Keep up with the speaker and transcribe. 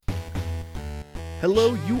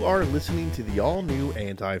Hello, you are listening to the all-new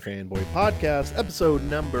Anti-Fanboy Podcast, episode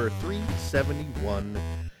number 371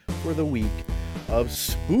 for the week of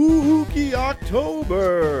Spooky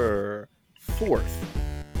October 4th,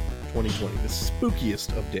 2020. The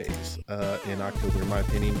spookiest of days in October, in my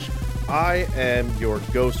opinion. I am your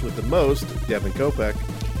ghost with the most, Devin Kopech.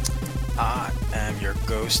 I am your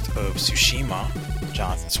ghost of Tsushima,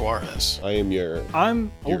 Jonathan Suarez. I am your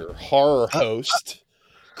Oh. horror host,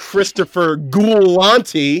 Christopher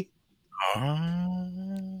Goulanti.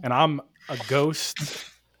 And I'm a ghost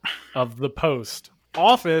of the Post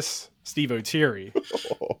Office, Steve O'Teary.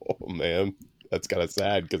 Oh man, that's kind of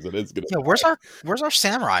sad because it is gonna. Yeah, where's our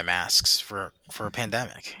samurai masks for a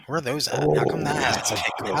pandemic? Where are those at? How come that hasn't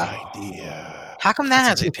picked good up? idea. How come that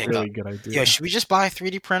That's a hasn't picked really up? good idea. Yeah, should we just buy a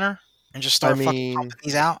 3D printer and just start fucking pumping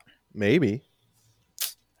these out? Maybe.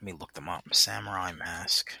 Let me look them up. Samurai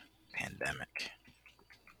mask pandemic.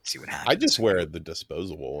 See what happens. I just wear the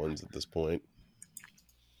disposable ones at this point.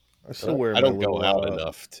 I still wear I don't my go little, out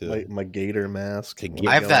enough to. my gator mask. to when get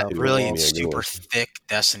I have go that out. really Yeah, super really. thick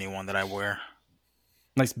Destiny one that I wear.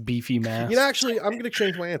 Nice beefy mask. You know, actually, I'm going to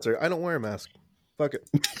change my answer. I don't wear a mask. Fuck it.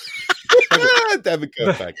 Devin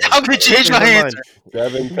Kopech. I'm gonna change my Change my answer.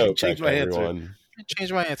 Devin Kopech, Change my answer. everyone.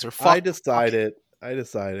 Change my answer. Fuck. I decided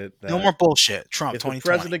that No more bullshit. Trump if the 2020.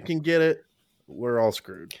 president can get it, we're all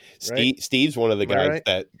screwed. Right? Steve's one of the Am I guys right?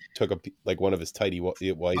 that took one of his tidy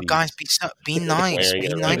whitey. But guys, be nice. Wearing Be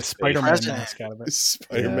it Made right. a nice. Spider-Man President. mask out of it.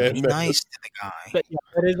 Spider-Man. Be nice to the guy.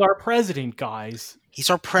 That is our president, guys. He's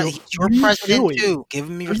our president. What He's your are you president doing? too. Give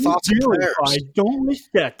him your What are you thoughts and doing, prayers. guys? Don't miss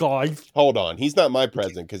that, guys. Hold on, he's not my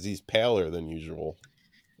president because he's paler than usual.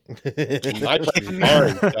 My president's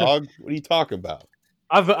orange, dog. What are you talking about?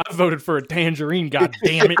 I voted for a tangerine. God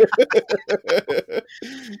damn it!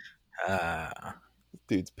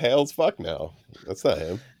 Dude's pale as fuck now. That's not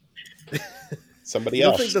him. Somebody You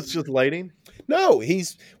don't else. think that's just lighting? No,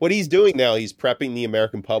 what he's doing now. He's prepping the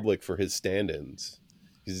American public for his stand-ins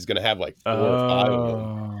because he's going to have like 4 or 5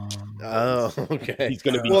 of them. Oh, okay. He's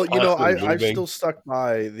going to be. Well, you know, constantly I've moving. still stuck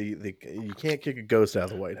by the you can't kick a ghost out of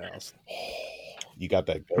the White House. You got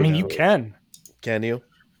that. I mean, you ghost. can. Can you?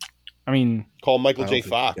 I mean, Call Michael I J. don't think you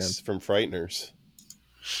Fox from Frighteners.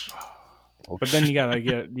 but then you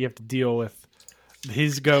have to deal with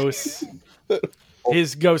his ghosts.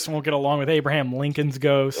 His ghost won't get along with Abraham Lincoln's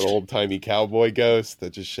ghost. An old-timey cowboy ghost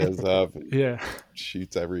that just shows up and Yeah.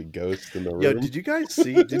 shoots every ghost in the room. Yo, did you guys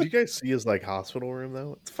see his like hospital room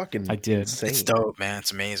though? It's fucking I did. insane. It's dope, man.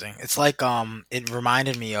 It's amazing. It's like it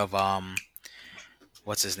reminded me of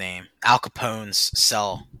what's his name? Al Capone's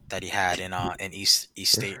cell that he had in Eastern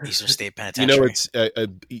State You Penitentiary. know, it's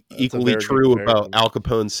equally very good true about comparison. Al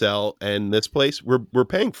Capone's cell and this place. We're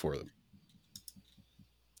paying for them.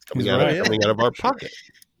 He's Coming right. out of our pocket.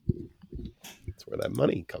 That's where that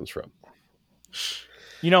money comes from.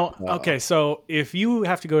 You know, okay, so if you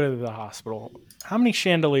have to go to the hospital, how many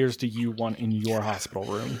chandeliers do you want in your hospital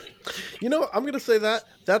room? You know, I'm gonna say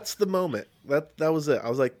that's the moment. That was it. I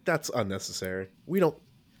was like, that's unnecessary.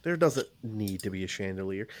 There doesn't need to be a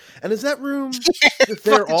chandelier. And is that room just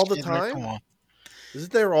there all the Come time? on. Is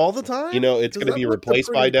it there all the time? You know, it's Does going to that be look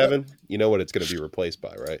replaced by pretty good? Devin. You know what it's going to be replaced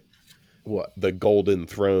by, right? What? The golden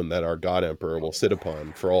throne that our God Emperor will sit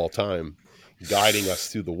upon for all time, guiding us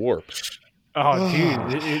through the warp. Oh,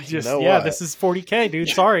 dude, it just You know what? this is 40K, dude.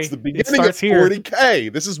 Sorry, It's the it beginning starts of here.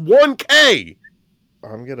 40K. This is 1K.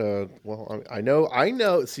 I'm gonna. Well, I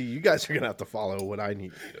know. See, you guys are gonna have to follow what I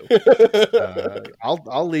need to do.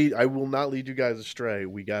 I'll lead. I will not lead you guys astray.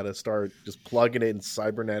 We gotta start just plugging in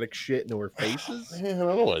cybernetic shit into our faces, Man,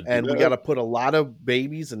 I don't want to do and we that. gotta put a lot of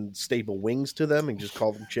babies and staple wings to them, and just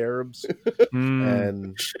call them cherubs. Mm.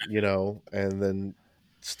 And and then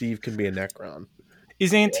Steve can be a Necron.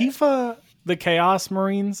 Is Antifa the Chaos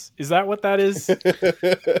Marines? Is that what that is?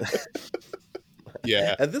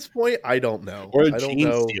 Yeah. At this point, I don't know. Or I the don't Gene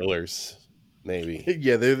know. Stealers, maybe.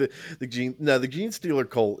 Yeah, they're the gene. No, the Gene Stealer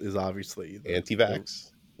cult is obviously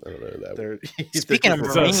Anti-vax. I don't know that. They're, Speaking of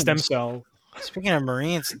It's a Marines. stem cell. Speaking of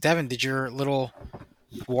Marines, Devin, did your little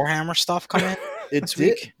Warhammer stuff come in? It this did.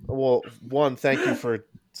 week? Well, one, thank you for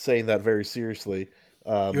saying that very seriously.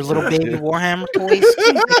 Your little it baby did. Warhammer toys?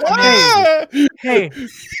 Hey,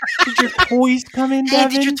 did your toys come in, Hey,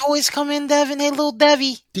 Devin? did your toys come in, Devin? Hey, little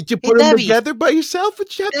Debbie. Did you Hey, put them Debbie. together by yourself, or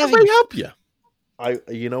did you have Debbie. somebody help you?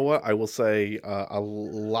 You know what? I will say a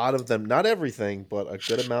lot of them, not everything, but a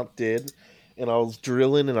good amount did. And I was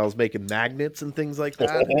drilling and I was making magnets and things like that.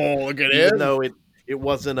 Oh, look at Even him. though it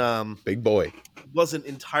wasn't Big boy. wasn't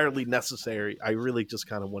entirely necessary. I really just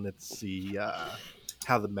kind of wanted to see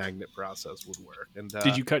how the magnet process would work. And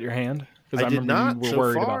Did you cut your hand? Because I did not. You were so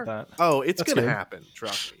worried far. about that. Oh, it's That's gonna good. happen.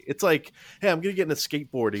 Trust me. It's like, hey, I'm gonna get into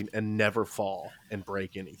skateboarding and never fall and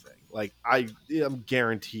break anything. Like I'm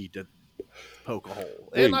guaranteed to poke a hole,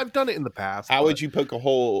 Wait, and I've done it in the past. How but- would you poke a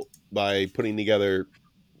hole by putting together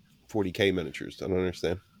 40K miniatures? I don't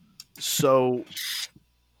understand. So,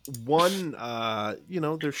 one,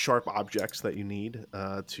 there's sharp objects that you need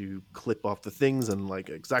to clip off the things and like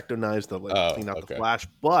X-Acto knives to clean out the flash.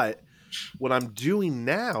 But what I'm doing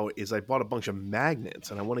now is I bought a bunch of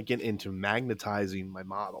magnets and I want to get into magnetizing my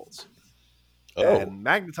models. Oh, And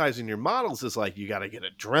magnetizing your models is like you got to get a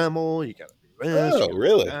Dremel, you got to do this. Oh, you gotta do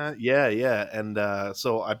really? that. Yeah. And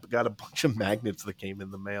so I got a bunch of magnets that came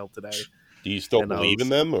in the mail today. do you still and I believe was- in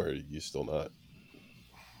them, or are you still not?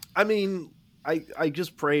 I mean, I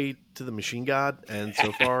just pray to the machine god, and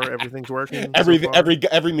so far everything's working. so Every far.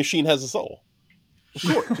 every machine has a soul. Of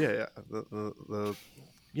course, yeah.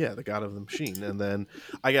 The god of the machine, and then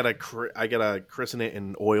I gotta christen it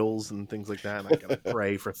in oils and things like that. And I gotta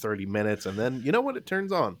pray for 30 minutes, and then you know what? It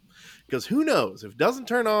turns on, because who knows if it doesn't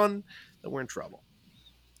turn on, then we're in trouble.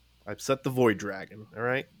 I've set the void dragon. All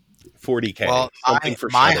right. 40K. Well, Something for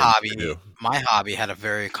my Shannon to do. hobby had a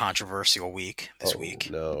very controversial week this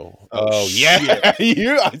week. No. Oh, Oh, yeah.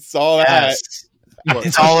 I saw that. Yes.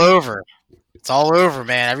 It's all over. It's all over,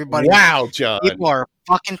 man. Everybody. Wow, John. People are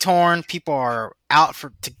fucking torn. People are out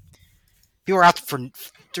for. People are out for.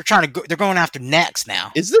 They're trying to go. They're going after necks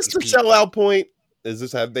now. Is this These the people. sellout point?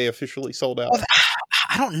 Have they officially sold out? Well,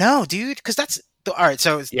 I don't know, dude. Because that's all right.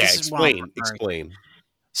 So Yeah, this is what I'm referring- explain.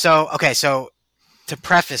 So okay, so to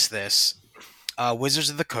preface this, Wizards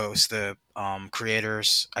of the Coast, the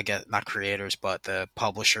creators, I guess not creators, but the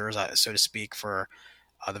publishers, so to speak, for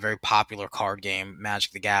the very popular card game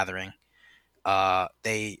Magic the Gathering,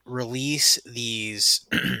 they release these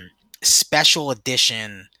special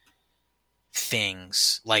edition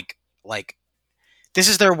things, like this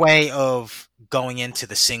is their way of going into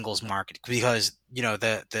the singles market, because you know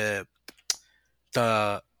the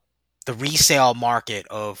resale market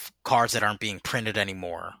of cards that aren't being printed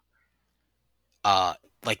anymore,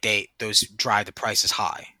 those drive the prices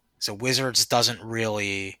high. So Wizards doesn't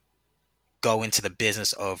really go into the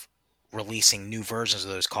business of releasing new versions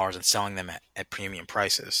of those cards and selling them at premium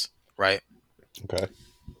prices, right? Okay.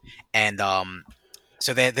 And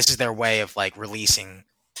so this is their way of like releasing.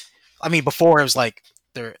 I mean, before it was like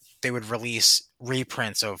they would release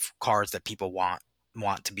reprints of cards that people want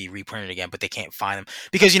to be reprinted again, but they can't find them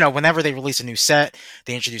because, you know, whenever they release a new set,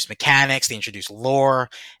 they introduce mechanics, they introduce lore,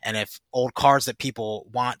 and if old cards that people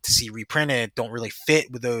want to see reprinted don't really fit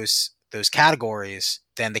with those categories,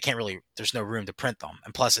 then they can't really, there's no room to print them.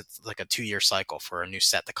 And plus it's like a 2-year cycle for a new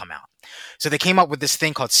set to come out. So they came up with this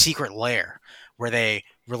thing called Secret Lair, where they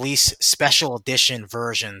release special edition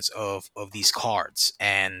versions of these cards,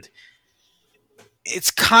 and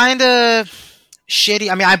it's kind of shitty.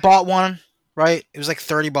 I mean, I bought one, right? It was like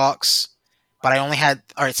 $30, but I only had.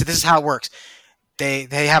 All right, so this is how it works. They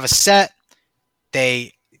have a set.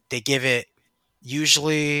 They give it,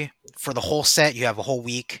 usually for the whole set. You have a whole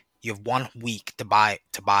week. You have 1 week to buy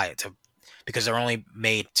it because they're only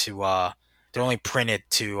made to. They're only printed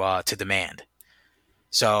to demand.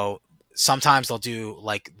 So sometimes they'll do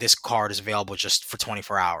like this card is available just for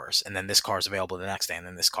 24 hours, and then this card is available the next day, and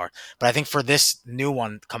then this card. But I think for this new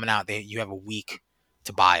one coming out, you have a week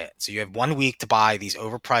to buy it. So you have 1 week to buy these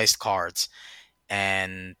overpriced cards,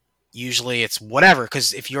 and usually it's whatever,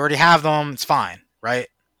 because if you already have them, it's fine, right?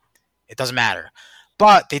 It doesn't matter.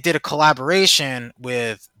 But they did a collaboration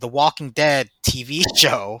with the Walking Dead TV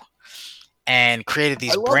show and created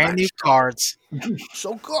these brand new cards.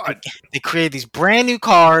 So good. They created these brand new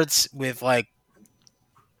cards with like,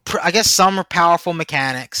 I guess some are powerful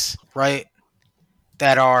mechanics, right?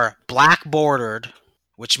 That are black bordered,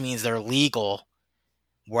 which means they're legal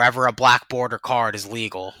wherever a black border card is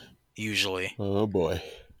legal, usually. Oh boy.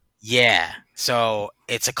 Yeah. So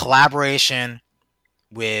it's a collaboration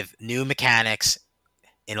with new mechanics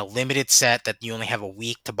in a limited set that you only have a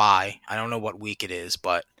week to buy. I don't know what week it is,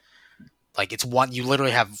 but like it's one you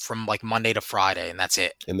literally have from like Monday to Friday, and that's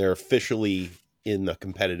it. And they're officially in the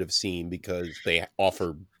competitive scene because they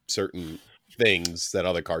offer certain things that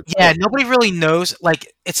other cards Yeah, don't. nobody really knows.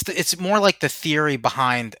 Like it's more like the theory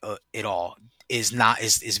behind it all is not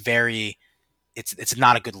a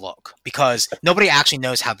good look, because nobody actually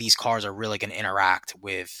knows how these cards are really going to interact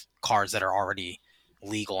with cards that are already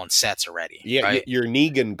legal and sets already. Yeah, right? your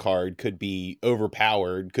Negan card could be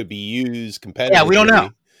overpowered, could be used competitively. Yeah, we don't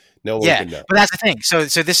know. No one Yeah, can know. but that's the thing. So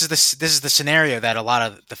this is the scenario that a lot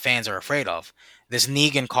of the fans are afraid of. This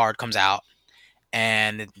Negan card comes out,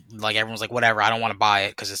 and like everyone's like, whatever, I don't want to buy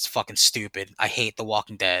it because it's fucking stupid. I hate The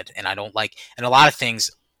Walking Dead, and I don't like, and a lot of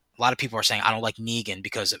things. A lot of people are saying I don't like Negan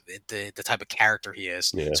because of the type of character he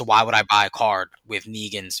is. Yeah. So why would I buy a card with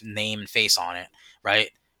Negan's name and face on it,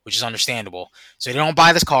 right? Which is understandable. So they don't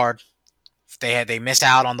buy this card. They miss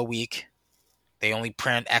out on the week. They only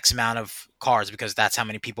print X amount of cards because that's how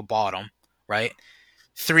many people bought them, right?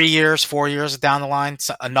 3 years, 4 years down the line,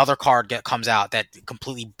 another card comes out that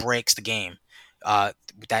completely breaks the game.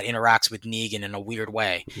 That interacts with Negan in a weird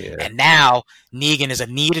way. Yeah. And now Negan is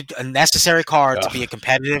a necessary card to be a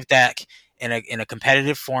competitive deck in a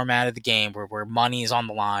competitive format of the game where money is on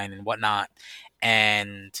the line and whatnot.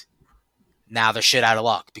 And now they're shit out of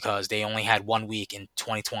luck because they only had 1 week in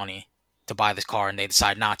 2020 to buy this card, and they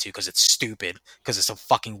decide not to because it's stupid, because it's a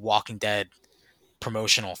fucking Walking Dead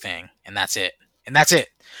promotional thing, and that's it.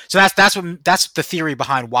 So that's the theory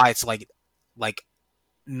behind why it's like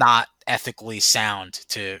not ethically sound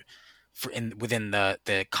within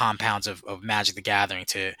the compounds of Magic the Gathering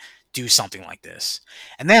to do something like this.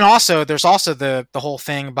 And then also there's also the whole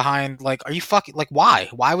thing behind, like, are you fucking, like, why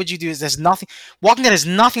would you do this? There's nothing, Walking Dead has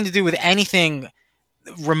nothing to do with anything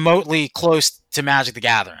remotely close to Magic the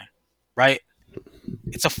Gathering, right?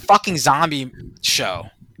 It's a fucking zombie show.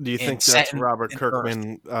 Do you think that's Robert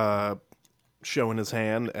Kirkman showing his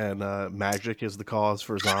hand and magic is the cause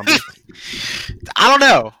for zombies? I don't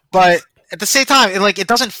know, but at the same time, it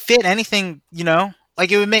doesn't fit anything,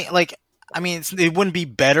 like it would make, like, I mean, it wouldn't be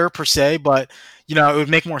better per se, but it would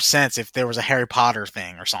make more sense if there was a Harry Potter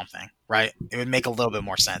thing or something, right? It would make a little bit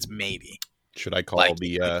more sense, maybe. Should I call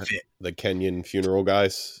the Kenyan funeral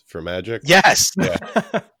guys for Magic? Yes. Yeah.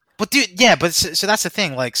 But dude, yeah, but so that's the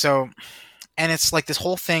thing, like, so, and it's like this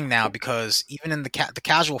whole thing now, because even in the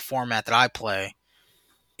casual format that I play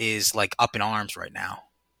is like up in arms right now,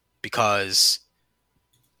 because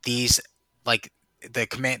these, like, the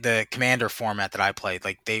commander format that I played,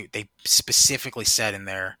 like they specifically said in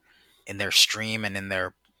their stream and in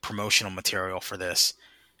their promotional material for this,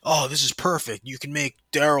 oh, this is perfect, you can make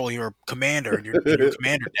Daryl your commander in your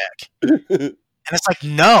commander deck. And it's like,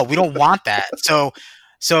 no, we don't want that.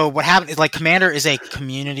 So what happened is, like, Commander is a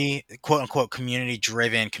community, quote unquote, community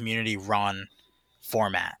driven, community run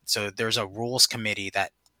format. So there's a rules committee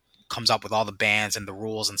that comes up with all the bans and the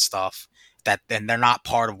rules and stuff, and they're not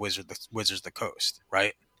part of Wizards of the Coast,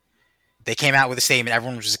 right? They came out with a statement.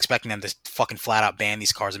 Everyone was expecting them to fucking flat out ban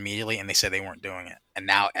these cards immediately, and they said they weren't doing it. And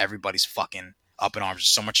now everybody's fucking up in arms. There's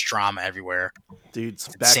so much drama everywhere. Dude,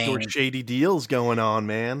 some backdoor shady deals going on,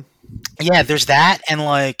 man. Yeah, there's that, and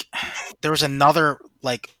like there was another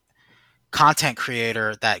like content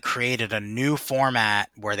creator that created a new format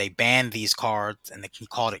where they banned these cards, and he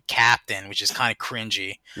called it Captain, which is kind of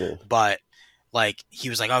cringy. Yeah. But like, he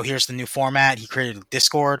was like, oh, here's the new format. He created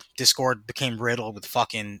Discord. Discord became riddled with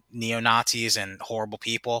fucking neo-Nazis and horrible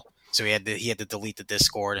people. So he had to delete the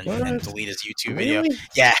Discord and delete his YouTube video.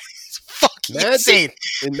 Yeah, it's fucking insane.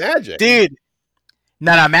 In Magic, dude.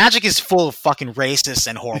 No, Magic is full of fucking racists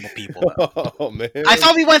and horrible people. Oh man, I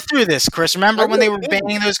thought we went through this, Chris. Remember when they were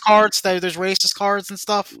banning those cards, those racist cards and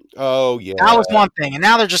stuff? Oh yeah, that was one thing, and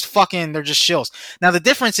now they're just shills. Now the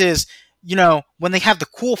difference is, when they have the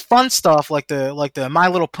cool, fun stuff like the My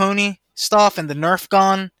Little Pony stuff and the Nerf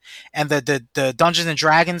gun and the Dungeons and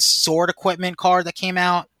Dragons sword equipment card that came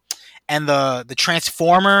out, and the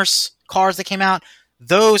Transformers cards that came out,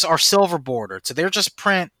 those are silver bordered. So they're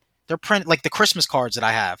print like the Christmas cards that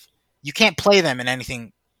I have. You can't play them in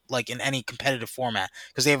anything, like in any competitive format,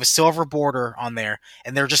 because they have a silver border on there,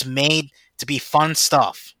 and they're just made to be fun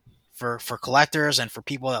stuff for collectors and for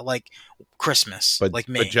people that like Christmas, like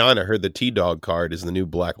me. But John, I heard the T-Dog card is the new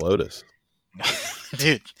Black Lotus.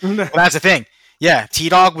 Dude, well, that's the thing. Yeah,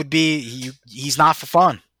 T-Dog would be, he's not for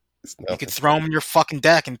fun. You could throw him in your fucking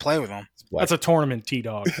deck and play with him. That's a tournament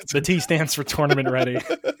T-Dog. The T stands for tournament ready.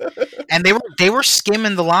 And they were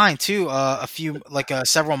skimming the line too.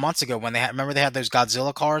 Several months ago when they had those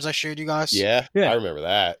Godzilla cards I showed you guys. Yeah, I remember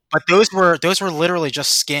that. But those were literally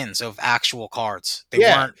just skins of actual cards. They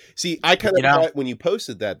weren't. See, I kind of thought when you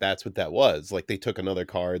posted that's what that was. Like, they took another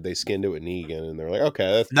card, they skinned it with Negan, and they're like, okay,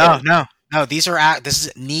 that's no. This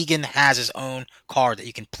is Negan has his own card that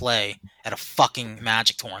you can play at a fucking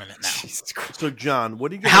Magic tournament now. So, John,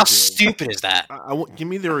 what are you gonna How do? stupid is that? Give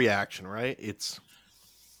me the reaction, right? It's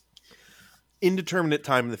indeterminate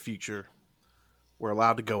time in the future. We're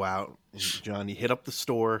allowed to go out. And John, you hit up the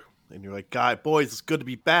store, and you're like, boys, it's good to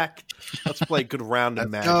be back. Let's play a good round of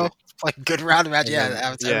Magic. Let's play a good round of Magic.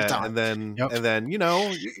 Every time. And then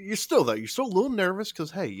you're still there. You're still a little nervous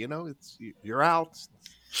because, hey, you're out.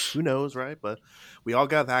 Who knows, right? But we all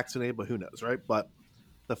got vaccinated, but who knows, right? But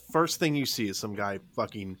the first thing you see is some guy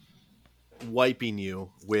fucking wiping you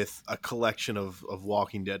with a collection of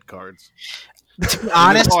Walking Dead cards. To be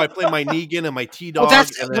honest, I play my Negan and my T-Dog.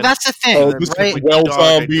 well, that's the thing, Oh, this right? is well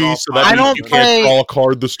zombie, so that I means don't you play- can't draw a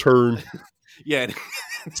card this turn. Yeah.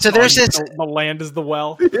 So there's this The land is the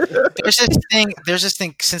well. there's this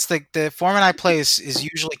thing since the format I play is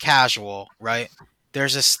usually casual, right?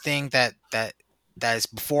 There's this thing that is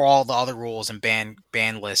before all the other rules and ban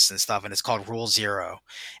lists and stuff, and it's called Rule Zero.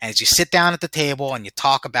 And it's you sit down at the table and you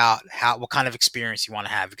talk about what kind of experience you want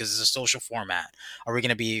to have, because it's a social format. Are we going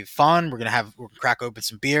to be fun? We're gonna crack open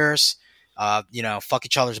some beers, fuck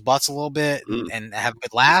each other's butts a little bit and have a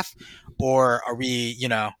good laugh, or are we,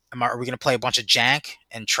 are we going to play a bunch of jank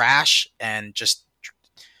and trash and just,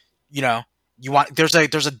 there's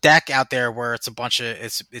a deck out there where it's a bunch of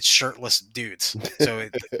it's shirtless dudes. So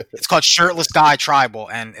it's called Shirtless Guy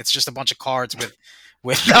Tribal, and it's just a bunch of cards with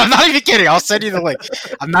no, I'm not even kidding. I'll send you the link.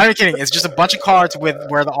 I'm not even kidding. It's just a bunch of cards where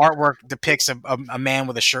the artwork depicts a man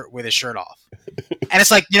with his shirt off. And it's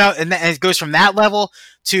like, and it goes from that level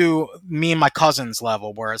to me and my cousin's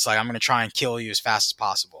level, where it's like, I'm going to try and kill you as fast as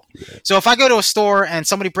possible. So if I go to a store and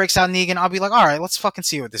somebody breaks out Negan, I'll be like, all right, let's fucking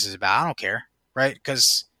see what this is about. I don't care. Right?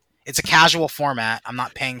 Because it's a casual format. I'm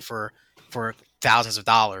not paying for thousands of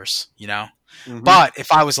dollars, Mm-hmm. But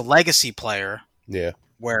if I was a legacy player, Yeah.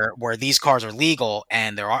 where these cards are legal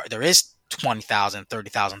and there is $20,000,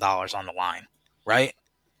 $30,000 on the line, right?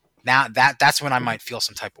 Now that's when I might feel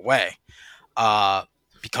some type of way,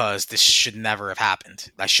 because this should never have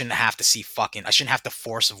happened. I shouldn't have to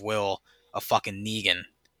force of will a fucking Negan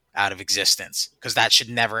out of existence, because that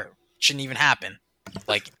shouldn't even happen,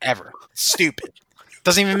 like, ever. It's stupid.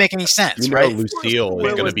 Doesn't even make any sense, right? Lucille is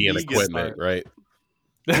Where going was to be an Negan? equipment, right?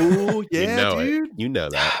 Ooh, yeah, dude. dude. You know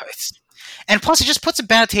that. And plus, it just puts a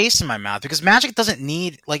bad taste in my mouth, because Magic doesn't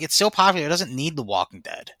need, it's so popular, it doesn't need The Walking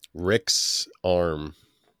Dead. Rick's arm,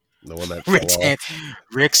 the one that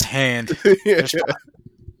Rick's hand. Yeah.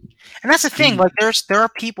 And that's the thing. There are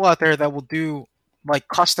people out there that will do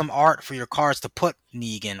custom art for your cards to put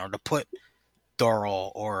Negan or to put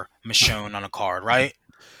Durrell or Michonne on a card, right?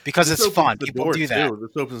 Because This it's opens fun. the People door, do that. too.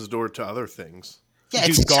 This opens the door to other things. Yeah,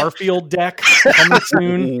 Dude, it's Garfield deck coming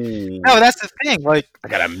soon. Ooh. No, that's the thing. I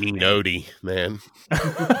got a mean Odie, man.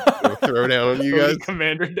 Gonna throw down on you guys.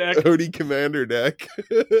 Commander deck. Odie Commander deck.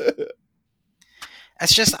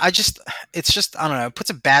 it's just I don't know. It puts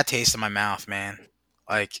a bad taste in my mouth, man.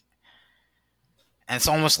 And it's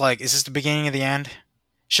almost like, is this the beginning of the end?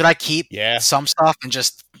 Should I keep some stuff and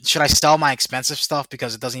should I sell my expensive stuff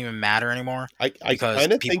because it doesn't even matter anymore? I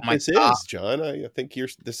kind of think this is, John. I think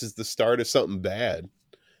this is the start of something bad,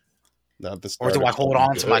 not the start. Or do I hold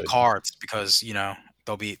on to my good. cards because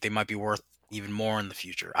they might be worth even more in the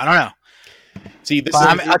future? I don't know. See, this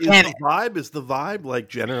But Is the vibe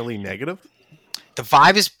generally negative? The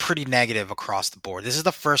vibe is pretty negative across the board. This is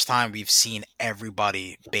the first time we've seen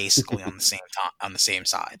everybody basically on the same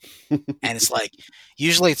side, and it's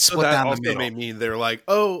usually it's split down the middle. Made me they're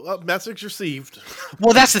message received.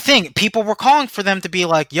 Well, that's the thing. People were calling for them to be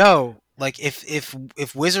like, "Yo,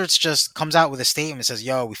 if Wizards just comes out with a statement and says,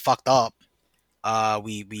 "Yo, we fucked up.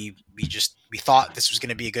 We thought this was going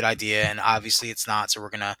to be a good idea, and obviously it's not. So we're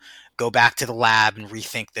gonna go back to the lab and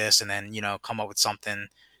rethink this, and then come up with something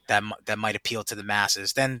that might appeal to the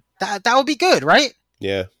masses, then that would be good, right?"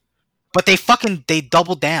 Yeah. But they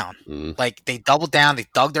doubled down. Mm. They doubled down, they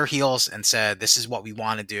dug their heels and said, this is what we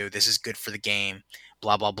want to do, this is good for the game,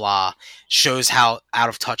 blah blah blah. Shows how out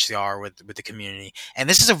of touch they are with the community. And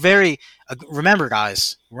this is remember,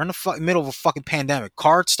 guys, we're in the middle of a fucking pandemic.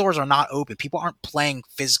 Card stores are not open. People aren't playing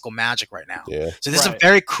physical Magic right now. Yeah. So this is a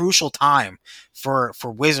very crucial time for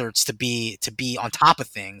Wizards to be on top of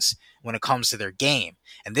things when it comes to their game.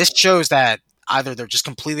 And this shows that either they're just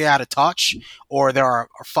completely out of touch, or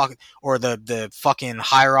the fucking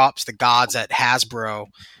higher ups, the gods at Hasbro,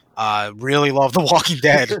 really love The Walking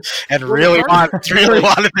Dead and really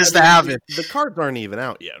wanted this to happen. The cards aren't even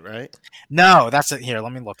out yet, right? No, that's it. Here,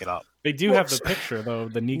 let me look it up. They do have the picture though,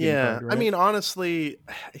 the Negan card, right? I mean, honestly,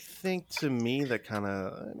 I think to me that kind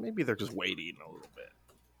of maybe they're just waiting a little bit.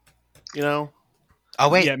 Oh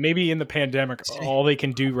wait, yeah, maybe in the pandemic, all they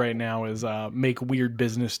can do right now is make weird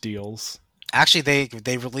business deals. Actually,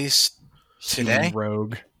 they released today,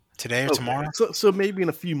 Rogue, today or tomorrow. So maybe in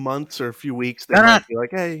a few months or a few weeks, they might be like,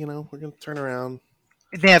 hey, we're gonna turn around.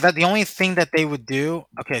 Yeah, the only thing that they would do.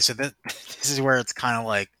 Okay, so this is where it's kind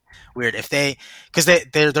of weird because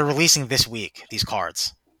they're releasing this week these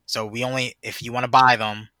cards. So if you want to buy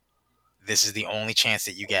them, this is the only chance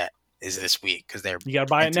that you get is this week because they're you gotta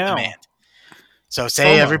buy it now. Demand. So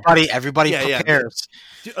say FOMO. everybody Yeah, yeah. prepares.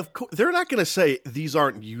 Dude, of course, they're not going to say these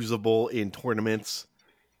aren't usable in tournaments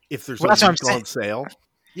if there's Well, a that's what I'm week on sale.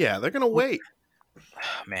 Yeah, they're going to wait.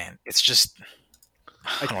 Man, it's just.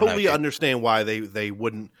 I don't know, totally dude. understand why they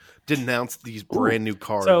didn't announce these brand new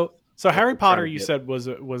cards. So Harry we're Potter, trying to you get. said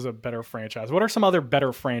was a better franchise. What are some other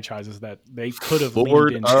better franchises that they could have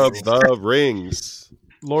Lord leaned of into? the Rings.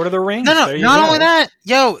 Lord of the Rings. No, There you not go. only that,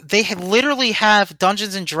 yo, they literally have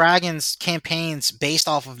Dungeons and Dragons campaigns based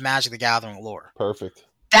off of Magic the Gathering lore. Perfect.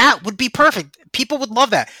 That would be perfect. People would love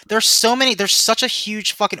that. There's such a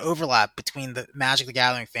huge fucking overlap between the Magic the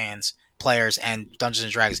Gathering fans, players, and Dungeons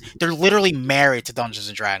and Dragons. They're literally married to Dungeons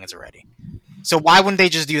and Dragons already. So why wouldn't they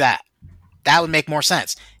just do that? That would make more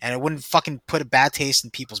sense. And it wouldn't fucking put a bad taste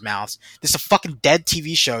in people's mouths. This is a fucking dead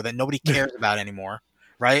TV show that nobody cares about anymore.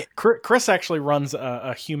 Right? Chris actually runs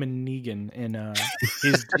a human Negan in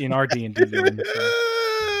our D&D game.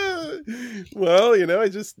 So. Well, I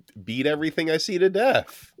just beat everything I see to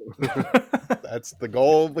death. That's the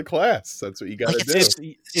goal of the class. That's what you got to Like,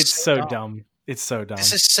 do. It's so dumb. It's so dumb.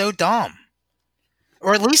 This is so dumb.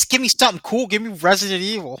 Or at least give me something cool. Give me Resident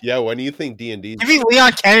Evil. Yeah, when do you think D&D? Give me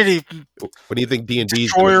Leon Kennedy. When do you think D&D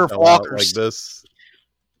is Destroyer going of to sell out like Walkers. this?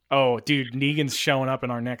 Oh, dude, Negan's showing up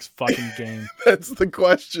in our next fucking game. That's the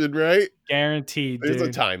question, right? Guaranteed, There's a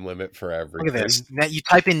dude. time limit for everything. Look at this. You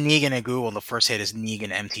type in Negan in Google, and the first hit is Negan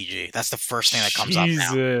MTG. That's the first thing that comes up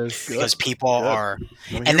now. Jesus. Because people Good. are,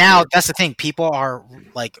 I'm and here now for it. that's the thing. People are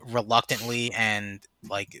like reluctantly and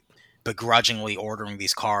like begrudgingly ordering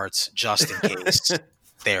these cards just in case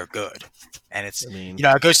they're good. And it's I mean,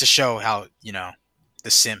 it goes to show how the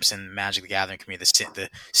simps and Magic the Gathering community, the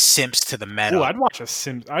simps to the meta. Ooh,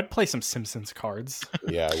 I'd play some Simpsons cards.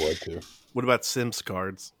 Yeah, I would too. what about Sims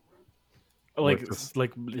cards? Like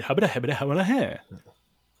habba.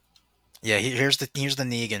 Yeah, here's the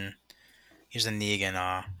Negan. Here's the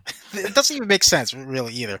Negan. It doesn't even make sense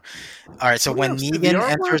really either. All right, so when else? Did the Negan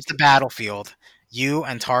artwork- enters the battlefield, you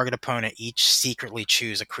and target opponent each secretly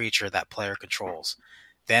choose a creature that player controls.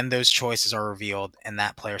 Then those choices are revealed, and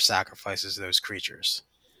that player sacrifices those creatures.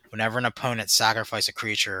 Whenever an opponent sacrifices a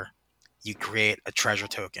creature, you create a treasure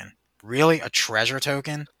token. Really, a treasure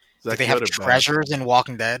token? Is Do that they have good or bad? treasures in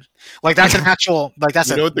Walking Dead? Like that's an actual that's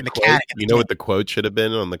You a know what the quote? mechanic. in the You know game. what the quote should have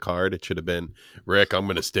been on the card? It should have been, "Rick, I'm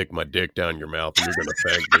going to stick my dick down your mouth, and you're going to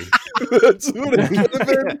thank me." That's what it should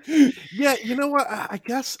have been. Yeah, you know what? I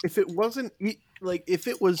guess if it wasn't if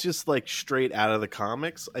it was just like straight out of the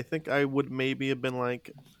comics, I think I would maybe have been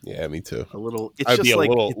like Yeah, me too. a little. It's I'd just be a like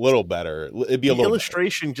little better. It'd be a the little.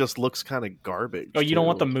 illustration just looks kind of garbage. Oh, you don't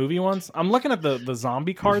want the too. movie ones? I'm looking at the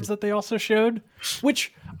zombie cards that they also showed,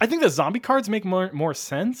 which I think the zombie cards make more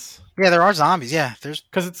sense Yeah, there are zombies. Yeah, there's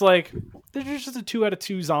because it's like there's just a 2 out of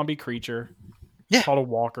 2 zombie creature. Yeah. Called a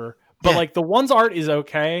walker. But Yeah. like the one's art is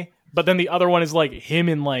okay, but then the other one is like him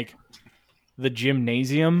in like the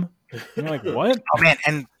gymnasium. And you're like, what? Oh man,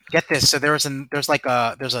 and get this. So there's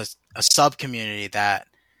a sub community that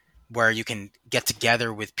where you can get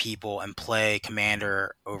together with people and play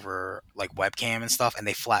Commander over like webcam and stuff, and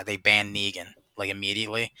they ban Negan like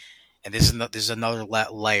immediately. And this is another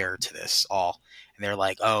layer to this all. And they're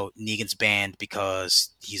like, oh, Negan's banned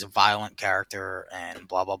because he's a violent character and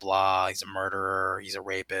blah blah blah. He's a murderer. He's a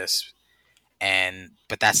rapist.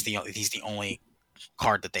 But he's the only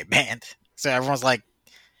card that they banned. So everyone's like,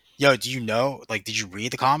 yo, do you know? Like, did you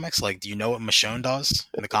read the comics? Like, do you know what Michonne does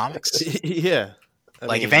in the comics? Yeah. I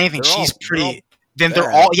Like, mean, if anything, they're all- she's pretty. Then bad.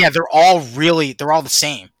 they're all the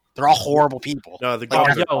same. They're all horrible people. No, the Like,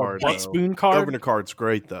 governor yo, card. what though. spoon card? Governor card's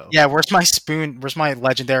great though. Yeah, where's my spoon? Where's my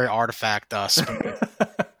legendary artifact spoon?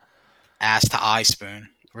 Ass to eye spoon.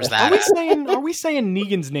 Where's Are that? we saying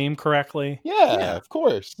Negan's name correctly? Yeah, of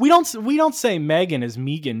course. We don't say Megan as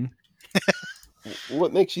Megan.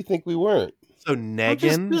 What makes you think we weren't? So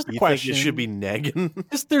Negan, just a you question. think it should be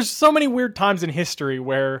Negan? There's so many weird times in history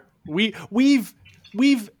where we've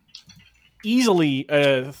easily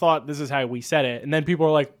thought this is how we said it, and then people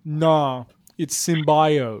are like, "Nah, it's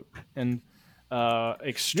symbiote and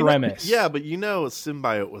extremis." Yeah, but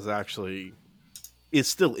symbiote is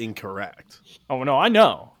still incorrect. Oh no, I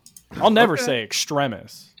know. I'll never Okay. say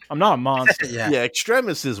extremis. I'm not a monster. Yeah. Yeah,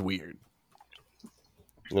 extremis is weird.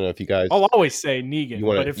 I don't know if you guys, I'll always say Negan. You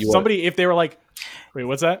wanna- but if you wanna- if they were like, wait,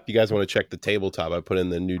 what's that? if you guys want to check the tabletop, I put in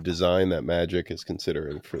the new design that Magic is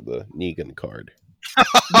considering for the Negan card.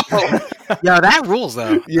 Yeah, that rules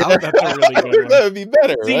though. Yeah, That's a really good one. that would be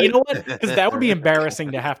better. See, right? you know what? Because that would be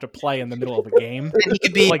embarrassing to have to play in the middle of the game. And he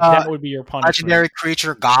could be Like that would be your punishment. legendary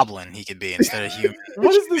creature goblin. He could be instead of human.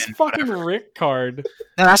 What is this fucking Rick card?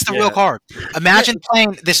 No, that's the Yeah. real card. Imagine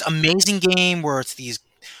playing this amazing game where it's these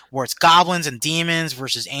where it's goblins and demons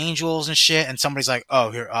versus angels and shit, and somebody's like,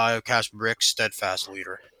 "Oh, here I cast Rick, steadfast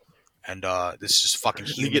leader," and this is just fucking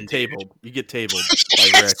You human. get tabled. You get tabled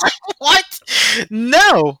by Rick. What?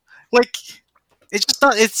 No, like it's just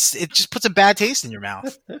not. It just puts a bad taste in your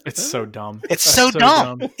mouth. It's so dumb. It's so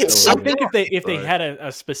dumb. It's so I think dumb. if they had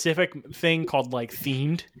a specific thing called like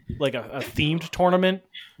themed, like a themed tournament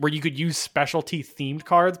where you could use specialty themed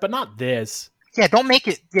cards, but not this. Yeah, don't make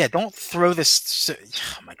it. Yeah, don't throw this.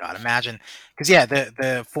 Oh my god, imagine because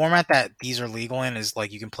the format that these are legal in is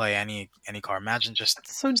like you can play any card. Imagine just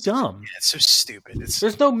It's so dumb. it's so stupid.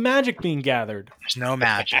 There's no magic being gathered. There's no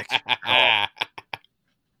magic,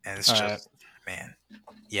 and it's All just man.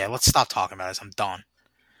 Yeah, let's stop talking about this. I'm done.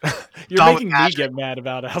 You're Done with making me magic. get mad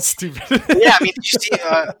about how stupid. Yeah, I mean, did you see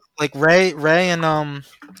like Ray and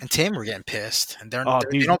Tim were getting pissed, and they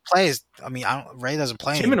dude. don't play. Ray doesn't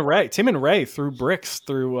play. Tim anymore. and Ray threw bricks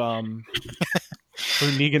through through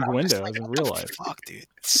Negan's windows Like, in what real the life. Fuck, dude.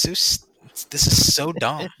 This is so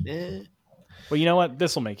dumb. Well, you know what?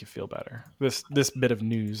 This will make you feel better. This bit of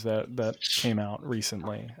news that came out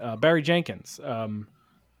recently. Barry Jenkins.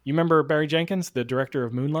 You remember Barry Jenkins, the director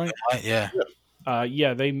of Moonlight? Yeah.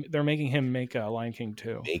 Yeah, they're making him make Lion King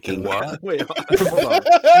 2. Making What? Wait, hold on.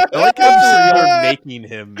 I like how you're making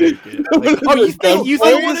him make it. Like, Oh, you think Don't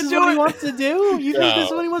this is what he wants to do? You think this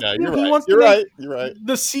is what he wants to do? You're He right. wants to You're make right. You're right.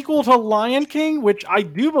 the sequel to Lion King, which I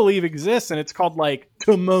do believe exists, and it's called like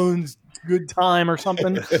Timon's Good Time or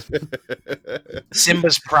something.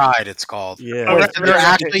 Simba's Pride, it's called. yeah, Oh, they're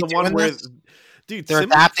actually the one doing where, this? dude, They're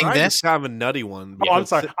Simba's adapting Pride this? is kind of a nutty one. Oh, I'm because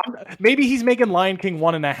sorry. Maybe he's making Lion King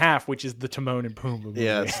 1.5, which is the Timon and Pumbaa movie.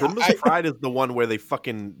 Yeah, Simba's Pride is the one where they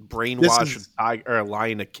fucking brainwash is- a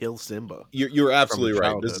lion to kill Simba. You're absolutely right.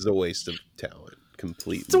 childhood. This is a waste of talent.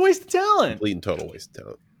 Complete. It's a waste of talent. Complete and total waste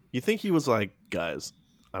of You think he was like, guys,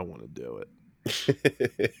 I want to do it.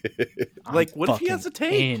 talent. Like, what if he has a Fucking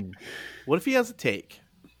take? in. What if he has a take?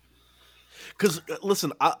 Because,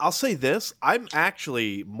 listen, I'll say this. I'm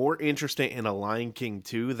actually more interested in a Lion King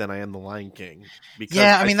 2 than I am the Lion King. Because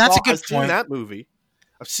Yeah, I mean, that's a good I've seen point. that movie.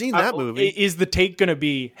 I've seen that movie. Is the take going to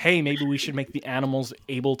be, hey, maybe we should make the animals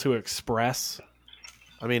able to express?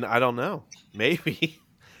 I mean, I don't know. Maybe.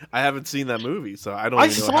 I haven't seen that movie, so I don't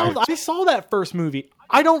even know how I saw that first movie.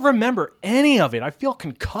 I don't remember any of it. I feel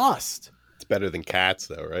concussed. It's better than Cats,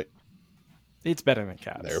 though, right? It's better than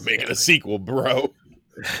Cats. They're making a sequel, bro.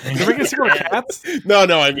 They're making a sequel to Cats? No,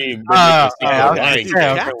 I mean, yeah, Lion King.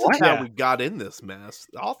 yeah. Cats what? is how Yeah. we got in this mess.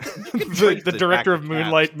 You can trace the it director back of to Cats.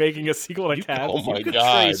 Moonlight making a sequel to Cats. Oh my You could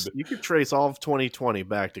God. You could trace all of 2020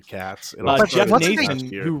 back to Cats. It all But Jeff started what's his last Nathan,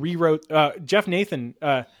 year. who rewrote Jeff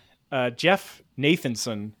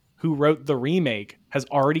Nathanson, who wrote the remake, has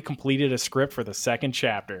already completed a script for the second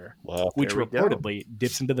chapter, Wow. which There we go. reportedly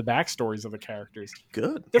dips into the backstories of the characters.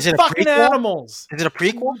 Good. They're Is it a fucking prequel? animals. Is it a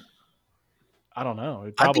prequel? I don't know.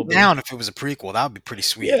 It I'd probably. be down if it was a prequel. That would be pretty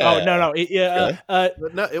sweet. Yeah. Oh no!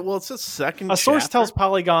 But no, well, it's a second. A source chapter. tells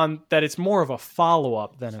Polygon that it's more of a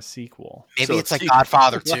follow-up than a sequel. Maybe So it's like it's-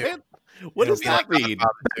 Godfather 2. What? What It'll does be that like mean?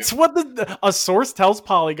 Godfather 2. It's what a source tells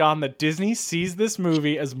Polygon that Disney sees this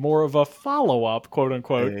movie as more of a follow-up, quote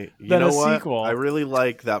unquote, Hey, you than know a what? sequel. I really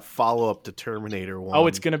like that follow-up to Terminator 1. Oh,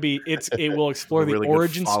 it's gonna be it will explore the Really good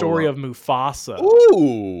origin story of follow-up. Mufasa.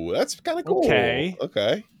 Ooh, that's kind of cool. Okay.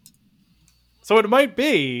 Okay. So it might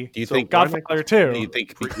be Do you So think? Godfather Do 2. you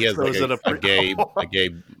think he has So like is it a gay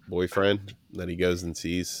boyfriend that he goes and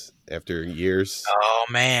sees after years? Oh,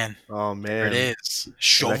 man. Oh There man, it is.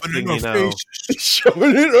 Shoving Next in thing our you know- face.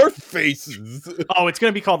 Showing it in our faces. Oh, it's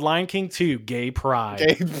gonna be called Lion King 2: Gay Pride.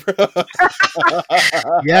 Gay bro.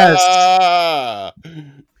 Yes. Ah,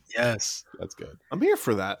 Yes. that's good. I'm here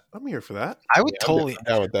for that. I'm here for that. I would Yeah, totally. I'm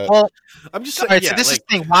down with that. Well, I'm just all saying. right, Yeah, so this is like,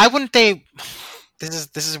 the thing. Why wouldn't they?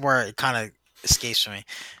 This is where it kind of escapes from me.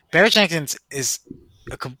 Barry Jenkins is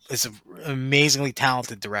an amazingly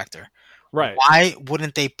talented director. Right. Why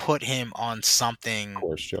wouldn't they put him on something Of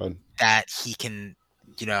course, John. that he can,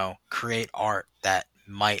 create art that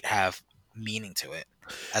might have meaning to it,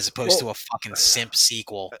 as opposed to a fucking simp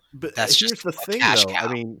sequel? but That's here's just the a thing, cash though. cow.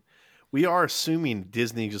 I mean, we are assuming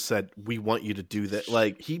Disney just said we want you to do that.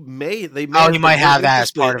 Like they may. Oh, he might have that as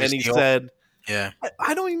interested, part of his and he deal. said, Yeah.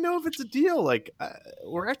 I don't even know if it's a deal. Like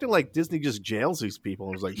we're acting like Disney just jails these people.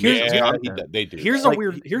 And was like, Here's- Yeah, yeah, they do. Here's that. a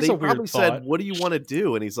weird. Here's they a weird probably thought. said, "What do you want to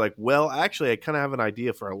do?" And he's like, "Well, actually, I kind of have an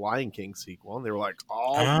idea for a Lion King sequel." And they were like,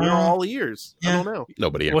 "Oh, we're all ears." I yeah. don't know.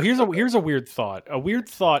 Nobody. Well, here's a weird thought. A weird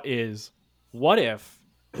thought is, what if,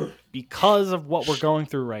 because of what we're going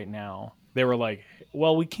through right now, they were like,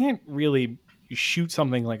 well, we can't really shoot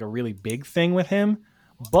something like a really big thing with him,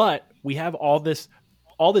 but we have all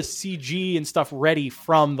all this CG and stuff ready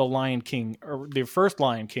from the Lion King or the first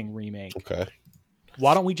Lion King remake. Okay.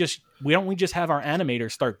 Why don't we just have our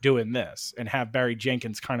animators start doing this and have Barry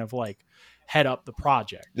Jenkins kind of like head up the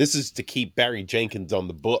project? This is to keep Barry Jenkins on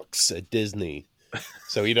the books at Disney,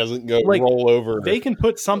 so he doesn't go Like, roll over. They can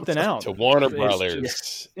put something out to Warner It's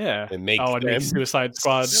Brothers. Yeah. And make and make them Suicide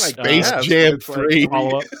Squad. Like Space Yeah, Jam it's like- 3.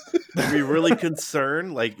 follow-up. Are we really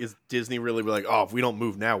concerned? Like, is Disney really like, oh, if we don't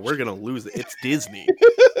move now, we're gonna lose it? It's Disney.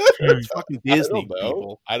 It's fucking Disney,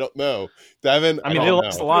 people. I don't know, Devin. I mean, don't they know.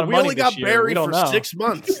 lost a lot of We money only this got year. Barry We don't for know. 6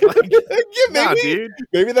 months. Like, Yeah, nah, maybe, dude.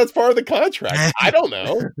 maybe that's part of the contract. I don't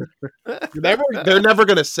know. They're never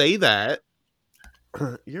going to say that.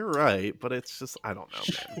 You're right, but it's just I don't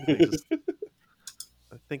know, man.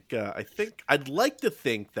 I think I'd like to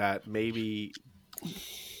think that maybe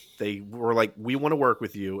they were like, we want to work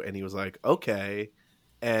with you, and he was like, okay,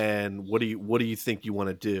 and what do you think you want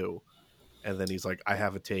to do? And then he's like, I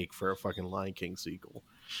have a take for a fucking Lion King sequel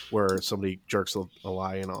where somebody jerks a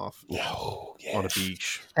lion off No, on a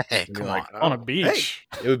beach. Hey, And come you're on. like, On a oh, beach.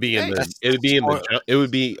 it would be in Hey, the. It would be in the. It would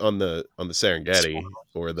be on the Serengeti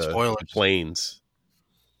or the Spoilers. plains.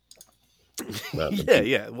 Not the-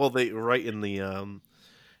 yeah. Well, they right in the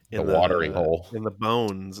The watering hole. in the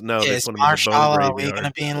bones. No, they Is put him in the bone Marshall graveyard. going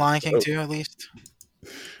to be in Lion King too, at least?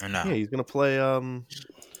 Or no? Yeah, he's gonna play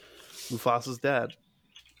Mufasa's dad.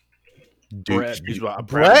 Brett. He's I'm proud of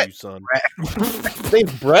Brett? you, son. His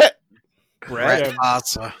name's Brett. Brett Yeah.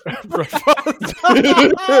 Fossa.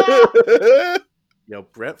 Yo,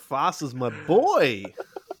 Brett Foss is my boy.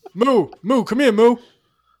 Moo, come here, Moo.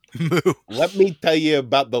 Let me tell you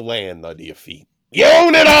about the land under your feet. You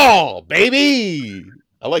own it all, baby.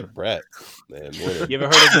 I like Brett, man. You ever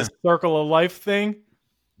heard of this circle of life thing?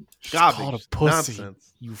 Garbage. called a pussy.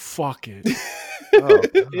 Nonsense. You fuck it. Oh,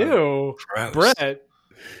 God. Ew. Gross. Brett.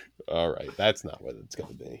 All right, that's not what it's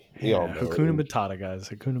going to be. We all Yeah, know Hakuna it. Matata, guys.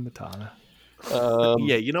 Hakuna Matata.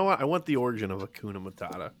 Yeah, you know what? I want the origin of Hakuna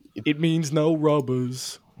Matata. It means no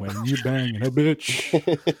rubbers when you banging a bitch.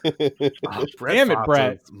 Brett Damn it, Foss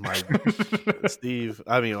Brett. is my Steve.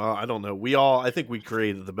 I mean, I don't know. I think we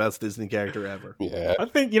created the best Disney character ever. Yeah. I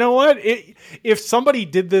think, you know what? If somebody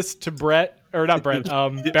did this to Brett, or not Brett,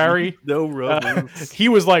 Barry, No rubbers. he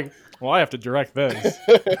was like, well, I have to direct this.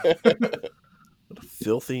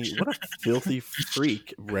 What a filthy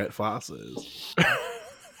freak Brett Foss is.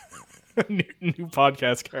 new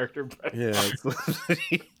podcast character, Brett. Yeah.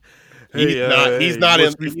 He's not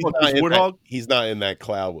in Warthog. he's not in that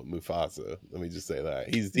cloud with Mufasa. Let me just say that.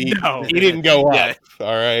 No. He didn't go up. Yeah.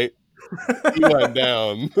 All right. He went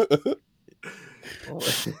down.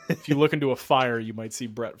 If you look into a fire, you might see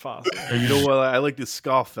Brett Foster. You know what? I like this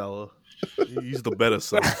Scoff fella. He's the better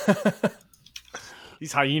son.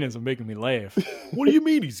 These hyenas are making me laugh. What do you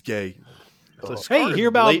mean he's gay? Hey, hear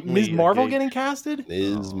about Blatantly Ms. Marvel gay. getting casted?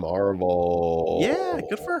 Ms. Marvel. Yeah,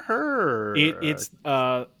 good for her. It's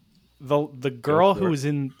the girl who was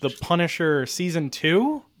in The Punisher season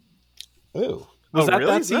 2. Ooh. Was that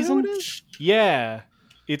really? that Is that who season? it is? Yeah,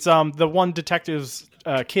 it's the one detective's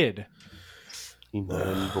kid. Iman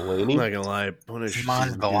I'm Vellani. not gonna lie, Punisher Iman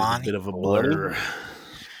is a Vellani? bit of a blur. I'm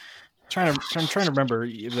trying to remember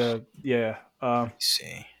Let's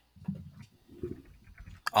see.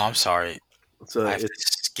 Oh, I'm sorry. I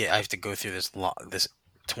have to go through this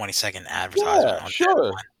 20-second advertisement. Yeah, on sure.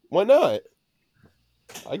 Deadline. Why not?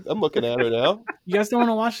 I'm looking at her now. You guys don't want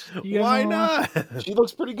to watch? You guys Why don't wanna watch? not? She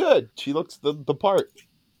looks pretty good. She looks the part.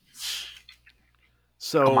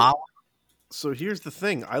 Kamala? So here's the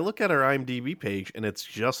thing. I look at her IMDb page and it's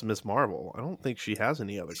just Miss Marvel. I don't think she has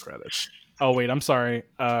any other credits. Oh wait, I'm sorry.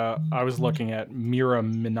 I was looking at Mira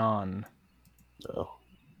Minan. No.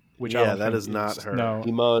 Which I Yeah, don't that think is not her. No,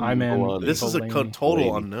 Iman I'm in Vellani. This is a Vellani.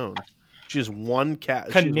 total Vellani. unknown. She has one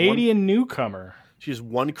Canadian newcomer. She has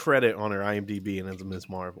one credit on her IMDb and it's Miss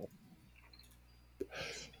Marvel.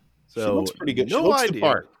 So She looks pretty good. She no looks the idea.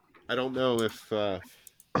 part. I don't know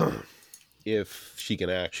if she can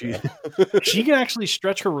act. She- She can actually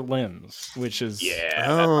stretch her limbs, which is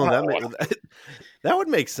Oh, that would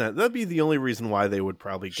make sense. That'd be the only reason why they would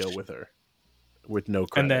probably go with her with no and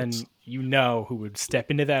credits. then who would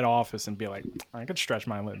step into that office and be like, I could stretch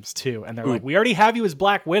my limbs too. And they're like, we already have you as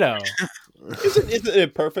Black Widow. Isn't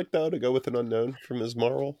it perfect though to go with an unknown from Ms.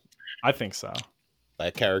 Marvel? I think so.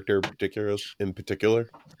 That character in particular.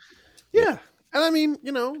 Yeah, and I mean,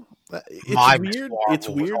 it's My Miss weird. Marvel It's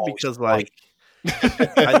was weird always because like-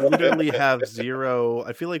 I literally have zero.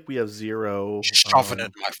 I feel like we have zero. Shoving it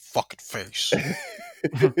in my fucking face.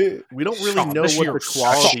 We don't really Sean, know this what year the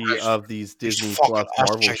quality sucks. of these Disney fucking Plus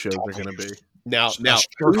Marvel ostrich shows are dog. going to be. now, Shove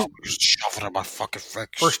it in my fucking face.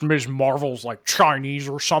 First Ms. Marvel's like Chinese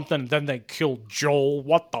or something, then they killed Joel.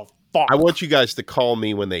 What the fuck? I want you guys to call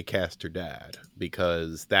me when they cast her dad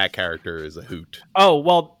because that character is a hoot. Oh,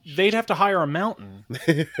 well, they'd have to hire a mountain.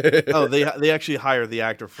 Oh, they actually hire the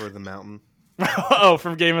actor for the Mountain. Oh,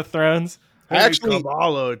 from Game of Thrones? Actually- Hey,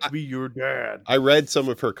 Kamala, to be your dad. I read some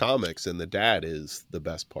of her comics, and the dad is the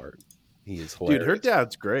best part. He is hilarious. Dude, her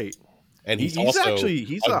dad's great. and he's He's also actually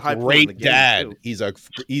he's a a high point in great the game, dad. too.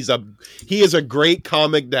 He is a great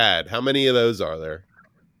comic dad. How many of those are there?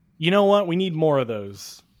 You know what? We need more of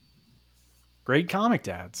those. Great comic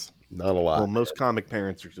dads. Not a lot. Well, most comic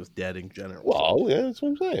parents are just dead in general. Well, yeah, that's what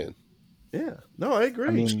I'm saying. Yeah, no, I agree.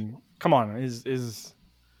 I mean, come on. Is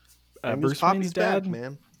And Bruce Poppy's Wayne's dad? back,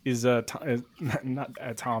 man. Is not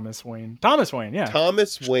Thomas Wayne. Thomas Wayne, yeah.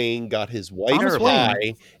 Thomas Wayne got his wife Thomas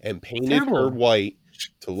high and painted her Terrible. white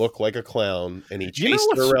to look like a clown, and he You know chased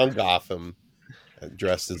her what's- around Gotham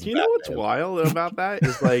dressed as. You know what's Batman. wild about that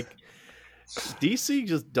is like DC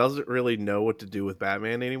just doesn't really know what to do with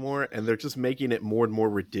Batman anymore, and they're just making it more and more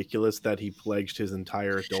ridiculous that he pledged his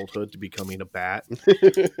entire adulthood to becoming a bat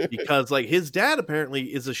because like his dad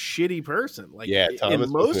apparently is a shitty person. Like Yeah, Thomas in was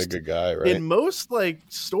a most good guy, right? in most like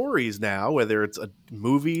stories now, whether it's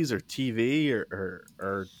movies or TV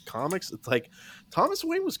or comics, it's like Thomas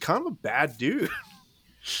Wayne was kind of a bad dude.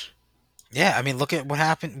 Yeah, I mean, look at what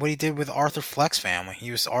happened. What he did with Arthur Fleck's family.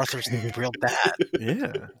 He was Arthur's real dad.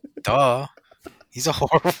 Yeah, Duh. He's a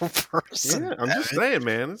horrible person. yeah. I'm just saying,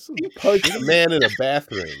 man. It's He punched a man in a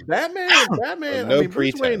bathroom. Batman. No I mean,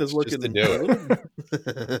 Bruce Wayne pretense, is looking just to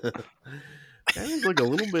do Batman's looking a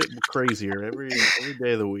little bit crazier every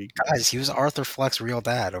day of the week. Guys, he was Arthur Fleck's real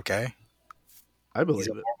dad, okay? I He's believe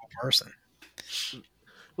a it. horrible person.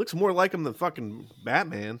 Looks more like him than fucking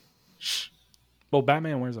Batman. Well,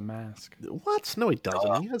 Batman wears a mask. What? No, he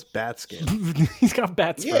doesn't. He has bat skin. He's got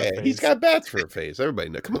bats. for a Yeah, face. he's got bats for a face. Everybody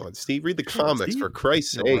know. Come on, Steve, read the Come on, comics Steve. for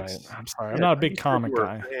Christ's You're sake. right. I'm sorry. I'm not a big comic You're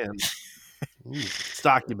guy. fan. It's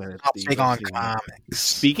documented. I'm Steve. big on I've seen it. comics.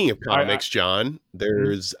 Speaking of comics, John,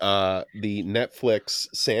 there's the Netflix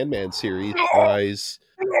Sandman series guys.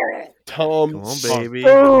 Tom Come on, baby.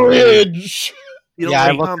 Sturridge. You don't Yeah,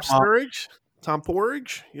 I like looked Tom him up. Sturridge? Tom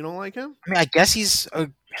Porridge? You don't like him? I mean, I guess he's a...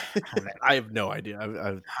 I have no idea. I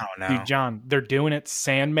don't know. Dude, John, they're doing it.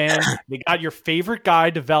 Sandman. They got your favorite guy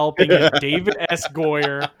developing it, David S.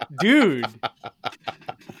 Goyer. Dude,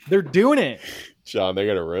 they're doing it. John, they're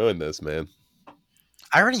gonna ruin this, man.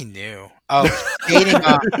 I already knew. Oh,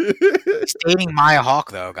 he's dating Maya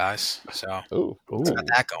Hawke, though, guys. So Oh, he's got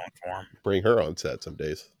that going for him. bring her on set some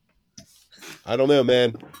days. I don't know,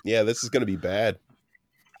 man. Yeah, this is gonna be bad.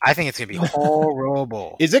 I think it's going to be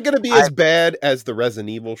horrible. Is it gonna be as bad as the Resident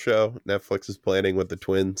Evil show Netflix is planning with the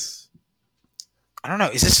twins? I don't know.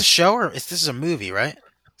 Is this a show or is this a movie, right?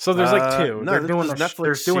 So there's like two. no, they're this doing is a,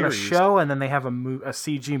 Netflix they're doing a series. show, and then they have a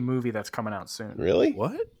CG movie that's coming out soon. Really?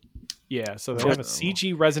 What? Yeah, so they have a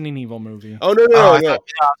CG Resident Evil movie. Oh no, Oh, no, I no. thought we were talking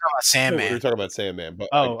about We were Sandman. talking about Sandman, but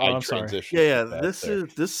Oh, I I'm sorry. transitioned. Yeah, to that this there.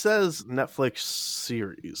 this says Netflix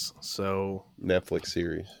series. So Netflix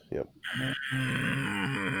series. Yep.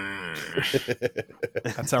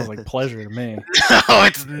 That sounds like pleasure to me. No,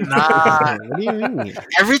 it's not. what do you mean?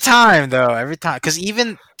 Every time, because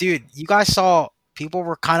even, dude, you guys saw people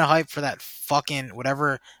were kind of hyped for that fucking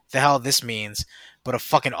whatever the hell this means, but a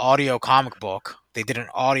fucking audio comic book. They did an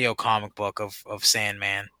audio comic book of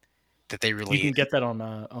Sandman that they You can released. get that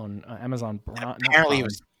on Amazon. Apparently,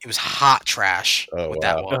 it was hot trash. Oh, what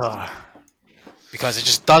wow. that was Ugh. because it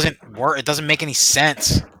just doesn't work. It doesn't make any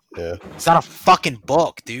sense. Yeah. It's not a fucking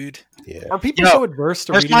book, dude. Yeah. Are people Yo, so adverse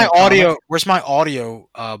to Where's reading my a comic? audio? Where's my audio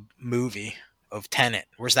movie of Tenet?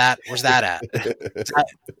 Where's that at?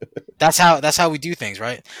 That's how we do things,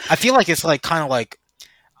 right? I feel like it's like kind of like,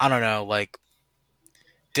 I don't know, like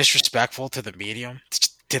disrespectful to the medium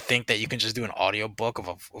to think that you can just do an audio book of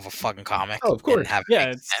a fucking comic. Oh, of course. and have it Yeah,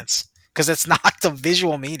 make it's- sense because it's not the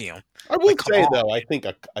visual medium. I would come say on. though, I think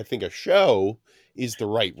a show is the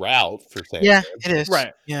right route for Sandman. Yeah, it is.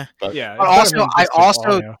 Right. Yeah. But- Yeah. But it's better also- than I just an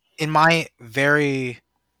also- audio. In my very,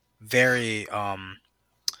 very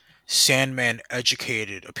Sandman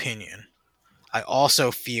educated opinion, I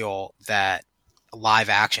also feel that live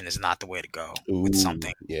action is not the way to go with Ooh,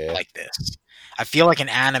 something Yeah. like this. I feel like an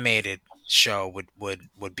animated show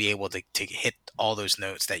would be able to hit all those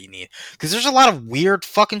notes that you need, because there's a lot of weird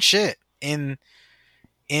fucking shit in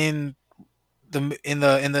the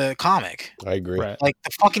comic. I agree. Right. Like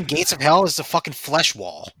the fucking gates of hell is a fucking flesh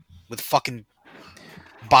wall with fucking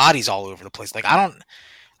bodies all over the place. Like I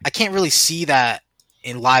can't really see that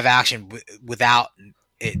in live action without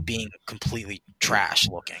it being completely trash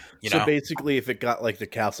looking. You So know? basically, if it got like the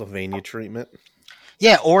Castlevania treatment,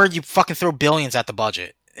 Yeah, or you fucking throw billions at the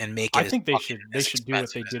budget and make it. I think they fucking should as do what they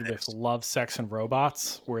expensive did as it with is. Love, Sex, and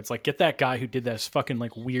Robots, where it's like get that guy who did this fucking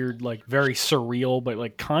like weird, like very surreal but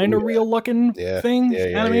like kind of real looking thing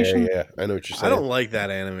animation. Yeah. I know what you're I saying. don't like that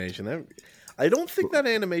animation. I don't think that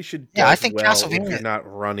animation does Yeah, I think well if Castlevania- you're not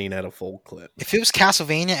running at a full clip. If it was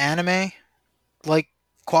Castlevania anime, like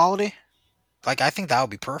quality, like I think that would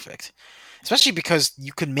be perfect. Especially because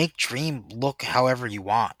you could make Dream look however you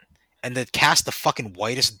want, and to cast the fucking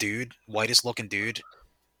whitest looking dude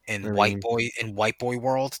in White Boy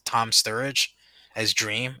world, Tom Sturridge as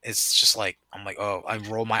Dream. It's just like I'm like, oh, I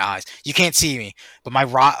roll my eyes. You can't see me, but my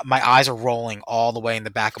eyes are rolling all the way in the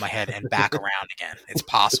back of my head and back around again. It's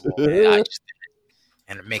possible,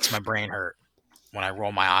 and it makes my brain hurt when I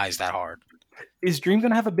roll my eyes that hard. Is Dream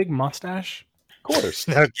gonna have a big mustache? Of course.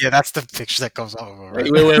 Yeah, that's the picture that comes over.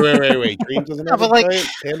 Right? Wait. Dream doesn't No, have but a like- giant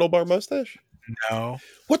handlebar mustache? No.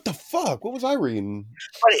 What the fuck? What was I reading?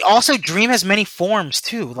 But also, Dream has many forms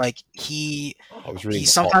too. Like I was reading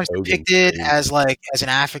he's sometimes Hulk Hogan depicted Dream. as an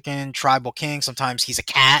African tribal king. Sometimes he's a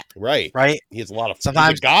cat, Right. right? He has a lot of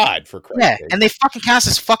Sometimes- he's a god for Christ's Yeah, sake. and they fucking cast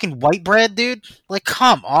this fucking white bread, dude. Like,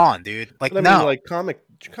 come on, dude. Like, But I no. mean, like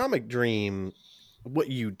comic Dream, what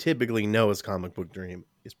you typically know as comic book Dream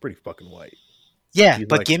is pretty fucking white. yeah, he's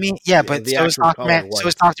but like- give me, yeah, but the so is actual color white. So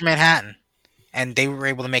is Doctor Manhattan, and they were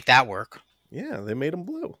able to make that work. Yeah, they made him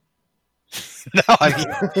blue. No,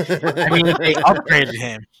 I mean, they upgraded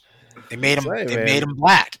him. They made him. Say, They man. made him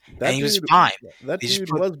black, That and he was dude- fine. That They just dude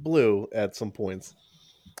put- was blue at some points.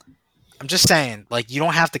 I'm just saying, like, you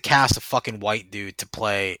don't have to cast a fucking white dude to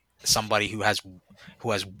play somebody who has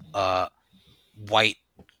white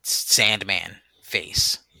Sandman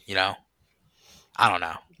face. You know, I don't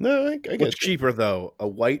know, No, I get What's you. cheaper though, a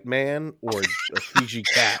white man or a PG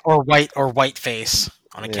cat? or white face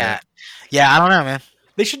on a Yeah. cat. Yeah, I don't know, man.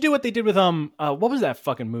 They should do what they did with what was that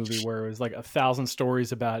fucking movie where it was like 1,000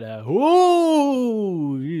 stories about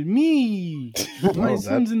oh me, my Oh,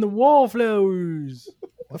 son's in the wallflowers.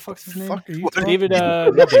 What the fuck's his name? Fuck are you What- talking David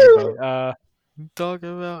about? not David Bowie.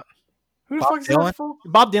 Talking about Who the Bob fuck is that for?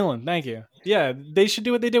 Bob Dylan, thank you. Yeah, they should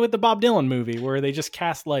do what they did with the Bob Dylan movie where they just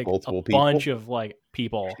cast like Multiple a people? bunch of like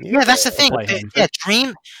people. yeah, that's the thing. Play him. Yeah,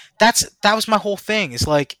 Dream. That was my whole thing. Is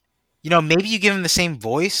like, you know, maybe you give him the same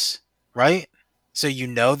voice, right? So you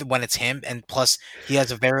know that when it's him, and plus he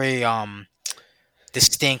has a very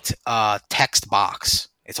distinct text box.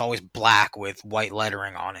 It's always black with white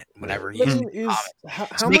lettering on it. Whenever But I he's mean, how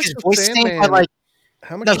to make much his of voice the same, Sandman? but like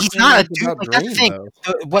How much no, of he's not a Sandman's dude. about Like, that's the Dream, thing.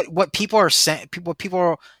 though? What people are saying, what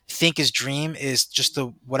people think is Dream is just the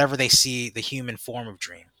whatever they see the human form of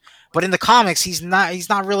Dream. But in the comics, he's not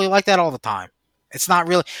really like that all the time. It's not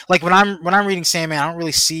really like when I'm reading Sandman, I don't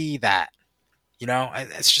really see that. You know,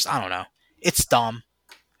 it's just I don't know. It's dumb.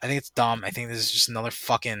 I think it's dumb. I think this is just another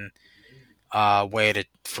fucking way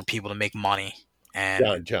for people to make money,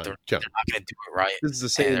 and John. they're not going to do it right. This is the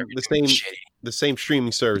And same they're the gonna do same it shitty. the same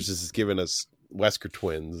streaming services is giving us Wesker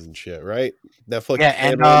Twins and shit, right? Netflix Yeah,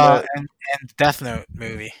 and handling that, and Death Note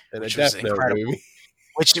movie, and a which was Death Note incredible. movie.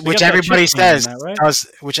 Which got which that everybody chick man in says that, right?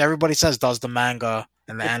 does the manga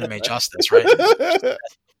and the anime justice, right?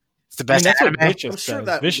 It's the I mean, best that's what anime, Vicious I'm sure says.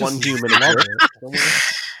 that Vicious one is human love loved it. somewhere.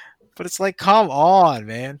 but it's like, come on,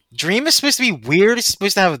 man. Dream is supposed to be weird. He's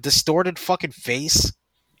supposed to have a distorted fucking face.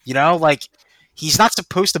 You know, like he's not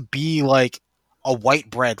supposed to be like a white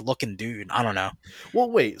bread looking dude. I don't know. Well,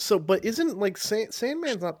 wait. So, but isn't like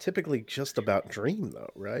Sandman's not typically just about Dream though,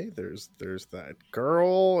 right? There's that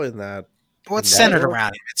girl and that. What's No. centered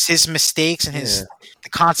around him? It's his mistakes and Yeah. the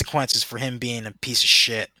consequences for him being a piece of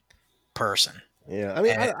shit person. Yeah, I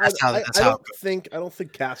mean, And I that's how it don't think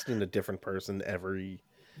casting a different person every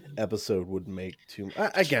episode would make too.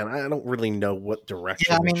 Again, I don't really know what direction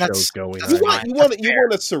Yeah, I mean, the that's- show's going. that's You in. fine. want That's you fair.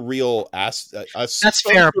 want a surreal That's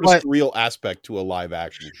fair, sort of but- surreal aspect to a live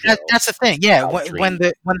action show. That's the thing, yeah. About When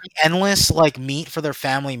the endless like meet for their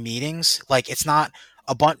family meetings, like it's not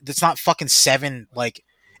a bunch. It's not fucking seven. Like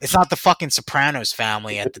it's not the fucking Sopranos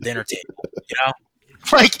family at the dinner table. You know,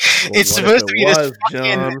 like Well, it's what supposed if to it be this. was, Fucking,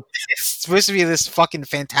 John? it's supposed to be this fucking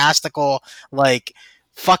fantastical, like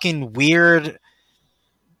fucking weird.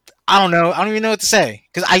 I don't know. I don't even know what to say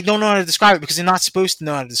because I don't know how to describe it because you're not supposed to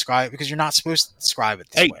know how to describe it because you're not supposed to describe it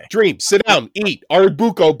this Hey, way. Dream, sit down, eat.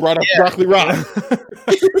 Arabuko brought up broccoli raw.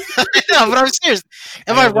 No, but I'm serious.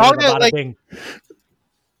 Am I wrong?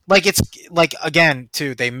 Like it's like again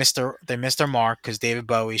too. They missed their mark because David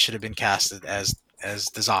Bowie should have been casted as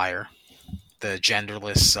Desire, the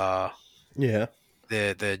genderless Yeah,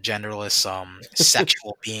 the genderless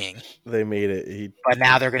sexual being. They made it. But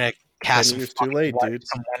now they're gonna cast 10 years too late, dude.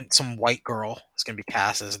 some white girl. It's gonna be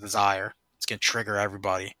cast as Desire. It's gonna trigger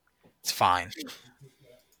everybody. It's fine.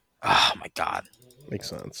 Oh my god. Makes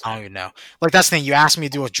sense. I don't even know. Like that's the thing. You asked me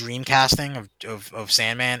to do a dream casting of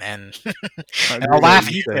Sandman, and, and I'll laugh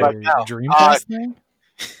at you. But no. Dreamcast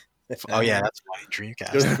Oh yeah, that's funny.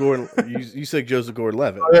 Dreamcast. Joseph Gordon. You said Joseph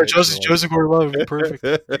Gordon-Levitt. Oh, yeah, Joseph Gordon-Levitt would be perfect.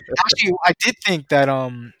 Actually, I did think that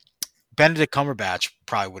Benedict Cumberbatch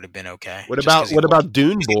probably would have been okay. What about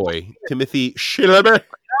Dune Boy, Timothy Chalamet?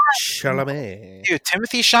 Chalamet. Dude,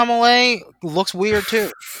 Timothy Chalamet looks weird too.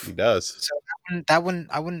 He does. So I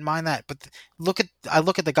wouldn't mind that. But I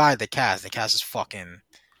look at the guy they cast. They cast this fucking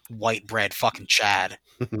white bread fucking Chad.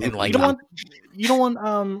 And like you don't want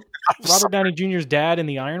Robert Downey Jr.'s dad in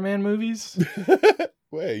the Iron Man movies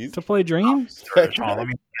Wait, to play Dream?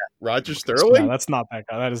 Roger Sterling? No, that's not that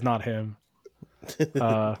guy. That is not him.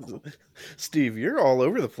 Steve, you're all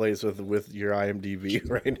over the place with your IMDb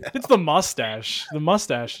right now. It's the mustache. The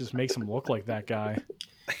mustache just makes him look like that guy.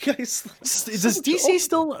 Does DC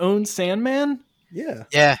still own Sandman? Yeah.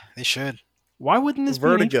 Yeah, they should. Why wouldn't this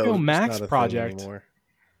Vertigo be an HBO is Max not a thing project? anymore.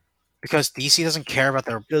 Because DC doesn't care about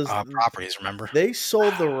their properties, remember? They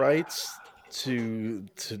sold the rights to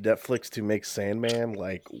Netflix to make Sandman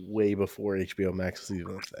like way before HBO Max was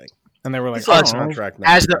even a thing. And they were like, It's on oh, contract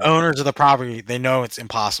now. As the owners of the property, they know it's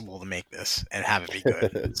impossible to make this and have it be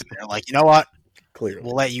good. So they're like, you know what? Clearly.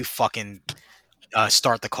 We'll let you fucking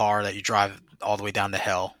start the car that you drive all the way down to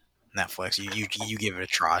hell. Netflix, you give it a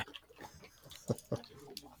try.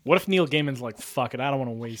 what if Neil Gaiman's like, fuck it, I don't want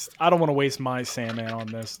to waste my Sandman on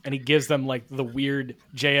this, and he gives them like the weird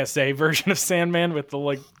JSA version of Sandman with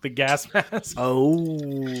the gas mask. Oh,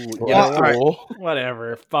 yeah, all right.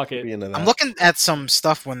 Whatever, fuck it. I'm looking at some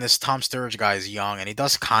stuff when this Tom Sturridge guy is young, and he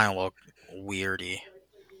does kind of look weirdy.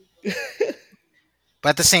 But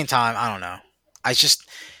at the same time, I don't know.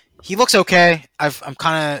 He looks okay. I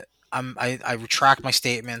retract my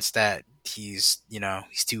statements that he's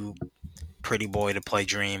too pretty boy to play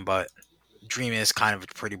Dream, but Dream is kind of a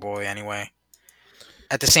pretty boy anyway.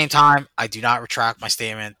 At the same time, I do not retract my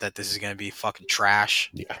statement that this is going to be fucking trash.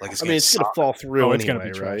 Yeah. Like it's going to fall through it's anyway,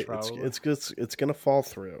 gonna be trash, right? It's going to fall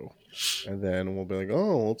through, and then we'll be like,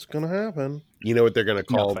 oh, what's going to happen? You know what they're going to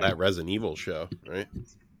call that Resident Evil show, right?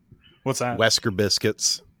 What's that? Wesker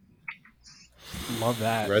Biscuits. Love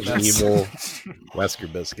that. Resident Evil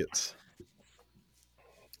Wesker Biscuits.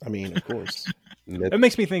 I mean, of course. It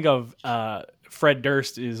makes me think of Fred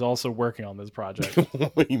Durst is also working on this project.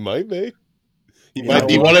 He might be. He might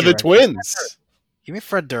be one of the twins. Give me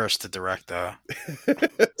Fred Durst to direct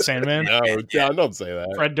Sandman. No, John, don't say that.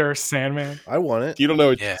 Fred Durst, Sandman. I want it. You don't know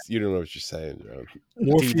what you don't know what you're saying, John.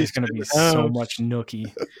 Dude, there's going to be so much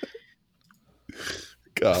nookie.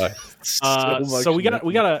 God. So we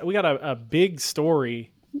got a big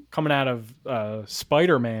story coming out of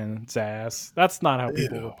Spider-Man's ass. That's not how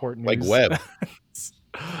people report news. Like Webb.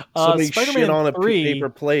 Somebody Spider-Man shit on a 3, paper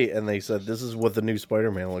plate, and they said, "This is what the new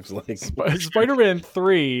Spider-Man looks like." Spider-Man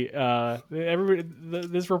 3.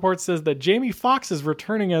 This report says that Jamie Foxx is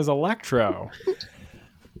returning as Electro.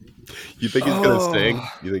 You think he's gonna sing?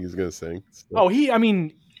 You think he's gonna sing? Oh,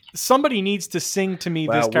 somebody needs to sing to me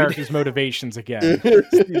this character's motivations again.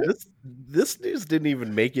 This news didn't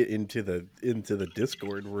even make it into the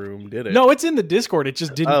Discord room, did it? No, it's in the Discord. It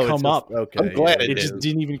just didn't come up. Okay, I'm glad it just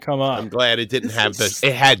didn't even come up. I'm glad it didn't have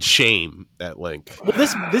it had shame, that link. Well,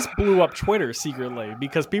 this blew up Twitter secretly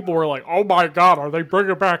because people were like, "Oh my god, are they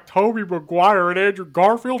bringing back Tobey Maguire and Andrew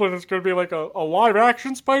Garfield, and it's going to be like a live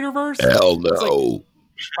action Spider-Verse?" Hell no.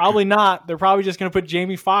 Probably not. They're probably just going to put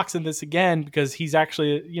Jamie Foxx in this again because he's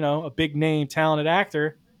actually, a big name, talented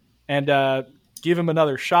actor, and give him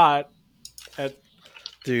another shot at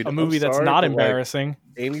a movie that's not embarrassing.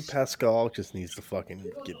 Amy Pascal just needs to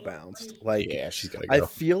fucking get bounced. Yeah, she's gotta go. I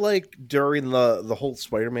feel like during the whole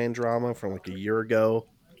Spider-Man drama from like a year ago,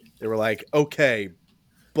 they were like, okay,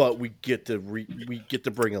 but we get to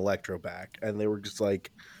bring Electro back, and they were just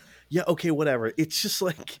like, yeah, okay, whatever. It's just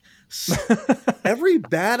like every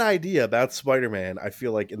bad idea about Spider-Man, I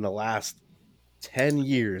feel like in the last 10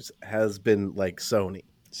 years has been like Sony.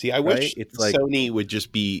 See, I wish Sony would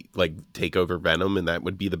just be like take over Venom, and that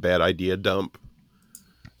would be the bad idea dump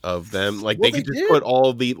of them. Like they could just put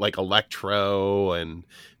all the like Electro and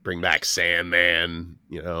bring back Sandman,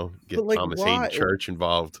 get Thomas Hayden Church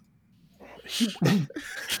involved.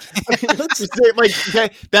 Let's just say,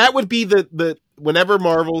 that would be the whenever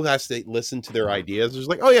Marvel has to listen to their ideas, it's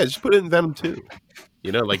like, oh yeah, just put it in Venom 2.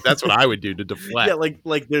 You know, like that's what I would do to deflect. Yeah,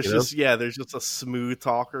 like there's just a smooth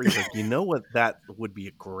talker. He's like, you know what, that would be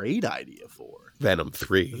a great idea for Venom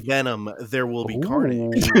 3. Venom, there will be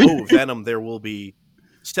carnage. Oh, Venom, there will be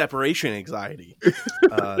separation anxiety.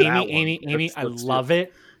 Amy, I love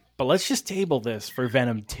it. But let's just table this for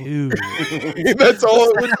Venom 2. That's all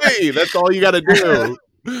it would be. That's all you got to do.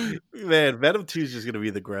 Man, Venom 2 is just going to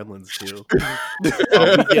be the Gremlins too. We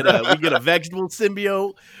get a vegetable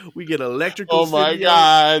symbiote. We get an electrical. Oh my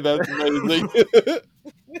god, that's amazing!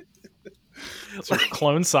 It's a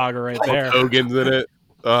Clone Saga right there. Hogan's in it.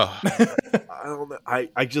 I don't know.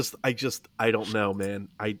 I don't know, man.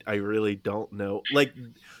 I really don't know. Like,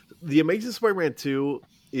 the Amazing Spider-Man 2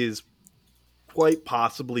 is quite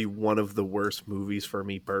possibly one of the worst movies for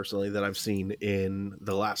me personally that I've seen in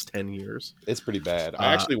the last 10 years. It's pretty bad.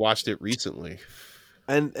 I actually watched it recently.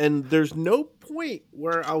 And there's no point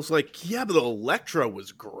where I was like, yeah, but Electro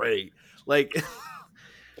was great. Like,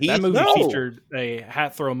 that movie featured a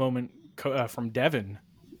hat throw moment from Devin.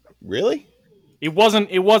 Really? It wasn't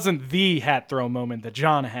the hat throw moment that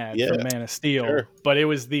John had from Man of Steel, but it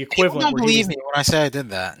was the equivalent. You don't believe me when I say I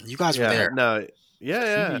did that. You guys were there. No.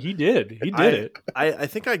 Yeah. He did it. I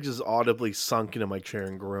think I just audibly sunk into my chair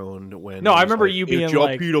and groaned when. No, I remember you being it's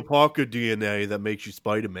like, Peter Parker DNA that makes you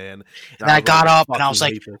Spider-Man. And I got up and I was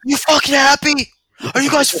like, "You fucking happy? Are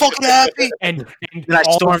you guys fucking happy?" And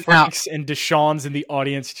all the Franks and Deshaun's in the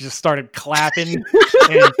audience just started clapping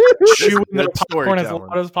and chewing the popcorn as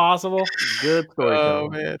loud as possible. Good story. Oh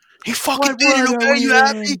man, he fucking did it. Okay, you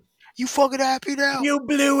happy? You fucking happy now? You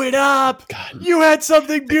blew it up. God. You had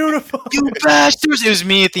something beautiful. You bastards! It was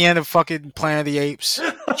me at the end of fucking Planet of the Apes.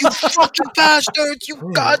 You fucking bastards! You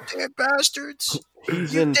goddamn bastards!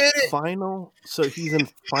 He's in final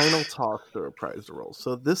talks to reprise the role.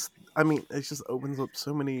 So this, I mean, it just opens up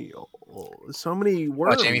so many words.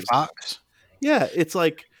 Oh, Jamie Foxx? Yeah, it's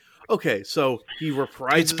like, okay, so he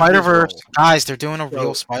reprises Spider-Verse. Guys, they're doing a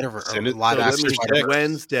real Spider-Verse live action Spider-Verse.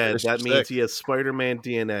 Gwen's dead. That means he has Spider-Man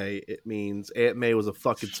DNA. It means Aunt May was a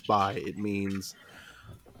fucking spy. It means,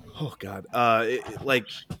 oh god,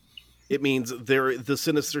 it means the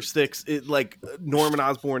Sinister Six. It like Norman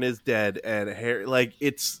Osborn is dead, and Harry. Like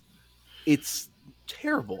it's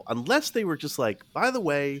terrible. Unless they were just like, by the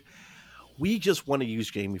way, we just want to use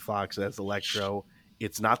Jamie Foxx as Electro.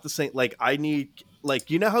 It's not the same. Like I need.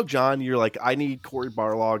 Like, you know how, John, you're like, I need Corey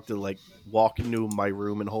Barlog to, like, walk into my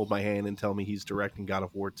room and hold my hand and tell me he's directing God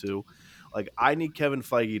of War 2. Like, I need Kevin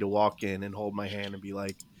Feige to walk in and hold my hand and be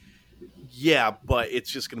like, yeah, but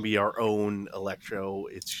it's just going to be our own Electro.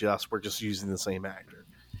 We're just using the same actor.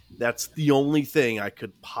 That's the only thing I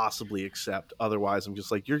could possibly accept. Otherwise, I'm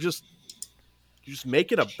just like, you're just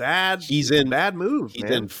making a bad move. He's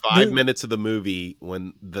in 5 minutes of the movie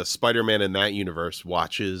when the Spider-Man in that universe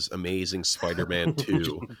watches Amazing Spider-Man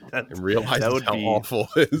 2 and realizes how awful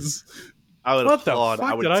it is. I would applaud.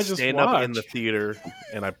 I would stand up in the theater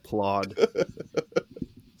and I applaud.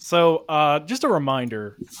 So, just a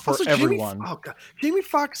reminder for everyone. Jamie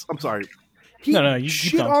Foxx. I'm sorry. You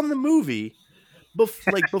shit on the movie.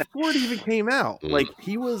 Before it even came out, like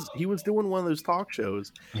he was doing one of those talk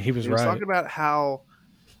shows. He was talking about how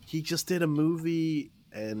he just did a movie,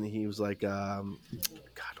 and he was like, God,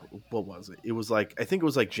 what was it? It was like, I think it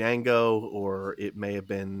was like Django, or it may have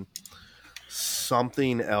been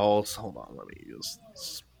something else. Hold on, let me use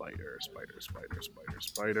Spider.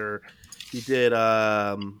 He did.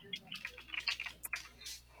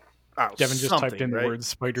 Devin just typed in the word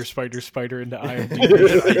spider into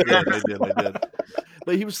IMDb. I did.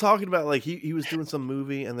 But he was talking about, like, he was doing some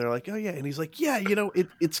movie, and they're like, oh yeah, and he's like, yeah, you know,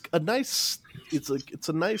 it's a nice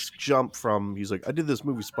jump from, he's like, I did this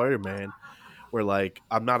movie Spider-Man where, like,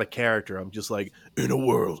 I'm not a character, I'm just like in a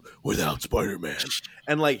world without Spider-Man,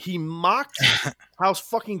 and like he mocked how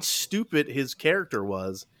fucking stupid his character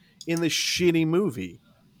was in this shitty movie.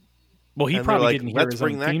 Well, he probably didn't hear his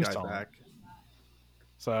own theme song back.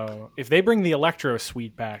 So if they bring the Electro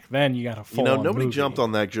suite back, then you got a full. Nobody jumped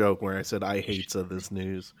on that joke where I said I hate this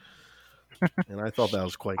news, and I thought that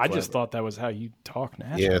was quite clever. I just thought that was how you talk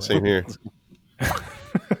naturally. Yeah, same here.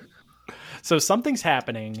 So something's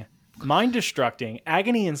happening, mind destructing,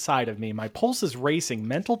 agony inside of me. My pulse is racing,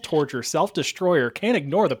 mental torture, self-destroyer. Can't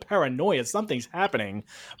ignore the paranoia. Something's happening.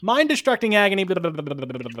 Mind destructing agony. Blah, blah, blah, blah, blah,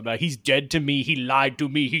 blah, blah. He's dead to me. He lied to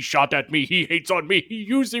me. He shot at me. He hates on me. He's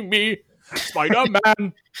using me.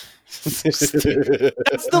 Spider-Man. That's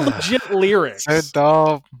the legit lyrics. So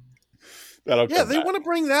dumb. Yeah, they want to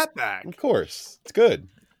bring that back. Of course. It's good.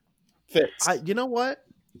 Fits. You know what?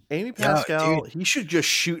 Amy Pascal, he should just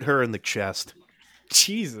shoot her in the chest.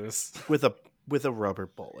 Jesus. With a rubber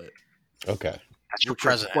bullet. Okay. That's your which are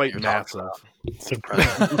president. quite you're massive. It's your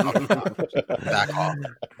president. Back off.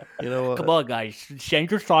 You know, come on, guys.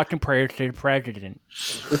 Send your thoughts and prayers to the president.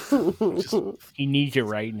 He needs it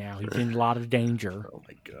right now. He's in a lot of danger. oh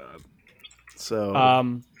my god.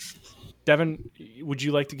 So, Devin, would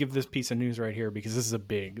you like to give this piece of news right here, because this is a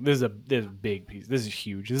big piece. This is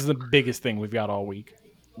huge. This is the biggest thing we've got all week.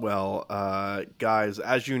 well, guys,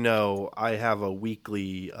 as you know, I have a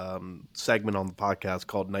weekly segment on the podcast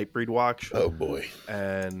called Nightbreed Watch. Oh boy.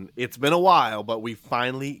 And it's been a while, but we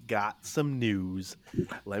finally got some news.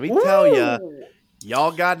 Let me tell you,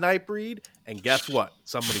 y'all got Nightbreed, and guess what?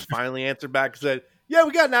 Somebody finally answered back and said, "Yeah,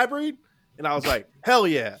 we got Nightbreed," and I was like, "Hell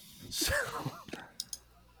yeah!" So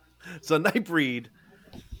Nightbreed,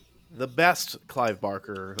 the best Clive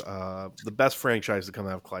Barker, the best franchise to come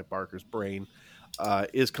out of Clive Barker's brain,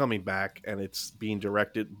 is coming back, and it's being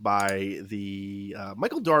directed by the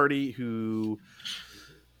Michael Dougherty, who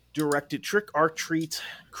directed Trick or Treat,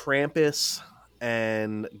 Krampus,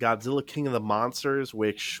 and Godzilla King of the Monsters,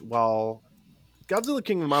 which, while Godzilla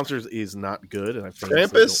King of the Monsters is not good, and I think I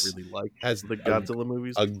don't really like has the Godzilla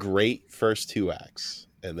movies. A great first 2 acts,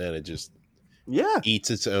 and then it just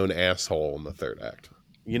eats its own asshole in the 3rd act.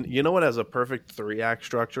 You know what has a perfect 3-act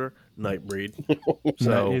structure? Nightbreed.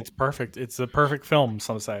 So it's perfect. It's a perfect film.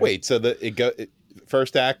 Some say. Wait, so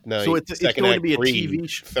first act night, so it's second going act to be a Breed, TV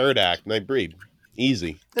show. 3rd act Nightbreed.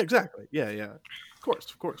 Easy. Exactly. Yeah. Of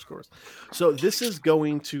course. So this is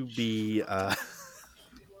going to be a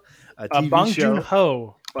TV Bong show.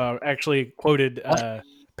 Joon-ho actually quoted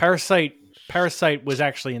Parasite was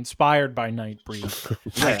actually inspired by Nightbreed.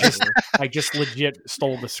 I just legit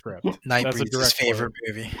stole the script. Nightbreed's his favorite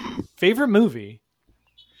movie. Favorite movie?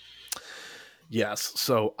 Yes.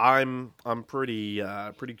 So I'm pretty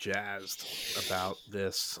jazzed about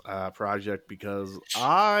this project because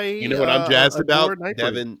You know what I'm jazzed about? Nightbreed.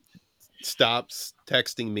 Devin stops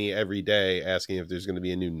texting me every day asking if there's going to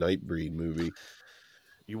be a new Nightbreed movie.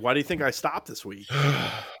 Why do you think I stopped this week?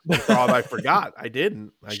 I forgot. I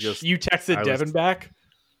didn't. You texted Devin back?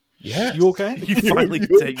 Yeah. You okay? You finally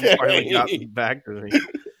got back to me.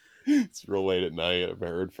 It's real late at night. I haven't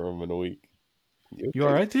heard from him in a week. You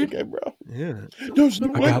all right, dude? Okay, bro. Yeah. There's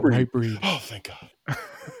no I got Nightbreed. Nightbreed. Oh, thank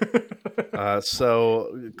God.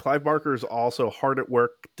 So Clive Barker is also hard at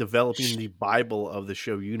work developing the Bible of the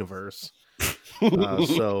show universe.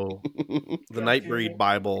 So the Nightbreed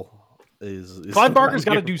Bible is Clive Barker's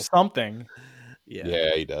got to do something.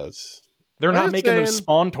 Yeah, he does. They're not making those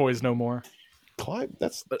Spawn toys no more. Clive,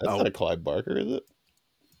 that's not a Clive Barker, is it?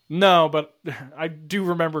 No, but I do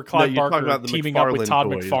remember Clive Barker teaming up with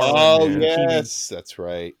Todd toys. McFarlane. Oh, yes, that's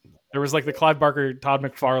right. There was like the Clive Barker, Todd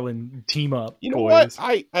McFarlane team up. You know toys.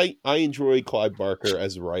 what? I enjoy Clive Barker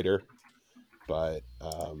as a writer, but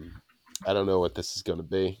I don't know what this is going to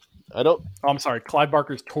be. I'm sorry, Clive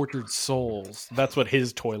Barker's Tortured Souls. That's what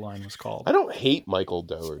his toy line was called. I don't hate Michael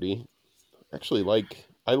Dougherty. Actually,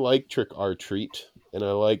 I like Trick or Treat, and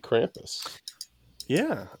I like Krampus.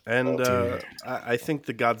 Yeah, and I think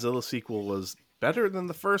the Godzilla sequel was better than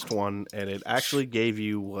the first one, and it actually gave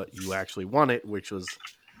you what you actually wanted, which was,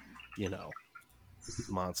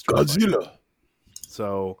 monster Godzilla. Fight.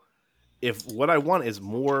 So, if what I want is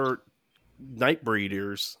more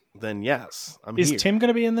Nightbreeders, then yes, I'm here. Is Tim going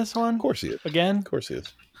to be in this one? Of course he is. Again? Of course he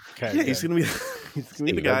is. Okay, yeah, he's going to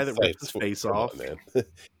be the guy that rips his face off. Man.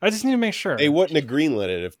 I just need to make sure. They wouldn't have greenlit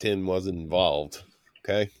it if Tim wasn't involved.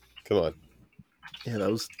 Okay? Come on. Yeah,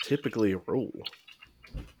 that was typically a rule.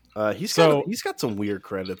 He's got some weird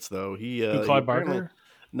credits though. Clive Barker?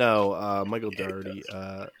 No, Michael Dougherty.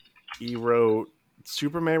 He wrote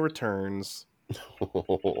Superman Returns,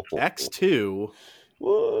 X2.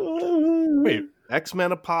 Wait,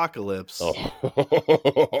 X-Men Apocalypse.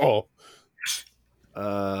 Oh.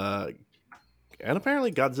 And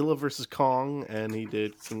apparently Godzilla vs. Kong, and he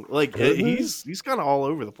did some, he's kind of all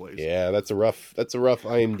over the place. Yeah, that's a rough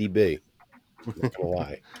IMDb. I'm not gonna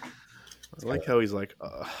lie. I like how he's like,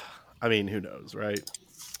 I mean, who knows, right?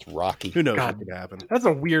 It's Rocky. Who knows what could happen? That's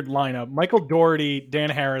a weird lineup. Michael Dougherty,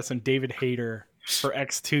 Dan Harris, and David Hayter for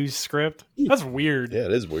X2's script. That's weird. Yeah,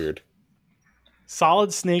 it is weird.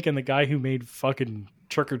 Solid Snake and the guy who made fucking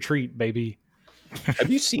Trick or Treat, baby.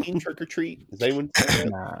 Have you seen Trick or Treat? Has anyone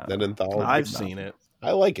seen that anthology? I've seen it.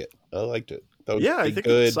 I like it. I liked it. Yeah, I think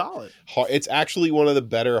it's solid. It's actually one of the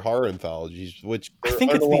better horror anthologies. Which I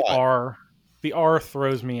think it's the R. The R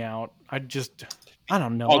throws me out. I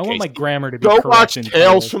don't know. Okay, I want my grammar to be correct. Go watch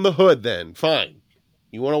Tales from the Hood then. Fine.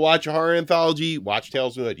 You want to watch a horror anthology? Watch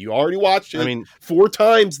Tales from the Hood. You already watched it 4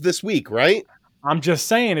 times this week, right? I'm just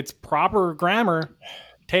saying it's proper grammar.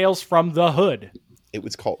 Tales from the Hood. It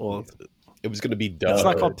was called... It was going to be Duh. It's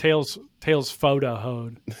not called Tails Photo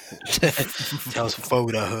Hood. Tails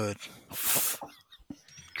Photo Hood.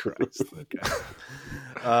 Christ. Okay.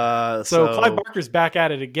 So Clive Barker's back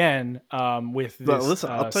at it again with this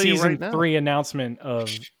season 3 announcement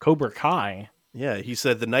of Cobra Kai. Yeah, he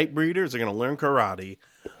said the Night Breeders are going to learn karate.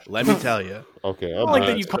 Let me tell you. Okay, I don't like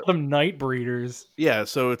that you call them Night Breeders. Yeah,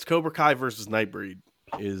 so it's Cobra Kai versus Nightbreed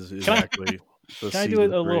is actually. Can I do a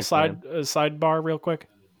little sidebar real quick?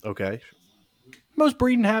 Okay. Most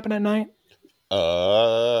breeding happen at night.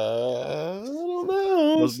 I don't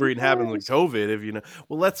know. Most breeding happens with COVID, if you know.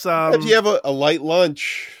 Well, let's. If you have a light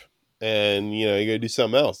lunch, and you got to do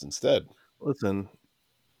something else instead. Listen.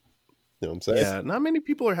 You know what I'm saying? Yeah, not many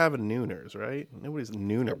people are having nooners, right? Nobody's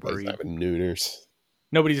nooner breed. Having nooners.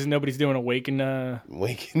 Nobody's doing a waking nut.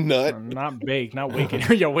 Not bake, not waking.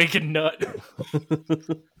 Yeah, waking nut.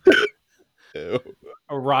 A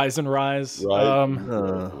rise and rise.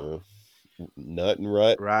 Nut and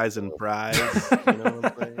rut. Rise and prize. You know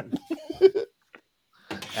what I'm saying?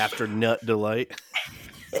 After nut delight.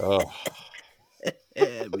 Oh.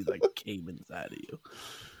 We like came inside of you.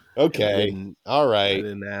 Okay. All right.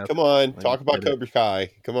 Come on. Talk about Cobra Kai.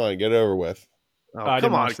 Come on. Get it over with. Oh,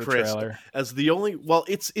 come on, Chris. As the only,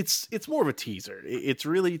 it's more of a teaser. It's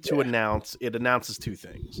really to announce. It announces two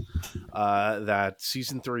things: that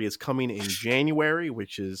season 3 is coming in January,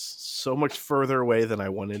 which is so much further away than I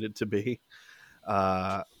wanted it to be,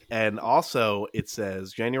 and also it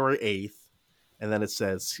says January 8th, and then it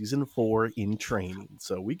says season 4 in training.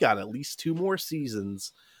 So we got at least 2 more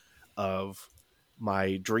seasons of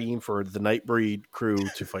my dream for the Nightbreed crew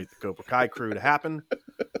to fight the Cobra Kai crew to happen,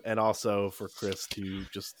 and also for Chris to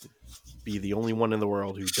just be the only one in the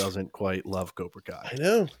world who doesn't quite love Cobra Kai. I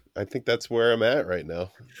know. I think that's where I'm at right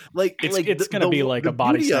now. It's going to be like a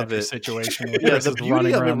body snatcher situation. Yeah, the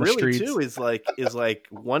beauty of it really too is like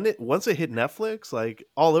once it hit Netflix, like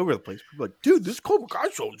all over the place. People are like, dude, this Cobra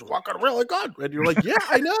Kai show is fucking really good, and you're like, yeah,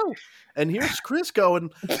 I know. And here's Chris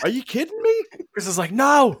going, are you kidding me? Chris is like,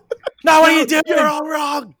 no, what are you doing? You're all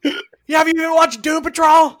wrong. Yeah, have you even watched Doom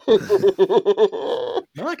Patrol?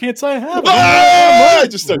 No, I can't say I have. I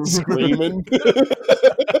just started screaming.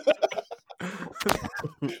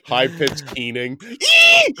 High pitched keening.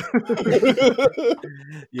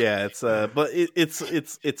 Yeah, it's but it's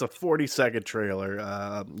a 40-second trailer.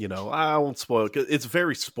 I won't spoil it. It's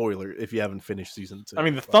very spoiler if you haven't finished season 2. I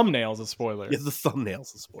mean, the thumbnail's a spoiler. Yeah, the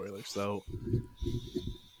thumbnail's a spoiler. So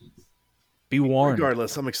be warned.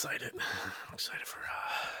 Regardless, I'm excited. I'm excited for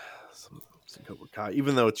some Cobra Kai,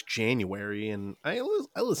 even though it's January. And I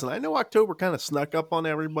listen. I know October kind of snuck up on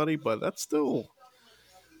everybody, but that's still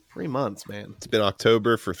 3 months, man. It's been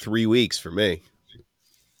October for 3 weeks for me.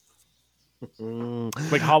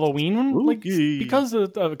 Like Halloween, like because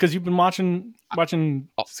you've been watching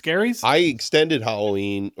Scaries. I extended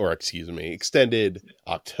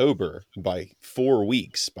October by 4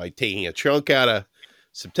 weeks by taking a chunk out of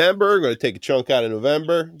September. I'm going to take a chunk out of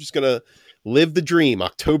November. I'm just going to live the dream.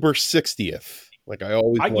 October 60th, like I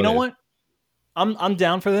always wanted. You know what? I'm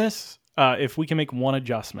down for this. If we can make one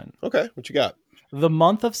adjustment. Okay, what you got? The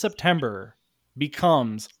month of September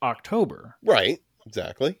becomes October. Right,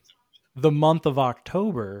 exactly. The month of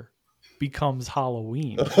October becomes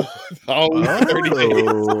Halloween. Well,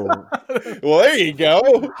 there you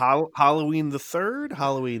go. Halloween the 3rd,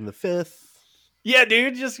 Halloween the 5th. Yeah,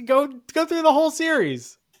 dude, just go through the whole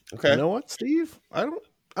series. Okay. You know what, Steve? I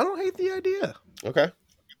don't hate the idea. Okay.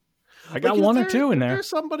 I got one or two in there. Is there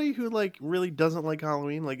somebody who like really doesn't like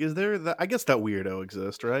Halloween? Like, is there that? I guess that weirdo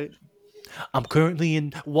exists, right? I'm currently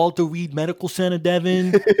in Walter Reed Medical Center,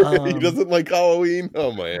 Devin. He doesn't like Halloween.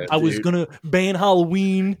 Oh man! I was gonna ban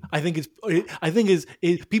Halloween. I think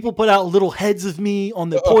people put out little heads of me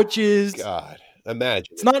on their porches. God, imagine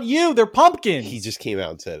it's not you. They're pumpkins. He just came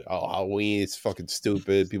out and said, "Oh, Halloween is fucking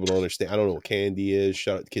stupid. People don't understand. I don't know what candy is.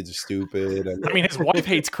 Shut up, the kids are stupid." I mean, his wife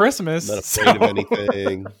hates Christmas. I'm not afraid of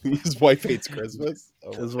anything. His wife hates Christmas.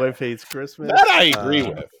 His wife hates Christmas. That I agree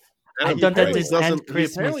with. He apparently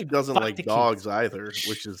doesn't like dogs either,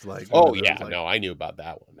 which is like... Oh, yeah. Like, no, I knew about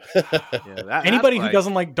that one. Anybody who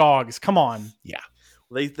doesn't like dogs, come on. Yeah.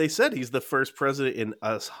 They said he's the first president in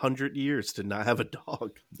 100 years to not have a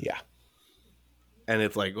dog. Yeah. And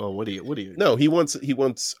it's like, well, what do you... No, he wants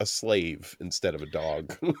a slave instead of a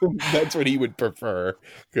dog. That's what he would prefer.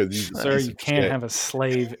 Sir, you can't have a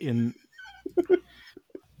slave in...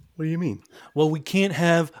 What do you mean? Well, we can't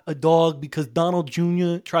have a dog because Donald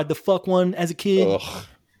Jr. tried to fuck one as a kid. You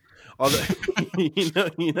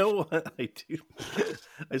know what I do?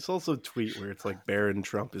 I saw some tweet where it's like Barron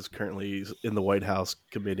Trump is currently in the White House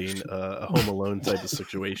committing a Home Alone type of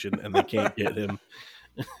situation, and they can't get him.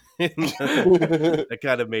 That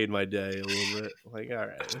kind of made my day a little bit. Like, all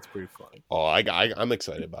right, that's pretty fun. Oh, I'm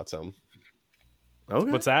excited about something.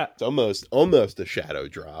 Okay. What's that? It's almost a shadow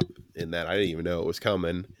drop in that I didn't even know it was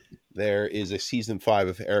coming. There is a season 5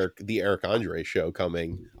 of the Eric Andre show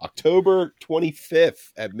coming October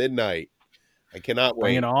 25th at midnight. I cannot wait.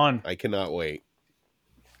 Bring it on. I cannot wait.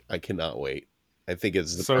 I think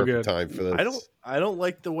it's the So perfect good. time for this. I don't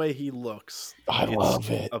like the way he looks. I love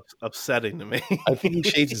it. Upsetting to me. I think he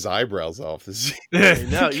shaves his eyebrows off.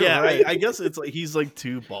 No, yeah, I guess it's like he's like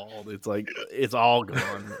too bald. It's like it's all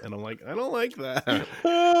gone, and I'm like, I don't like that.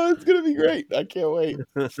 Oh, it's gonna be great. I can't wait.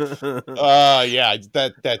 Yeah,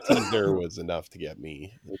 that teaser was enough to get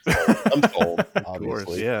me. I'm sold, obviously.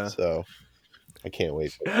 Course, yeah. So I can't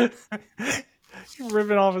wait. He's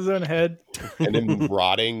ripping off his own head. And then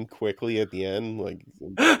rotting quickly at the end, like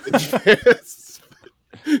it's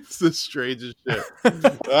the strangest shit.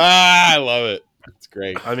 I love it. It's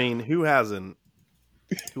great. I mean, who hasn't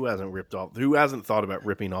ripped off? Who hasn't thought about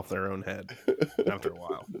ripping off their own head after a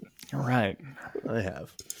while? All right. I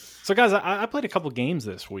have. So, guys, I played a couple games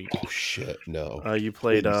this week. Oh shit, no. You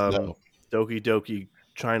played No. Doki Doki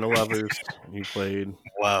China Lovers. You played.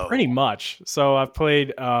 Whoa. Pretty much. So I've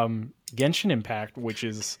played Genshin Impact, which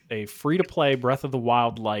is a free-to-play Breath of the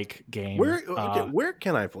Wild-like game. Where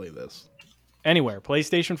can I play this? Anywhere.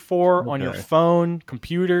 PlayStation 4, on your Okay. phone,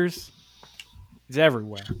 computers. It's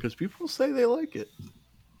everywhere. Because people say they like it.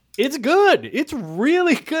 It's good. It's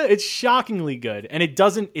really good. It's shockingly good. And it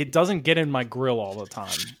doesn't get in my grill all the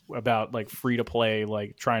time about like free-to-play,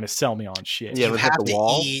 like trying to sell me on shit. Yeah, Do you but hit have the to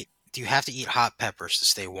wall? do you have to eat hot peppers to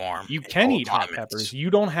stay warm? You in can cold eat hot climates? peppers. You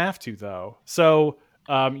don't have to though. So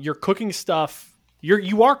you're cooking stuff.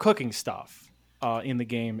 You are cooking stuff in the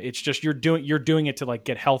game. It's just you're doing it to like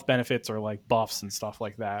get health benefits or like buffs and stuff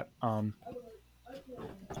like that.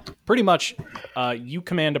 Pretty much, you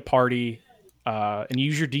command a party and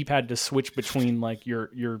use your D-pad to switch between like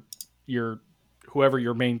your whoever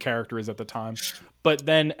your main character is at the time. But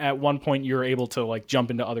then at one point you're able to like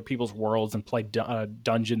jump into other people's worlds and play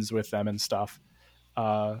dungeons with them and stuff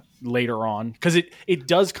later on, because it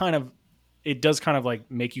does kind of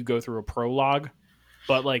like make you go through a prologue.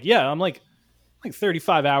 But like, yeah, I'm like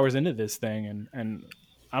 35 hours into this thing, and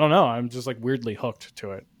I don't know, I'm just like weirdly hooked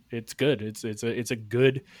to it. It's good. It's a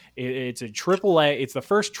AAA. It's the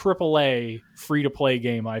first AAA free to play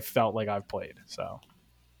game I felt like I've played. So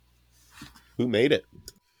Who made it?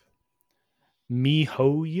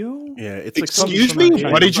 MiHoYo? Yeah, it's like Excuse something me?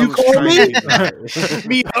 from What did you Chinese- call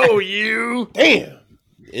me? MiHoYo. Damn.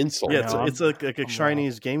 Insult. Yeah, it's like a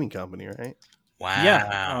Chinese gaming company, right? Wow.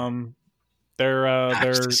 Yeah. They're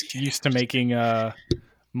Gosh, used to making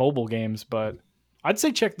mobile games, but I'd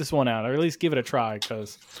say check this one out, or at least give it a try,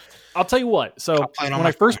 because I'll tell you what. So play it on when my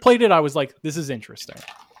I first played it, I was like, this is interesting.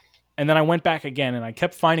 And then I went back again, and I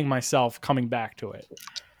kept finding myself coming back to it,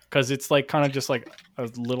 because it's like kind of just like a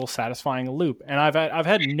little satisfying loop. And I've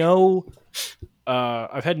had no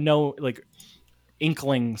like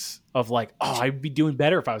inklings of like, oh, I'd be doing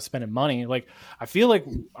better if I was spending money. Like, I feel like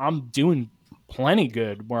I'm doing plenty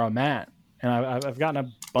good where I'm at, and I've gotten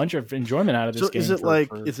a bunch of enjoyment out of this So game. is it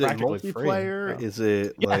is it practically free. multiplayer? Yeah. Is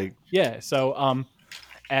it like Yeah. So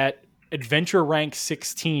at adventure rank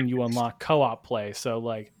 16, you unlock co-op play. So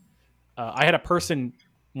like, I had a person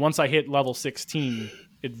once I hit level 16.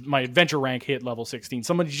 My adventure rank hit level 16.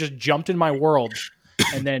 Somebody just jumped in my world,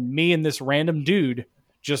 and then me and this random dude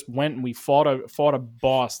just went and we fought a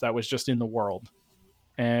boss that was just in the world,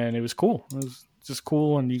 and it was cool. It was just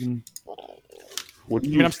cool, and you can.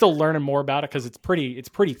 I'm still learning more about it because it's pretty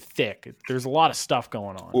thick. There's a lot of stuff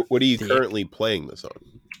going on. What are you currently playing this on?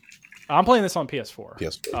 I'm playing this on PS4.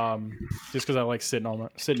 PS4. Just because I like sitting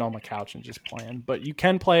on my couch and just playing. But you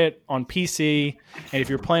can play it on PC, and if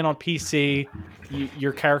you're playing on PC,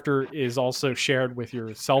 your character is also shared with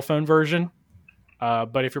your cell phone version.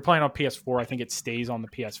 But if you're playing on PS4, I think it stays on the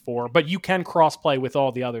PS4. But you can cross-play with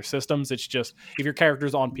all the other systems. It's just if your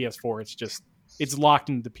character's on PS4, it's locked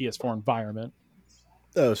into the PS4 environment.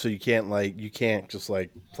 Oh, so you can't just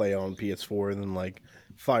like play on PS4 and then like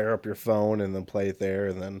fire up your phone and then play it there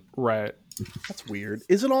and then Right. That's weird.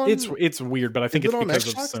 Is it on? It's weird, but I think Is it's it on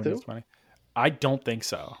because Xbox of too? Sony's money. I don't think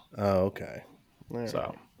so. Oh, okay. All right.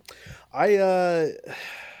 So I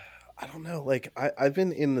don't know. Like I've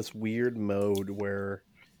been in this weird mode where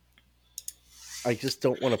I just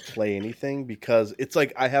don't want to play anything because it's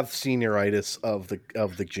like I have senioritis of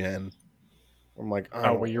the gen. I'm like,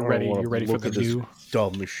 you're ready for the new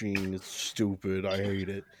dumb machine. It's stupid. I hate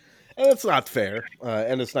it, and it's not fair,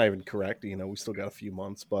 and it's not even correct. You know, we still got a few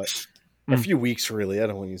months, but a few weeks really. I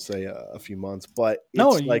don't want you to say a few months, but it's no,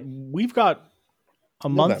 like we've got A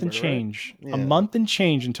month and change. Right? Yeah. A month and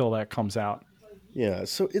change until that comes out. Yeah,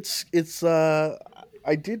 so it's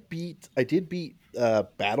I did beat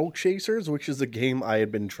Battle Chasers, which is a game I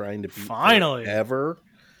had been trying to beat forever.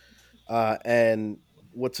 And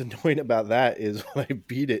what's annoying about that is when I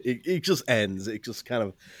beat it, it just ends. It just kind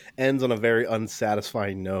of ends on a very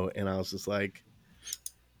unsatisfying note, and I was just like,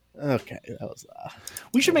 okay, that was.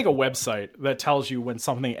 We should make a website that tells you when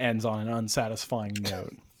something ends on an unsatisfying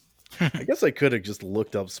note. I guess I could have just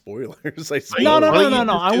looked up spoilers. No.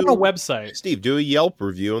 I want a website. Steve, do a Yelp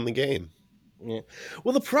review on the game. Yeah.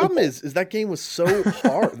 Well, the problem is that game was so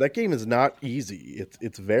hard. That game is not easy.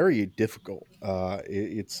 It's very difficult.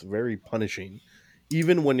 It's very punishing,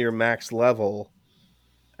 even when you're max level.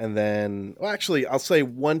 And then, well, actually, I'll say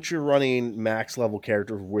once you're running max level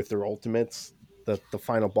characters with their ultimates, the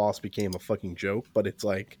final boss became a fucking joke. But it's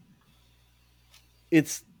like,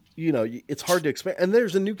 it's. It's hard to expand. And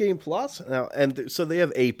there's a new game plus now, and so they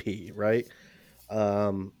have AP, right?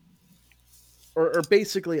 Or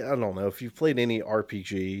basically, I don't know if you've played any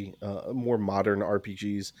RPG, more modern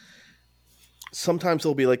RPGs. Sometimes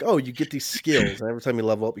they'll be like, "Oh, you get these skills, and every time you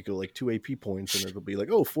level up, you get like 2 AP points, and it'll be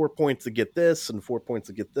like, oh, 4 points to get this, and 4 points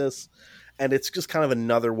to get this." And it's just kind of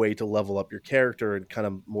another way to level up your character and kind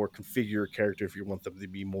of more configure your character if you want them to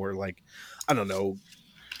be more like, I don't know,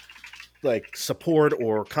 like support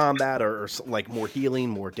or combat or like more healing,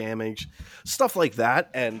 more damage, stuff like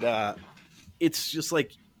that. And it's just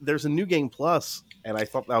like there's a new game plus, and I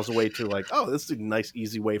thought that was a way to like, oh, this is a nice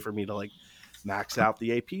easy way for me to like max out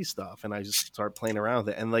the AP stuff. And I just start playing around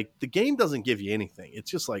with it, and like the game doesn't give you anything.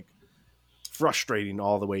 It's just like frustrating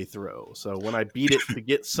all the way through. So when I beat it, to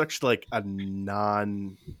get such like a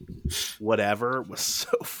non whatever was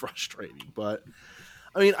so frustrating. But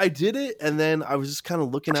I mean, I did it, and then I was just kind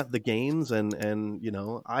of looking at the games, and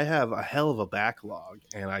I have a hell of a backlog,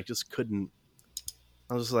 and I just couldn't.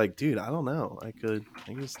 I was like, dude, I don't know. I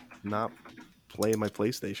just not play my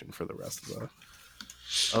PlayStation for the rest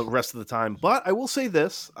of the time. But I will say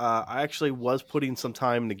this: I actually was putting some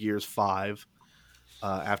time into Gears 5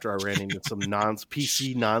 after I ran into some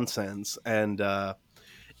PC nonsense, and I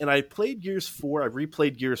played Gears 4. I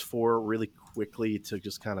replayed Gears 4 really quickly to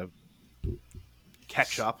just kind of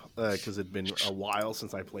catch up because it'd been a while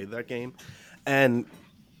since I played that game, and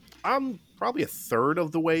I'm probably a third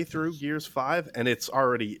of the way through Gears 5, and it's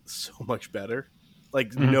already so much better.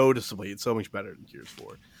 Like noticeably, it's so much better than Gears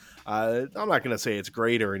 4. I'm not gonna say it's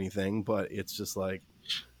great or anything, but it's just like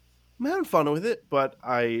I'm having fun with it. But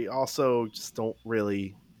I also just don't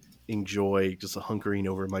really enjoy just hunkering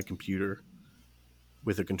over my computer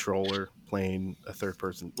with a controller playing a third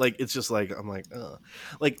person. Like it's just like I'm like,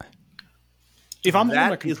 like. If I'm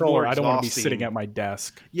holding a controller, I don't want to be sitting at my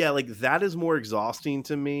desk. Yeah, like that is more exhausting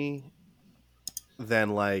to me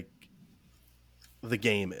than like the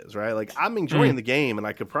game is, right? Like I'm enjoying the game, and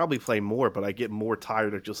I could probably play more, but I get more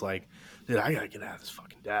tired of just like, dude, I gotta get out of this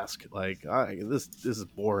fucking desk. Like this is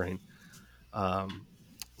boring.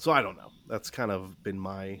 So I don't know. That's kind of been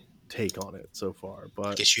my take on it so far. But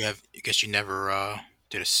I guess you never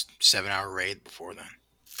did a 7-hour raid before then.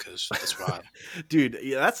 Because that's why, dude.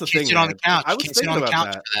 Yeah, that's the thing. Sit on the couch. I was thinking about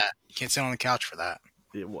that. You can't sit on the couch for that.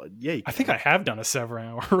 Yeah, I think I have done a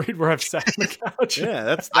 7-hour raid where I've sat on the couch. Yeah,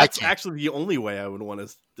 that's actually the only way I would want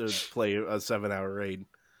to play a 7-hour raid.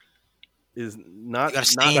 Is not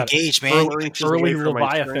stay engaged, man. Early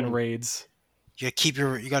Leviathan raids. You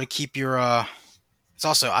gotta keep your. It's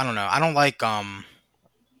also, I don't know. I don't like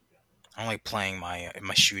playing my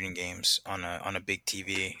shooting games on a big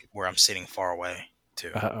TV where I'm sitting far away.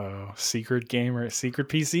 Secret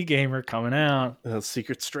PC gamer coming out.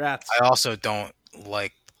 Secret strats. I also don't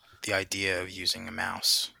like the idea of using a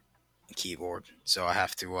mouse and keyboard, so I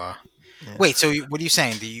have to. Wait, so what are you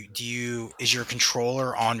saying? Is your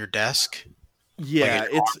controller on your desk? Yeah,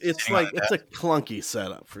 it's a clunky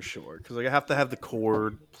setup for sure because I have to have the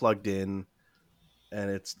cord plugged in, and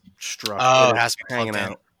it's struck. Oh, it has to be hanging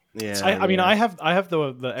plugged out. In. Yeah, I mean, I have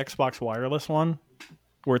the Xbox wireless one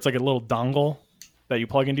where it's like a little dongle that you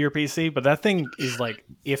plug into your PC, but that thing is like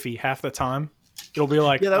iffy half the time. It'll be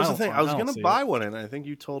like, yeah, that was the thing. I was going to buy one, and I think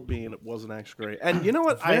you told me, and it wasn't actually great. And you know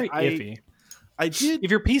what? Very iffy. I did. If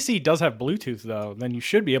your PC does have Bluetooth, though, then you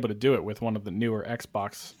should be able to do it with one of the newer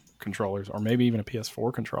Xbox controllers, or maybe even a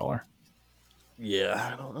PS4 controller.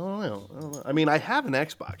 Yeah, I don't know. I mean, I have an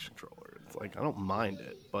Xbox controller. It's like I don't mind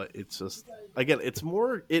it, but it's just again, it's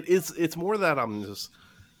more that I'm just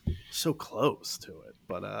so close to it.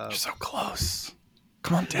 But so close.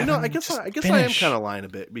 Come on, Devin. I guess I am kind of lying a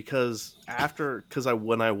bit because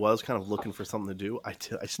when I was kind of looking for something to do, I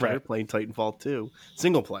started playing Titanfall 2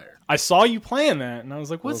 single player. I saw you playing that, and I was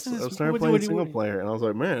like, "What's this?" I started playing single player, and I was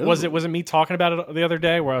like, "Man, was it me talking about it the other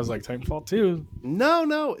day where I was like Titanfall 2?"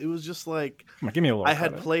 No, it was just like give me a little. I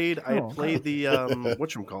had played the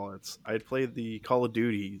whatchamacallits. I had played the Call of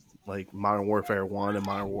Duty like Modern Warfare 1 and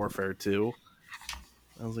Modern Warfare 2.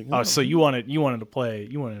 I was like, oh, so you wanted to play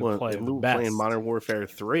the best. Playing Modern Warfare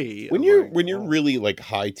 3. When you're really like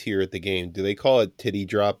high tier at the game, do they call it titty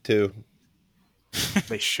drop too?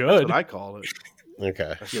 They should. That's what I call it.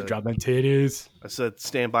 Okay. Drop them titties. I said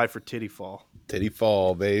stand by for titty fall. Titty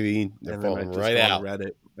fall, baby. They're falling right out.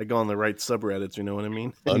 Reddit. I go on the right subreddits, you know what I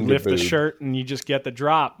mean? You lift the shirt and you just get the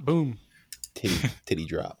drop. Boom. Titty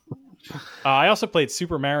drop. I also played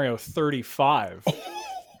Super Mario 35.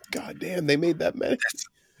 God damn, they made that many.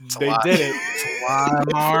 They did it. It's a lot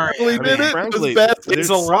of Mario. Frankly, it's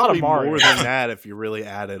a lot of Mario. More than that if you really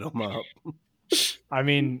added them up. I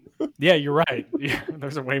mean, yeah, you're right. Yeah,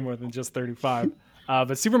 there's way more than just 35.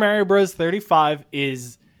 But Super Mario Bros. 35 they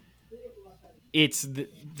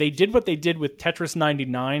did what they did with Tetris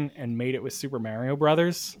 99 and made it with Super Mario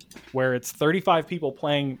Brothers, where it's 35 people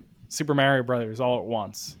playing Super Mario Brothers all at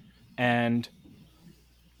once, and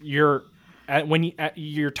you're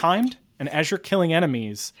timed. And as you're killing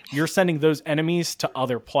enemies, you're sending those enemies to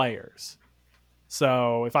other players.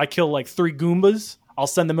 So if I kill like 3 Goombas, I'll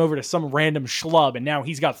send them over to some random schlub, and now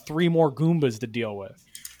he's got 3 more Goombas to deal with.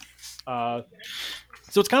 So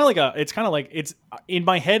it's kind of like it's in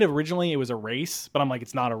my head originally it was a race, but I'm like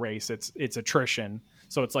it's not a race, it's attrition.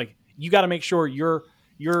 So it's like you got to make sure you're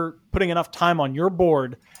putting enough time on your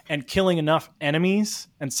board and killing enough enemies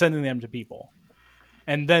and sending them to people,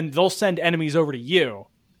 and then they'll send enemies over to you.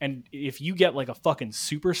 And if you get like a fucking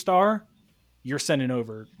superstar, you're sending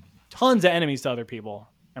over tons of enemies to other people.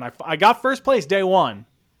 And I got first place day 1.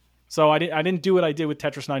 So I didn't do what I did with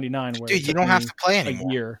Tetris 99. Where dude, you don't have to play anymore.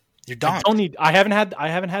 A year. You're done. I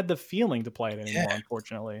haven't had the feeling to play it anymore,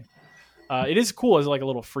 unfortunately. It is cool as like a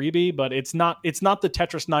little freebie, but it's not the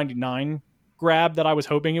Tetris 99 grab that I was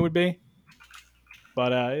hoping it would be.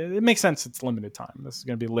 But it makes sense. It's limited time. This is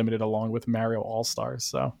going to be limited along with Mario All-Stars.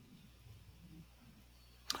 So.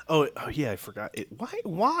 Oh yeah, I forgot.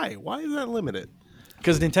 Why is that limited?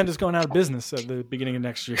 Because Nintendo's going out of business at the beginning of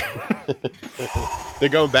next year. They're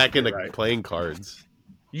going back into playing cards.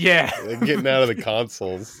 Yeah. They're getting out of the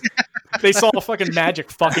consoles. They saw fucking Magic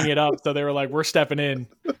fucking it up, so they were like, we're stepping in.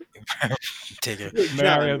 Take it.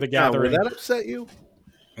 Mario the Gathering. Would that upset you?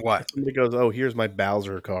 What? Somebody goes, oh, here's my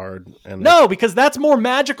Bowser card. And no, because that's more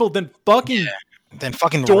magical than fucking... Than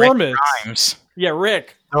fucking Dormant. Rick Grimes. Yeah,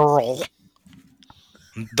 Rick. Durl.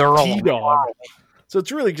 T-Dog. So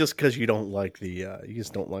it's really just because you don't like the you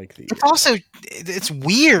just don't like the it's also it's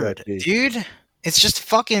weird, dude. It's just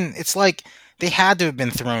fucking it's like they had to have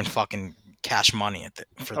been thrown fucking cash money at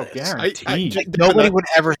for this. Guaranteed. Nobody would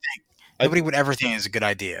ever think it's a good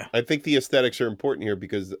idea. I think the aesthetics are important here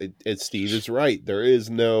because Steve is right. There is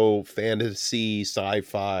no fantasy,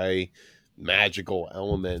 sci-fi, magical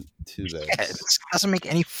element to this. Yeah, it doesn't make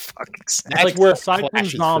any fucking sense. That's like where aside from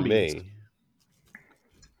zombies. For me.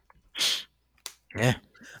 Yeah.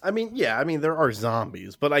 I mean, there are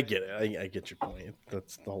zombies, but I get it. I get your point.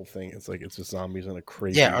 That's the whole thing. It's like it's just zombies in a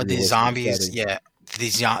crazy. Yeah, are these zombies? setting. Yeah,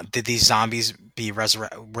 did these zombies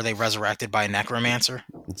were they resurrected by a necromancer?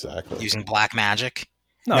 Exactly. Using black magic?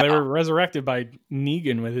 No, they were resurrected by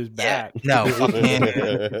Negan with his bat. Yeah. No,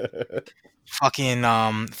 fucking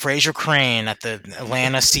Fraser Crane at the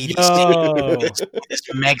Atlanta CDC. This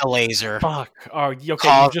mega laser. Fuck. Oh,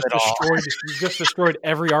 okay. You just destroyed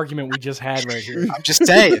every argument we just had right here. I'm just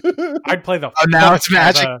saying. I'd play the. Now it's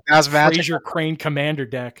magic. Now it's magic. Fraser Crane commander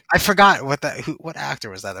deck. I forgot what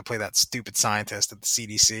actor was that played that stupid scientist at the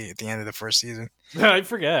CDC at the end of the first season. I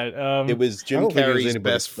forget. It was Jim Carrey's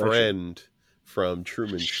best friend from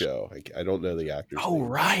Truman Show. I don't know the actor's name.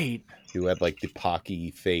 Right. Who had like the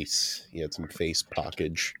pocky face. He had some face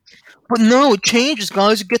pockage. But no, it changes,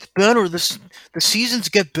 guys. It gets better. The seasons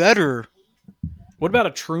get better. What about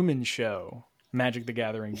a Truman Show? Magic the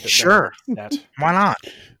Gathering. Sure. Why not?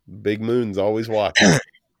 Big Moon's always watching.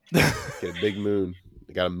 Get a big moon.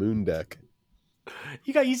 I got a moon deck.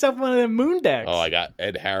 You got yourself one of them moon decks. Oh, I got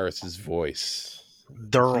Ed Harris's voice.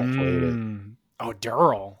 Durl. Oh,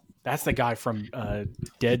 Durl. That's the guy from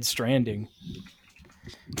Dead Stranding.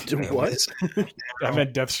 What? I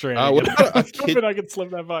meant Death Stranding. I could slip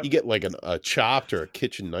that by. You get like a Chopped or a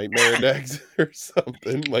Kitchen Nightmare next or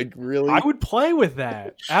something. Like, really? I would play with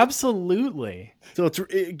that. Absolutely. So it's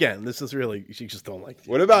again, this is really, you just don't like.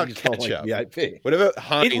 What about ketchup? Like VIP. What about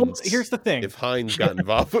Heinz? Here's the thing. If Heinz got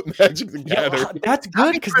involved with Magic the Gathering, that's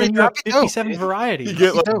good because then you have 57 varieties. You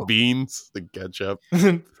get like beans, the ketchup.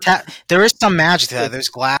 There is some magic to that.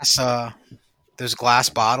 There's glass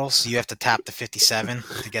bottles. You have to tap the 57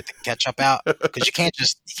 to get the ketchup out because you can't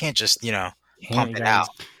just pump it out.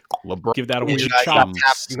 Give that a weird shot.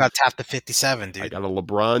 You got to tap the 57, dude. I got a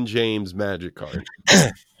LeBron James Magic card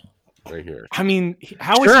right here. I mean,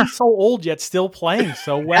 how is he so old yet still playing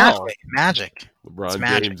so well? Magic.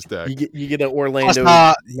 LeBron James deck. You get an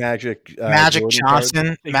Orlando Magic. Magic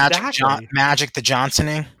Johnson. Magic the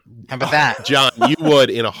Johnsoning. How about that? John, you would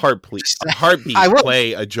in a heartbeat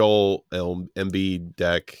play a Joel Embiid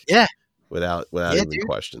deck. Yeah. Without even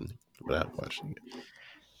question. Without question.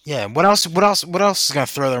 Yeah. What else is gonna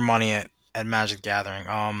throw their money at Magic Gathering?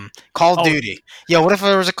 Call of Duty. Yeah, what if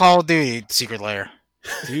there was a Call of Duty Secret Lair?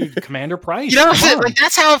 Dude, Commander Price. You know what I'm saying? Like,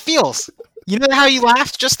 that's how it feels. You know how you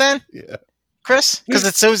laughed just then? Yeah. Chris? Because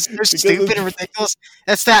it's so stupid and ridiculous.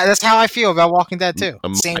 That's how I feel about Walking Dead too.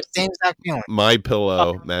 Same exact feeling. My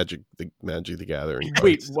Pillow, Magic the Gathering.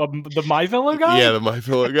 Wait, the My Pillow guy? Yeah, the My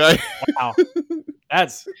Pillow guy. Wow,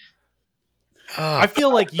 that's. I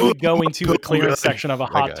feel like you would go into the clearance section of a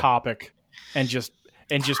Hot Topic, and just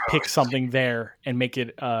pick something there and make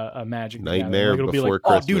it a Magic Nightmare It'll Before be like,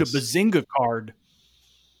 Christmas. oh, dude, a Bazinga card.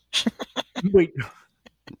 Wait.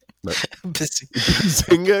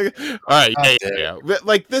 Bazinga. All right, yeah.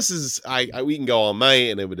 Like, this is we can go all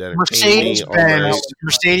night and it would entertain me.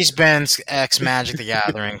 Mercedes-Benz X Magic the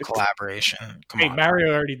Gathering collaboration. Come on,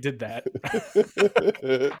 Mario already did that.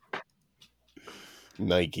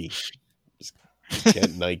 Nike. Just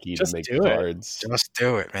get Nike to make cards. Just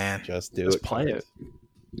do it, man. Just play it.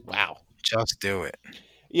 Wow. Just do it.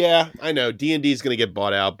 Yeah, I know. D&D is going to get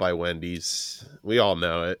bought out by Wendy's. We all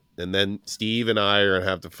know it. And then Steve and I are going to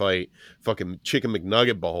have to fight fucking Chicken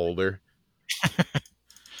McNugget Beholder.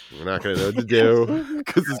 We're not going to know what to do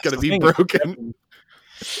because it's going to be broken.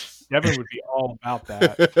 Devin would be all about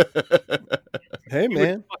that. Hey,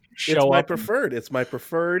 man. It's my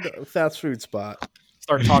preferred fast food spot.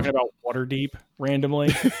 Start talking about Waterdeep randomly.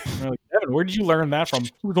 Like, Devin, where did you learn that from?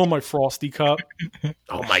 It was on my Frosty cup.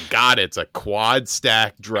 Oh my god, it's a quad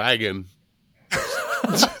stack dragon.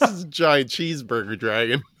 It's a giant cheeseburger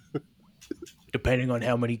dragon. Depending on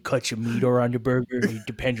how many cuts of meat are on the burger, it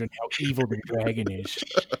depends on how evil the dragon is.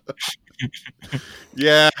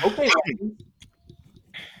 Yeah. Okay.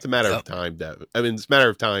 It's a matter of time, Devin. I mean, it's a matter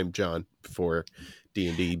of time, John, before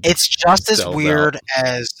D&D. It's just as weird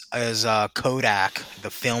as Kodak, the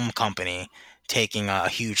film company, taking a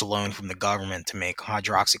huge loan from the government to make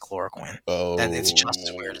hydroxychloroquine. Oh, it's just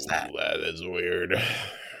as weird as that. That is weird.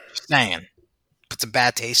 Just saying, puts a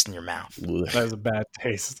bad taste in your mouth. That is a bad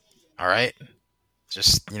taste. All right,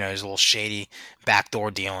 just there's a little shady backdoor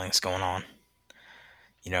dealings going on.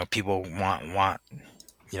 People want.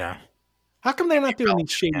 How come they're not doing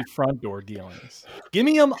these shady front door dealings? Give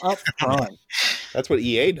me them up front. That's what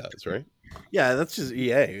EA does, right? Yeah, that's just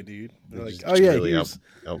EA, dude. They're like, here's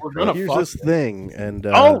this thing. And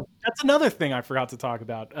that's another thing I forgot to talk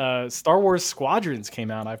about. Star Wars Squadrons came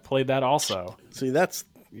out. I've played that also. See,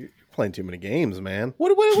 you're playing too many games, man.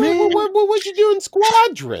 What you doing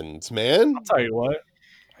Squadrons, man? I'll tell you what.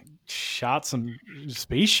 I shot some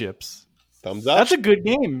spaceships. Thumbs up. That's a good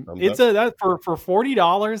game. For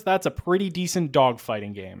 $40. That's a pretty decent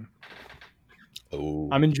dogfighting game. Oh,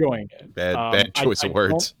 I'm enjoying it. Bad choice of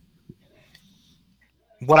words.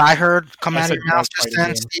 What I heard come out of your mouth just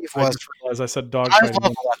then, Steve, was as I said, I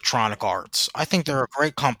love Electronic Arts. I think they're a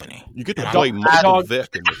great company. You get to play Michael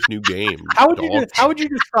Vick in this new game. How would you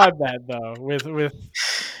describe that though? With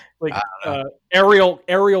like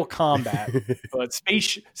aerial combat, but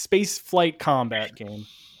space flight combat game.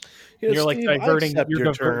 Yeah, you're Steve, like diverting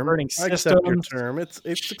systems. I accept your term.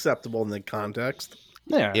 It's acceptable in the context.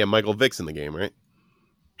 Yeah, Michael Vick's in the game, right?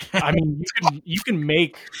 I mean, you can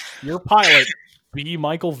make your pilot be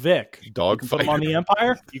Michael Vick. Dogfighter. Put him on the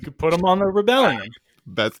Empire. You could put him on the Rebellion.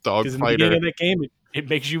 Best dogfighter. Because in the beginning of that game, it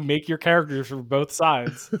makes you make your characters for both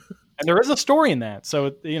sides, and there is a story in that.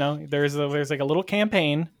 So there's like a little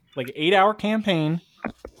campaign, like an 8-hour campaign,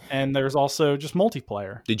 and there's also just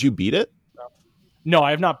multiplayer. Did you beat it? No,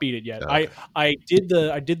 I have not beat it yet. Okay. I did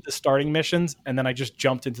the starting missions, and then I just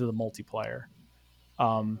jumped into the multiplayer.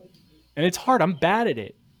 And it's hard. I'm bad at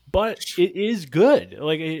it, but it is good.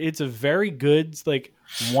 Like it's a very good, like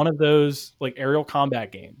one of those like aerial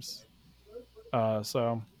combat games.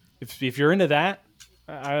 So if you're into that,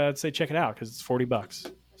 I'd say check it out because it's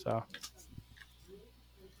 $40. So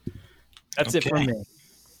that's it from me.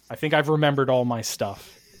 I think I've remembered all my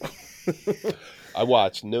stuff. I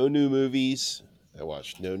watched no new movies. I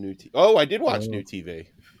watched no new TV. Oh, I did watch new TV.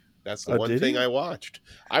 That's the one thing I watched.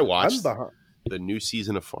 I watched the new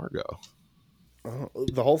season of Fargo.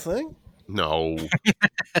 The whole thing? No.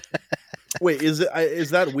 Wait, is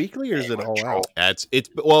that weekly or is it all out? It's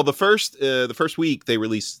well, the first week they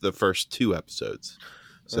released the first 2 episodes.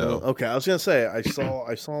 So okay, I was gonna say I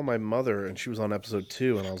saw my mother and she was on episode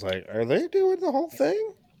 2 and I was like, are they doing the whole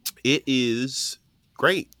thing? It is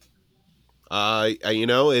great.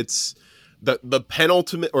 It's the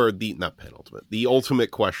penultimate or not penultimate, the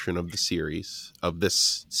ultimate question of the series of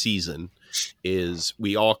this season is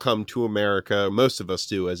we all come to America, most of us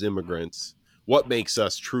do as immigrants. What makes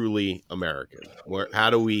us truly American? How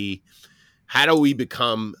do we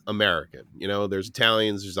become American? There's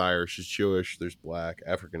Italians, there's Irish, there's Jewish, there's Black,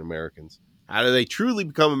 African Americans. How do they truly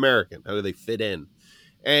become American? How do they fit in?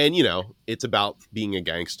 And, it's about being a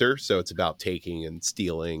gangster. So it's about taking and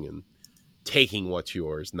stealing and taking what's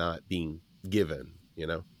yours, not being given,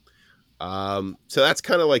 So that's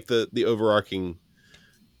kind of like the overarching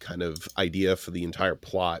kind of idea for the entire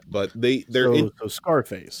plot. But they're so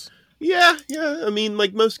Scarface. Yeah. I mean,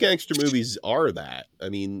 like most gangster movies are that. I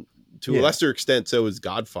mean, to a lesser extent, so is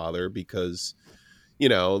Godfather because,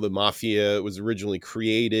 the mafia was originally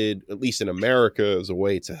created, at least in America, as a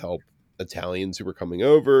way to help Italians who were coming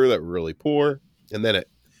over that were really poor. And then it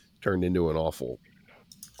turned into an awful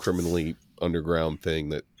criminally underground thing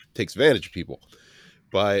that takes advantage of people.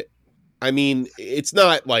 But I mean, it's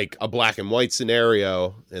not like a black and white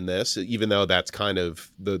scenario in this, even though that's kind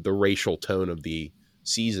of the racial tone of the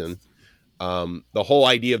season. The whole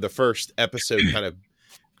idea of the first episode kind of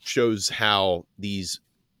shows how these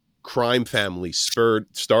crime families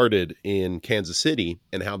started in Kansas City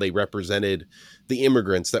and how they represented the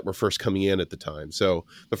immigrants that were first coming in at the time. So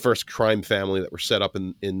the first crime family that were set up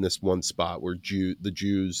in this one spot were the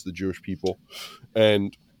Jewish people.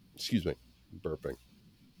 And, excuse me, burping.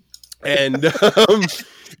 And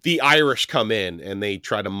the Irish come in and they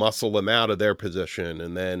try to muscle them out of their position.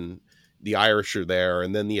 And then the Irish are there.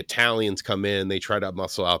 And then the Italians come in. They try to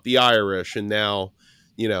muscle out the Irish. And now,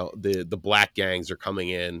 the black gangs are coming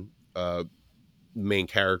in. Main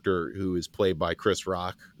character who is played by Chris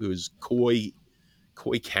Rock, who's Coy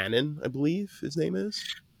Cannon, I believe his name is.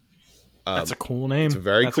 That's a cool name. It's a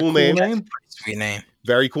very cool name. Sweet name.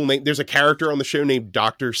 Very cool name. There's a character on the show named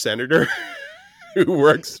Dr. Senator who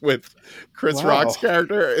works with Chris Rock's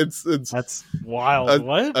character. That's wild.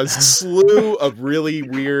 What? A slew of really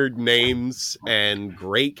weird names and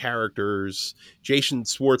great characters. Jason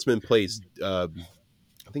Schwartzman plays, I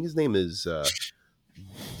think his name is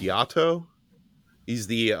Diato. He's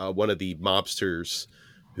the one of the mobsters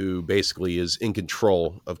who basically is in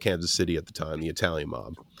control of Kansas City at the time, the Italian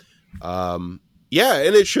mob. And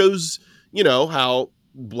it shows, how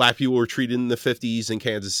black people were treated in the 50s in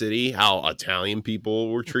Kansas City, how Italian people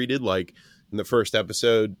were treated. Like in the first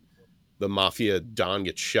episode, the mafia Don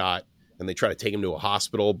gets shot and they try to take him to a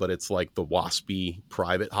hospital, but it's like the waspy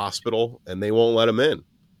private hospital and they won't let him in.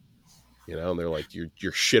 And they're like,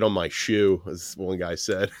 you're shit on my shoe, as one guy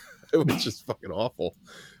said. It was just fucking awful.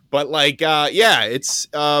 But it's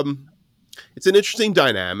an interesting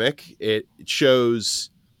dynamic. It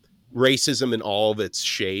shows racism in all of its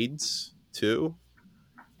shades too.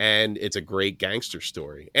 And it's a great gangster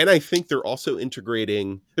story. And I think they're also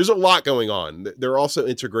integrating, there's a lot going on. They're also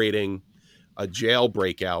integrating a jail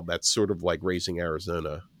breakout that's sort of like Raising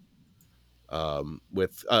Arizona,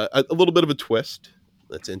 with a little bit of a twist.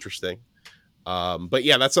 That's interesting. But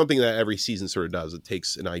yeah, that's something that every season sort of does. It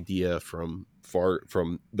takes an idea from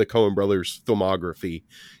the Coen brothers filmography,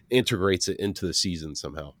 integrates it into the season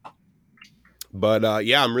somehow. But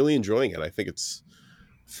I'm really enjoying it. I think it's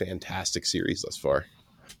a fantastic series thus far.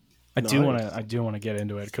 I do want to get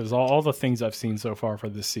into it because all the things I've seen so far for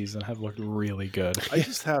this season have looked really good. I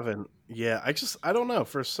just haven't. Yeah, I don't know.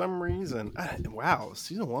 For some reason, wow,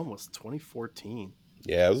 season 1 was 2014.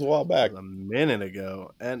 Yeah, it was a while back. A minute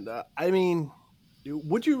ago. And I mean,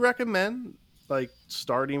 would you recommend like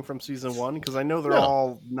starting from season 1? Because I know they're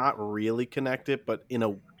all not really connected, but in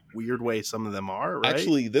a weird way, some of them are, right?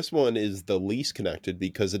 Actually, this one is the least connected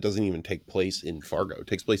because it doesn't even take place in Fargo. It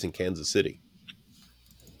takes place in Kansas City.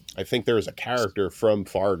 I think there's a character from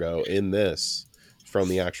Fargo in this from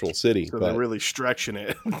the actual city. So they're really stretching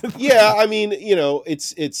it. Yeah, I mean,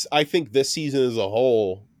 it's I think this season as a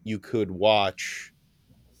whole you could watch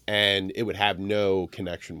and it would have no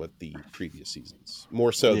connection with the previous seasons.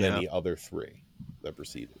 More so than the other 3 that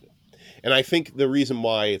preceded it. And I think the reason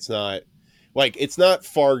why it's not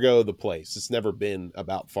Fargo the place. It's never been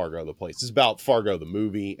about Fargo the place. It's about Fargo the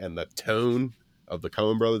movie and the tone of the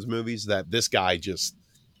Coen Brothers movies that this guy just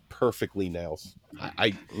perfectly nails.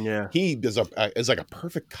 He is like a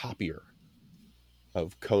perfect copier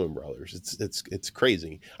of Coen Brothers. It's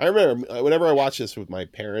crazy. I remember whenever I watch this with my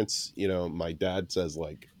parents, my dad says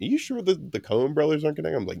like, "Are you sure the Coen Brothers aren't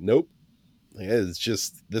connected?" I'm like, "Nope." It's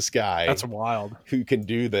just this guy. That's wild. Who can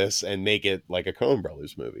do this and make it like a Coen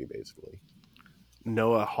Brothers movie, basically.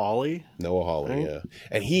 Noah Hawley, right? Yeah,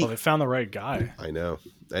 and they found the right guy. I know.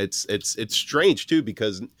 It's strange too,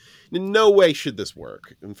 because in no way should this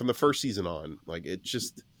work. And from the first season on, like, it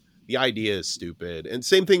just, the idea is stupid. And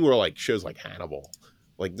same thing where like shows like Hannibal,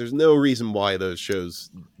 like there's no reason why those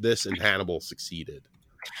shows, this and Hannibal, succeeded.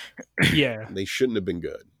 Yeah, they shouldn't have been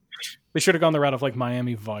good. They should have gone the route of like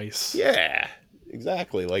Miami Vice. Yeah,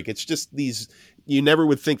 exactly. Like, it's just these, you never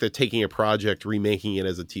would think that taking a project, remaking it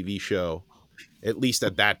as a TV show, at least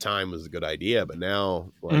at that time, was a good idea. But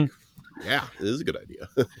now, like, yeah, it is a good idea.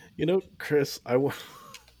 Chris, I don't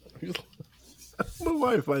know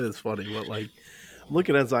why I find this funny, but like, I'm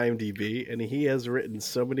looking at his IMDb, and he has written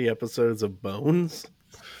so many episodes of Bones.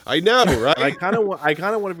 I know, right? I kind of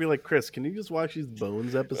want to be like, Chris, can you just watch these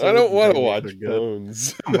Bones episodes? I don't want to watch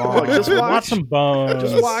Bones. Just watch some Bones.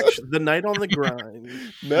 Just watch The Night on the Grind,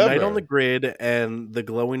 Night on the Grid, and The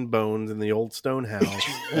Glowing Bones in the Old Stone House,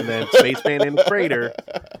 and then Spaceman in the Crater,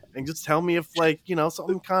 and just tell me if, like,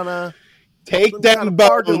 something kind of take them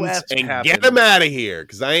bones and get them out of here,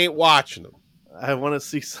 because I ain't watching them. I want to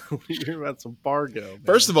see somebody hear about some Fargo. Man.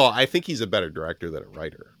 First of all, I think he's a better director than a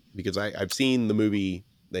writer, because I've seen the movie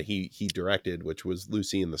that he directed, which was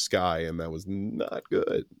Lucy in the Sky, and that was not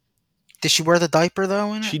good. Did she wear the diaper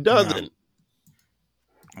though in it? She doesn't. No.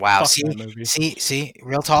 Wow. See,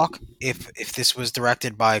 real talk. If this was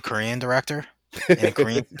directed by a Korean director,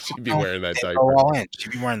 she'd be wearing that diaper. All in.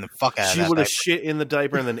 She'd be wearing the fuck out of that. She would have shit in the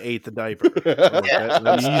diaper and then ate the diaper.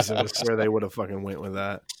 Jesus, where they would have fucking went with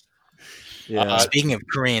that. Yeah. Speaking of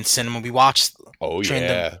Korean cinema, we watched Train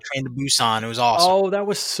to Busan. It was awesome. Oh, that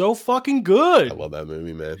was so fucking good. I love that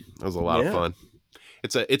movie, man. That was a lot of fun.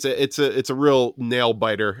 It's a real nail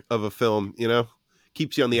biter of a film,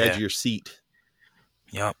 Keeps you on the edge of your seat.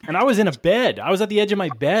 Yep. And I was in a bed. I was at the edge of my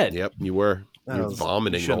bed. Yep, you were. You were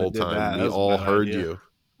vomiting the whole time. We all heard you.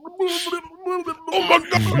 Oh my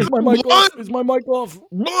god! Is my mic off? Is my mic off?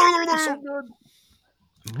 It's so good.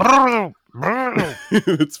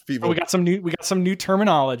 It's people. We got some new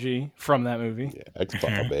terminology from that movie. Yeah,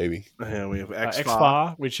 X-Fa, baby. Yeah, we have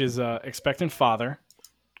X-Fa, which is expectant father.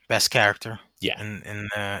 Best character. Yeah,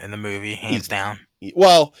 in the movie, hands down.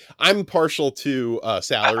 Well, I'm partial to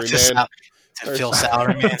Salaryman. Phil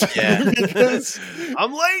Salaryman. Yeah, because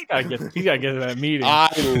I'm late. You gotta get to that meeting.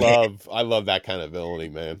 I love that kind of villainy,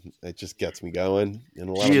 man. It just gets me going in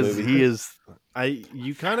a lot of movies.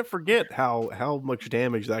 You kind of forget how much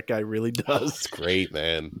damage that guy really does. It's great,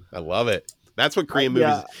 man. I love it. That's what Korean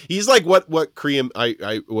movies. He's like what Korean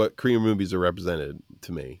movies are represented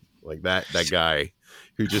to me. Like that guy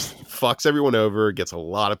who just fucks everyone over, gets a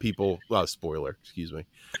lot of people. Well, spoiler, excuse me.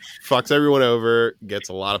 Fucks everyone over, gets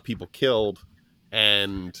a lot of people killed,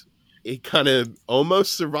 and it kind of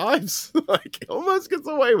almost survives. Like, almost gets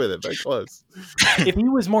away with it. Very close. If he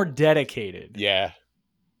was more dedicated. Yeah.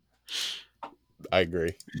 I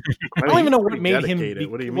agree. I don't even know what made him.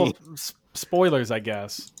 What do you mean? Well, spoilers, I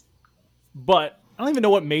guess. But I don't even know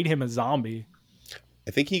what made him a zombie.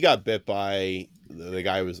 I think he got bit by the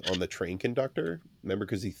guy who was on the train conductor. Remember,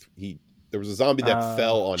 because he there was a zombie that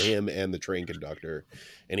fell on him and the train conductor,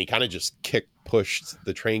 and he kind of just pushed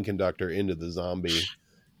the train conductor into the zombie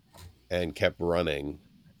and kept running.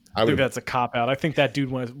 I think that's a cop out. I think that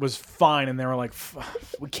dude was fine, and they were like,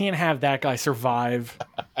 "We can't have that guy survive."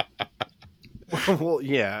 Well,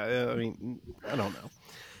 yeah. I mean, I don't know,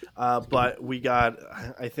 but we got.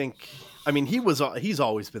 I think. I mean, he's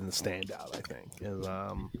always been the standout. I think is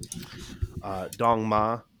Dong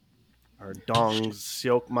Ma. Or Dong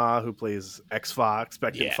Seok Ma, who plays X-Fa,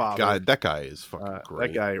 Expectant Father. God, that guy is fucking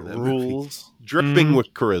great. That guy rules. Dripping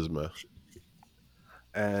with charisma.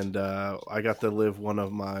 And I got to live one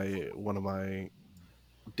of my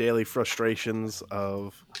daily frustrations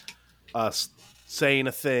of us saying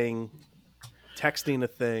a thing, texting a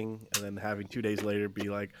thing, and then having 2 days later be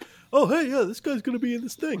like, oh, hey, yeah, this guy's going to be in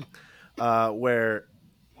this thing. Where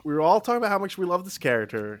we were all talking about how much we love this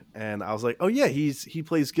character, and I was like, oh yeah, he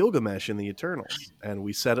plays Gilgamesh in the Eternals. And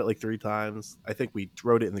we said it like 3 times. I think we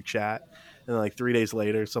wrote it in the chat. And then like 3 days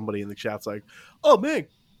later, somebody in the chat's like, oh man,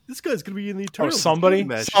 this guy's gonna be in the Eternals. Somebody,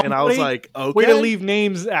 and I was like, okay, way to leave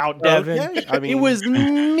names out, Devin. Okay. I mean, it was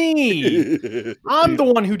me. I'm the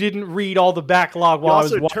one who didn't read all the backlog while I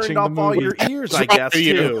was watching the movie. All your ears, I guess,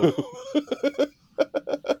 too.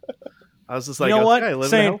 I was just like, you know okay, what?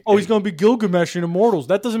 Saying, he's going to be Gilgamesh in Immortals.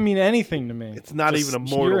 That doesn't mean anything to me. It's not even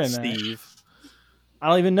Immortal, Steve. I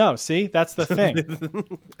don't even know. See, that's the thing.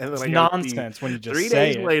 And it's nonsense when you just 3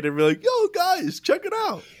 say days later, be like, yo, guys, check it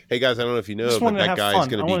out. Hey, guys, I don't know if you know, but that guy is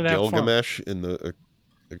going to be Gilgamesh in the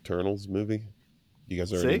Eternals movie. You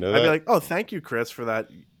guys already know that? I'd be like, oh, thank you, Chris, for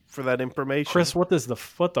that information. Chris, what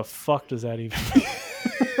the fuck does that even mean?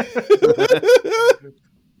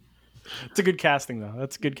 It's a good casting, though.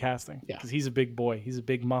 That's good casting. Yeah. Because he's a big boy. He's a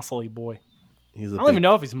big, muscly boy. I don't even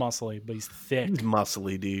know if he's muscly, but he's thick. He's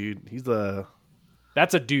muscly, dude.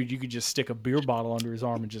 That's a dude you could just stick a beer bottle under his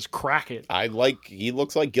arm and just crack it. He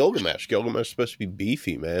looks like Gilgamesh. Gilgamesh is supposed to be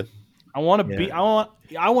beefy, man. I want to be. I want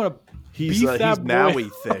to. He's Maui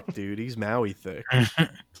thick, dude. He's Maui thick.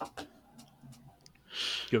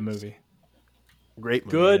 Good movie. Great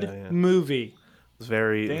movie. Good movie. I was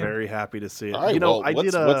very happy to see it. All right,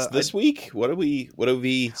 what's this week? What have we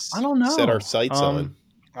I don't know. set our sights on?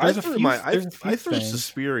 I threw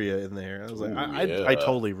Suspiria in there. I was like, I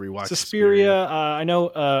totally rewatched Suspiria. I know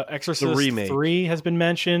Exorcist 3 has been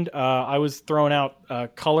mentioned. I was throwing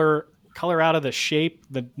out Color Out of the Shape,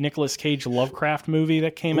 the Nicolas Cage Lovecraft movie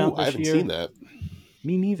that came out this year. I haven't seen that.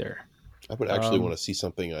 Me neither. I would actually want to see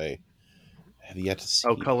something I have yet to see.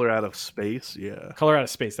 Oh, Color Out of Space, yeah. Color Out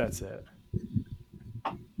of Space, that's it.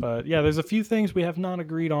 But yeah, there's a few things we have not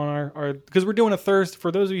agreed on our because we're doing a Thursday.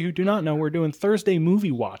 For those of you who do not know, we're doing Thursday movie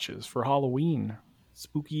watches for Halloween.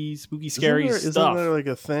 Spooky, scary stuff. Isn't there like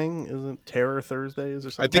a thing? Isn't Terror Thursdays or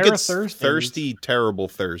something? I think it's Thirsty, Terrible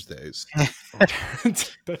Thursdays.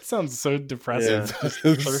 That sounds so depressing. Yeah.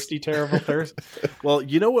 Thirsty, Terrible Thursday. Well,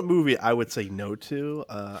 you know what movie I would say no to?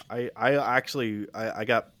 I actually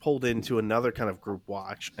got pulled into another kind of group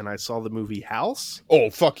watch, and I saw the movie House. Oh,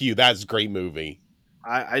 fuck you. That's a great movie.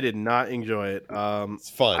 I did not enjoy it. It's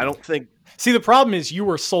fun. I don't think. See, the problem is you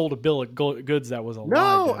were sold a bill of goods that was a lie.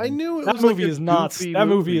 No, I knew it that was movie like is not. That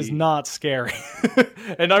movie is not scary.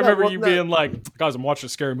 And I remember you being like, "Guys, I'm watching a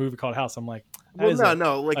scary movie called House." I'm like,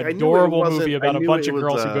 "Like adorable movie about a bunch of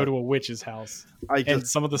girls who go to a witch's house, and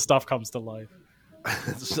some of the stuff comes to life."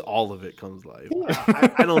 All of it comes to life.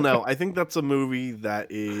 I don't know. I think that's a movie that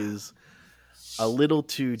is a little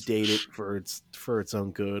too dated for its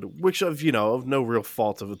own good, which of no real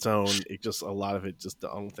fault of its own. It just a lot of it just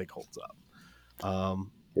I don't think holds up. I'll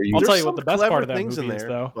tell you what the best part of that movie is,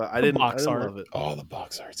 though. But I didn't love it. Oh, the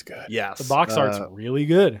box art's good. Yes, the box art's really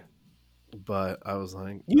good. But I was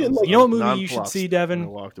like, you know what movie you should see, Devin? I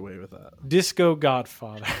walked away with that. Disco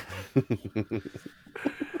Godfather.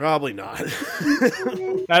 Probably not.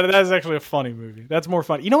 That's actually a funny movie. That's more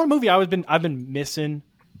fun. You know what movie I've been missing?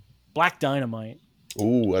 Black Dynamite.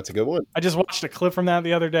 Ooh, that's a good one. I just watched a clip from that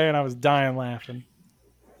the other day, and I was dying laughing.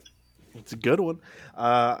 It's a good one.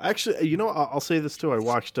 Actually, I'll say this too. I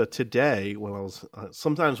watched today when I was.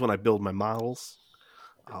 Sometimes when I build my models,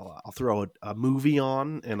 I'll throw a movie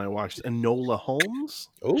on, and I watched Enola Holmes.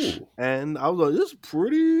 Oh, and I was like, "This is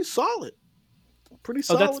pretty solid." Pretty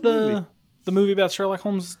solid. Oh, that's the movie about Sherlock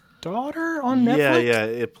Holmes' daughter on Netflix. Yeah.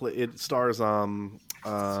 It stars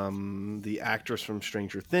the actress from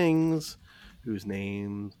Stranger Things, whose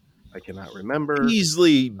name I cannot remember.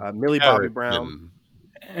 Easily Millie Bobby Brown.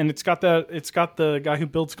 And it's got the guy who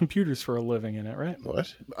builds computers for a living in it, right?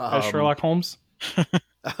 What? As Sherlock Holmes?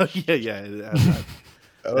 Yeah.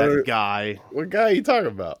 That guy. What guy are you talking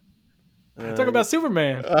about? Talking about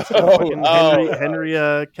Superman. Henry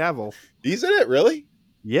Cavill. He's in it, really?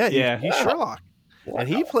 Yeah. He's Sherlock. Wow. And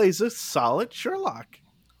he plays a solid Sherlock.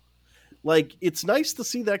 Like, it's nice to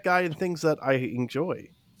see that guy in things that I enjoy,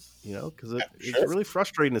 because it's really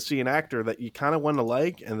frustrating to see an actor that you kind of want to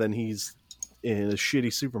like, and then he's in a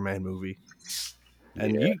shitty Superman movie.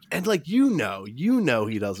 And he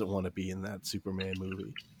doesn't want to be in that Superman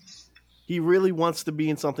movie. He really wants to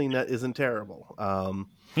be in something that isn't terrible.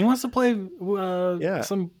 He wants to play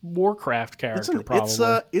some Warcraft character.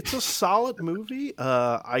 It's a solid movie.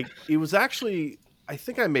 It was actually, I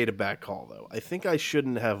think I made a bad call though. I think I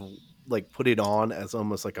shouldn't have put it on as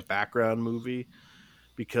almost like a background movie,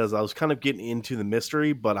 because I was kind of getting into the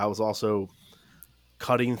mystery, but I was also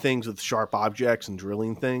cutting things with sharp objects and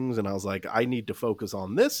drilling things, and I was like, I need to focus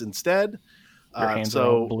on this instead.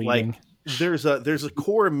 So there's a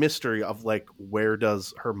core mystery of where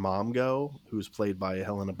does her mom go, who's played by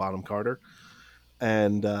Helena Bonham Carter,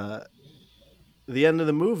 and the end of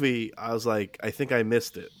the movie I was like, I think I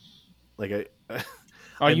missed it.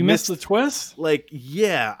 Oh, you missed the twist? Like,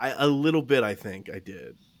 yeah, a little bit. I think I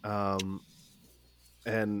did.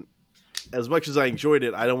 And as much as I enjoyed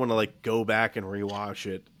it, I don't want to like go back and rewatch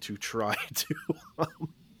it to try to,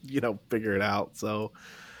 figure it out. So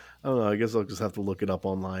I don't know. I guess I'll just have to look it up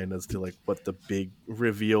online as to like what the big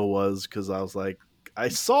reveal was, because I was like, I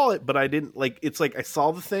saw it, but I didn't like. It's like I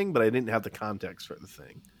saw the thing, but I didn't have the context for the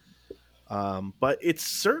thing. But it's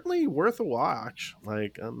certainly worth a watch.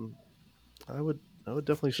 Like, I would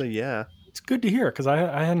definitely say, yeah. It's good to hear, because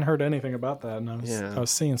I hadn't heard anything about that, and I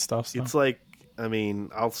was seeing stuff. So. It's like, I mean,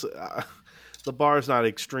 the bar's not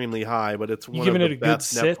extremely high, but it's one of the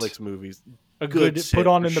best Netflix movies. A good put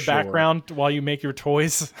on in the background while you make your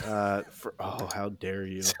toys. How dare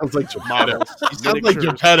you? Sounds like Geppetto. Sounds like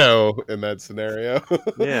Geppetto in that scenario.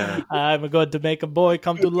 Yeah, I'm going to make a boy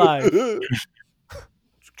come to life.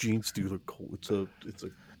 Gene Stealer Cole. It's a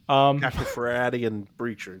Cracker Ferradian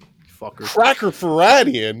breacher. Fucker. Cracker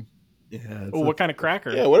Ferradian. Yeah. What kind of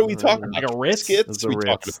cracker? Yeah. What are we talking about? Like a Ritz? A a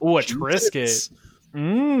Triscuit. All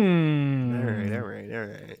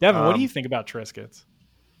right. Devin, what do you think about Triscuits?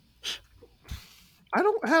 I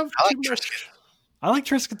don't have I too much. I like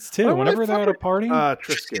Triscuits too. Whenever they're at a party,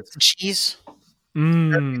 Triscuits, cheese,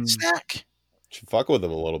 snack. Should fuck with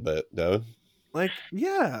them a little bit, though. Like,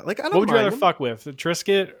 yeah, like I don't. What would you rather them. fuck with, a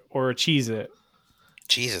Triscuit or a Cheez-It?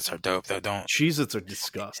 Cheez-Its are dope, though. Don't Cheez-Its are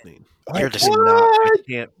disgusting. You're just I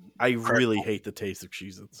can't. I really hate the taste of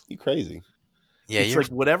Cheez-Its. You crazy? Yeah, it's like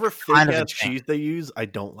whatever fake ass cheese they use, I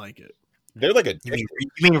don't like it. They're like you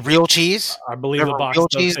mean real cheese? I believe the box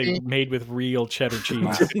does say made with real cheddar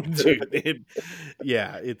cheese. Dude,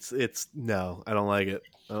 it's no, I don't like it.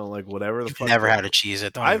 I don't like whatever the fuck. Never had a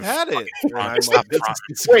Cheez-It. I've had it.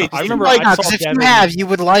 Wait, I remember. If you have, you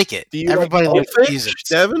would like it. Everybody likes Cheez-Its.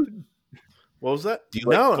 Devin? What was that?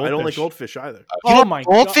 No, I don't like goldfish either. Oh my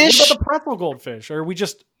goldfish? God. What about the pretzel goldfish? Or are we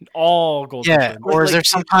just all goldfish? Yeah, or is there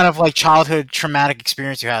some kind of like childhood traumatic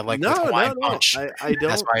experience you had, like with Hawaiian Punch? I don't.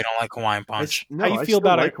 That's why I don't like Hawaiian Punch. How you feel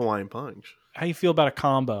about Hawaiian Punch? How you feel about a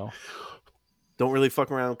combo? Don't really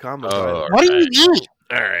fuck around with combos. What do you eat?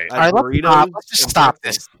 All right. Let's just stop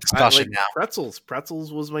this discussion now.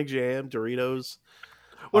 Pretzels was my jam. Doritos.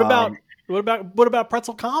 What about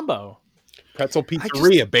pretzel combo? Pretzel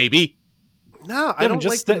pizzeria, baby. No, I don't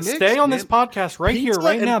just like stay on this podcast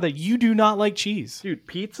right now that you do not like cheese. Dude,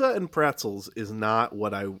 pizza and pretzels is not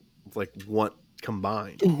what I like want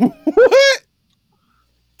combined. What?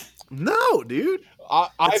 No, dude.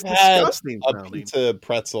 I've had a pizza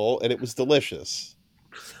pretzel and it was delicious.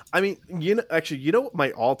 I mean, you know what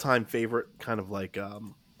my all-time favorite kind of like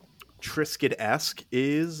Triscuit-esque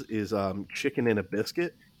is chicken in a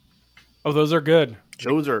biscuit. Oh, those are good.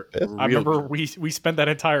 Those are. I remember we spent that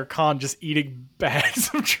entire con just eating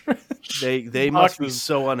bags of They must be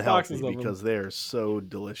so unhealthy because they're so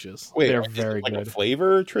delicious. Wait, they're very like good. A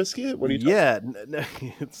flavor Triscuit? What are you? Yeah,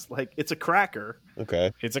 it's a cracker.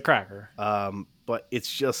 Okay, it's a cracker. But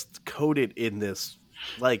it's just coated in this.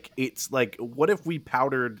 Like it's like what if we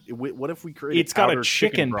created? It's got a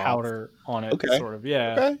chicken powder on it. Okay. Sort of.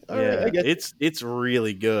 Yeah. Okay. Yeah. It's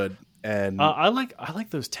really good. And I like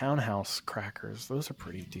those Townhouse crackers. Those are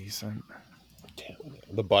pretty decent.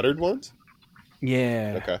 The buttered ones?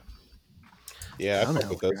 Yeah. Okay. Yeah, I fuck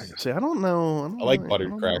with those. See, I don't know. I like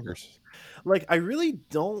buttered crackers. Like, I really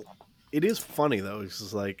don't. It is funny though. It's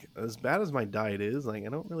just like as bad as my diet is. Like, I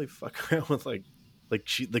don't really fuck around with like the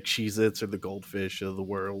Cheez-Its or the Goldfish of the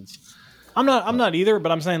worlds. I'm not either.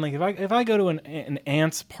 But I'm saying like if I go to an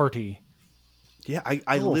aunt's party. Yeah,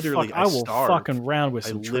 I literally I will fucking round with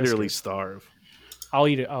some. I literally starve. I'll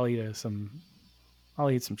eat some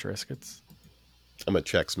Triscuits. I'm a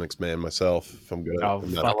Chex Mix man myself. If I'm good, I love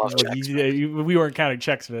Chex. We weren't counting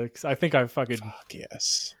Chex Mix. I think I fucking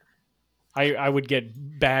yes. I would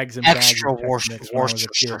get bags and extra bags of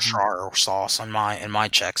Worcestershire sauce in my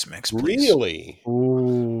Chex Mix. Please. Really?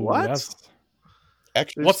 Ooh, what?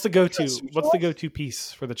 Extra. What's the go-to? What's the go-to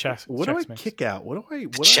piece for the Chex? What do I mix? kick out? What do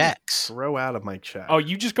I throw out of my Chex? Oh,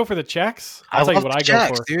 you just go for the Chex? I'll tell you what I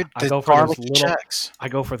go for, dude. I go for those little Chex. I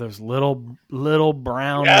go for those little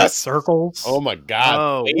brown circles. Oh my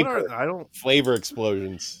god! I don't flavor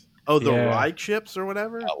explosions. Oh, the rye chips or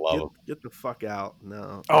whatever. I love them. Get the fuck out!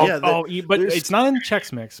 No. But it's not in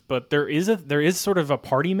Chex Mix. But there is sort of a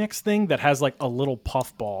party mix thing that has like a little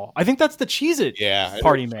puff ball. I think that's the Cheez-It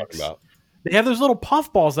party mix. They have those little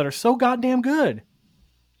puff balls that are so goddamn good.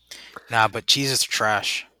 Nah, but Cheez-Its are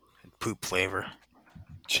trash. Poop flavor.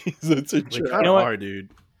 Cheez-Its are trash. You know what, dude?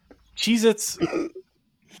 Cheez-Its,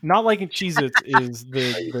 not liking Cheez-Its is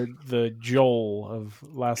the Joel of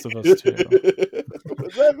Last of Us 2. What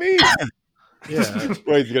does that mean? Yeah.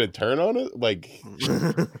 Well, he's gonna turn on it. Like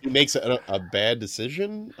he makes a bad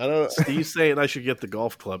decision. I don't know. Steve's saying I should get the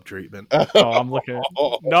golf club treatment. Oh, I'm looking at...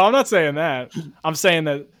 No, I'm not saying that. I'm saying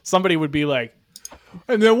that somebody would be like,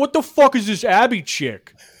 and then what the fuck is this Abby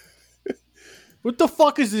chick? What the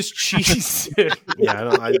fuck is this cheese? Yeah,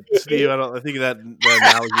 Steve, I think that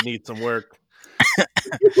analogy needs some work.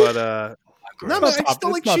 But no, man, I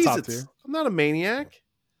still like Cheez-Its. I'm not a maniac.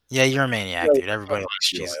 Yeah, you're a maniac, dude. Everybody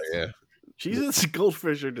likes Cheez-Its. Yeah. Cheez-Its and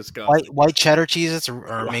Goldfish are disgusting. White cheddar Cheez-Its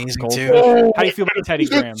are amazing too. How do you feel about Teddy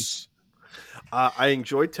Grahams? I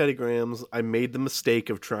enjoyed Teddy Grahams. I made the mistake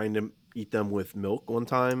of trying to eat them with milk one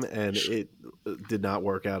time, and it did not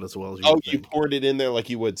work out as well as you you poured it in there like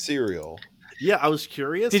you would cereal. Yeah, I was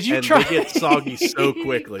curious. Did you and try? They get soggy so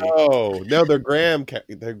quickly. Oh no, they're graham.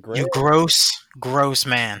 They're graham. You gross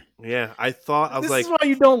man. Yeah, I thought I was This like, is why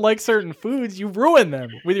you don't like certain foods. You ruin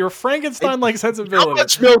them with your Frankenstein-like How sensibility.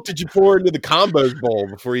 much milk did you pour into the combos bowl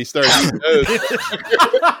before you started eating those?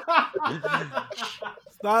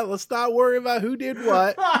 let's not worry about who did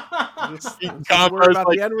what. Let's worry Combos about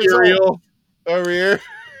like the end result. cereal over here.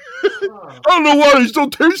 I don't know why they still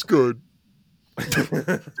taste good.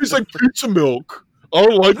 Tastes like pizza milk. I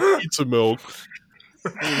don't like pizza milk.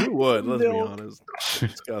 Who would? Let's be honest.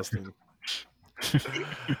 Disgusting.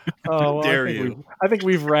 Oh, well, Dare you? I think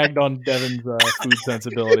we've ragged on Devin's food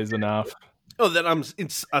sensibilities enough. Oh, that I'm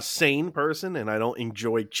a sane person and I don't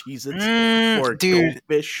enjoy Cheez-Its or dude.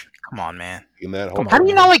 Goldfish. Come on, man. In that whole How do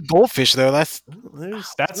you not like goldfish though? That's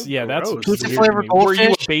That's That's gross. weird Pizza to flavored me. Were you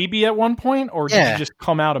goldfish? a baby at one point, or did Yeah. you just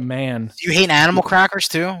come out a man? Do you hate animal crackers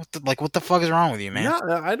too? What the fuck is wrong with you, man?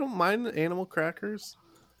 Yeah, I don't mind animal crackers.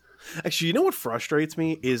 Actually, you know what frustrates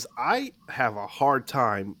me is I have a hard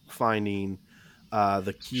time finding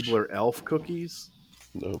the Keebler Elf cookies.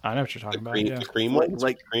 no. I know what you're talking about. Cream, Yeah, the cream ones,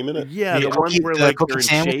 Like- cream in it. Yeah, The the ones cookie- where the like cookie they're in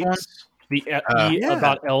sandwich shapes. ones? the Yeah.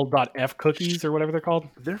 E.L.F cookies or whatever they're called.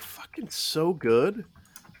 They're fucking so good,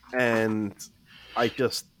 and I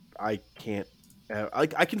can't. I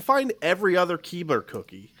can find every other Keebler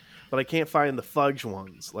cookie, but I can't find the fudge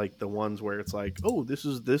ones, like the ones where it's like, oh, this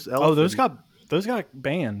is this elf. Oh, those and- got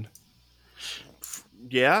banned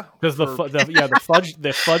yeah, because for-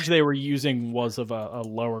 the fudge they were using was of a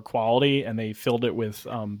lower quality, and they filled it with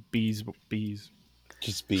bees.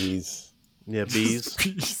 Just bees. yeah bees.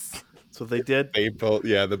 That's what they did. They both,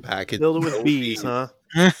 the package Filled it with bees, huh?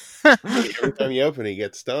 Every time you open it, you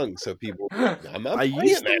get stung. So people, I'm not. I playing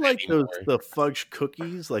used to that like anymore. the fudge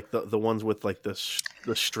cookies, like the ones with like the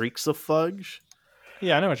streaks of fudge.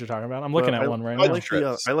 Yeah, I know what you're talking about. I'm looking But at one right I now. like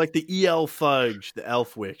I like the EL fudge, the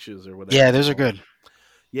elf witches or whatever. Yeah, they're those are called. good.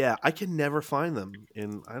 Yeah, I can never find them,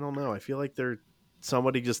 and I don't know. I feel like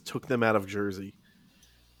somebody just took them out of Jersey.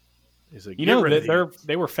 He's like, You "Get know rid of that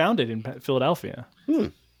they were founded in Philadelphia. Hmm.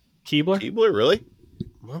 Keebler. Keebler, really?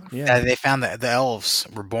 Yeah. They found that the elves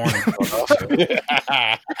were born in Philadelphia.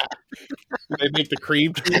 They make the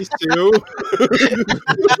cream cheese too.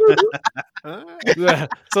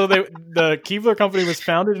 So the Keebler Company was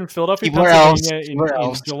founded in Philadelphia, Keebler Pennsylvania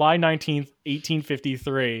elves. in July 19th,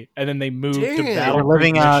 1853, and then they moved to Damn. They Battle were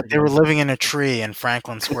living. Creek, They were Michigan. living in a tree in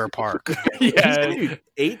Franklin Square Park. Yeah, Dude,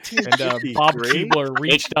 and Bob 1853. Keebler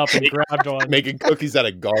reached up and grabbed one. Making cookies out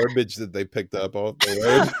of garbage that they picked up off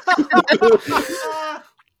the road.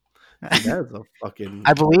 That is a fucking.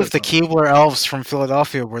 I believe the that's a- Keebler elves from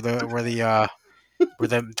Philadelphia were the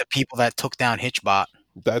people that took down Hitchbot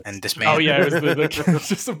That's and dismantled. Oh yeah, it was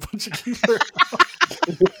just a bunch of Keebler.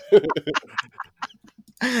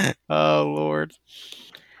 Oh Lord,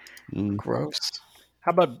 Mm. gross.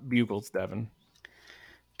 How about Bugles, Devin?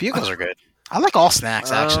 Bugles are good. I like all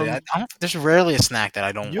snacks actually. Um, There's rarely a snack that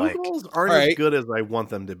I don't like. Bugles aren't All as right. good as I want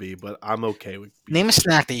them to be, but I'm okay with. Name a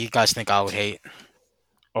snack that you guys think I would hate.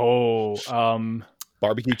 Oh,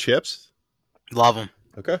 barbecue chips. Love them.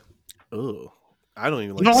 Okay. Oh, I don't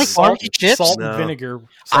even like. You don't like chips. barbecue chips? salt No. and vinegar.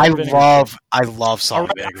 I Salt and vinegar love chips. All salt and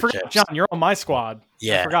right, I vinegar forgot, chips. John, you're on my squad. I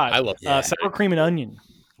Yeah, forgot. I love Yeah. Sour cream and onion.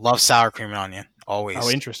 love sour cream and onion. Always. Oh,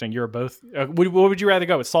 interesting. You're both. What would you rather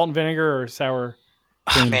go with, salt and vinegar or sour?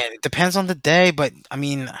 Ah, man, it depends on the day, but I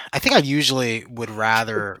mean, I think I usually would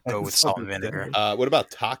rather go with salt and vinegar. What about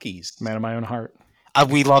Takis? Man of my own heart.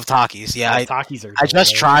 We love Takis. Yeah, Takis are. I just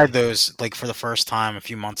delicious. tried those like for the first time a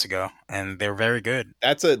few months ago, and they're very good.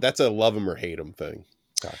 That's a love them or hate them thing.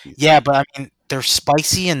 Takis. Yeah, but I mean, they're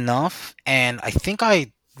spicy enough, and I think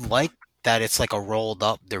I like that it's like a rolled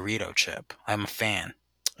up Dorito chip. I'm a fan.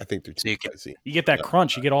 I think they're So you too can- spicy. You get that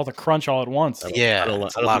crunch. You get all the crunch all at once. Yeah, I don't,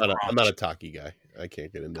 it's a lot of I'm not a crunch. Taki guy. I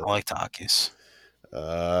can't get into I like Takis.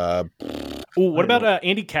 that. Ooh, what about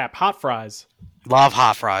Andy Cap hot fries? Love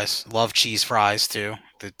hot fries. Love cheese fries too.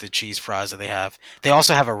 the cheese fries that they have. They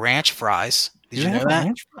also have a ranch fries. Did you know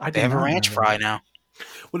that? They have a ranch fry now.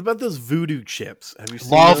 What about those voodoo chips? Have you seen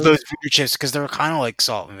Love those voodoo chips because they're kind of like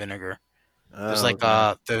salt and vinegar. There's like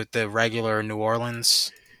okay. the regular New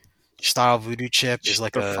Orleans style voodoo chip is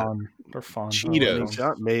like They're fun. They're fun.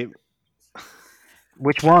 Cheetos. Maybe.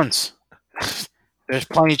 Which ones? There's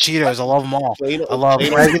plenty of Cheetos. I love them all. I love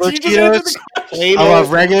plain- regular Cheetos. I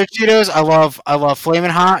love regular Cheetos. I love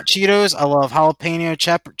Flamin' Hot Cheetos. I love jalapeno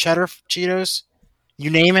cheddar Cheetos. You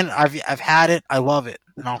name it, I've had it. I love it,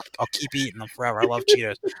 and I'll keep eating them forever. I love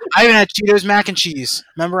Cheetos. I even had Cheetos mac and cheese.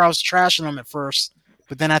 Remember, I was trashing them at first,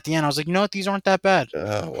 but then at the end, I was like, you know what? These aren't that bad.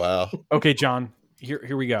 Oh wow. Okay, John.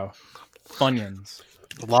 Here we go. Funyuns.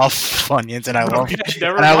 Love Funyuns, and I love Okay,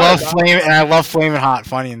 I love Flamin' Hot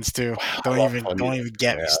Funyuns too. Wow, Don't even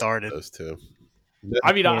get me Yeah, started. Those two.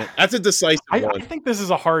 I mean, That's a decisive I one. think this is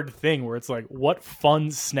a hard thing where it's like, what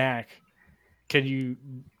fun snack can you?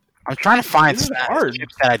 I'm trying to find This is snacks, hard.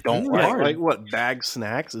 chips that I don't This is like. hard. Like what bag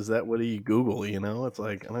snacks? Is that what do you Google? You know, it's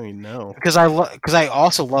like I don't even know. Because I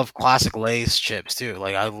also love classic Lay's chips too.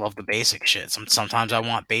 Like I love the basic shit. Sometimes I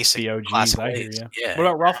want basic The OGs, classic I hear Lay's. ya. Yeah. What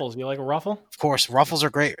about Ruffles? You like a Ruffle? Of course, Ruffles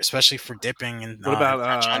are great, especially for dipping and What about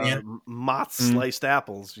French onion. Mott's sliced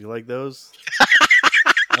apples? You like those?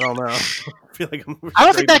 I don't know. I feel like I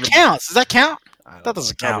don't think that counts. Does that count? That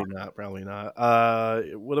doesn't count. Probably not.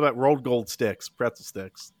 What about rolled gold sticks? Pretzel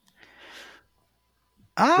sticks.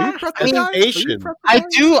 I Asian.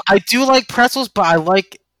 do like pretzels, but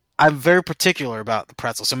I'm very particular about the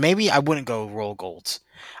pretzels. So maybe I wouldn't go roll golds.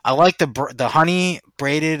 I like the honey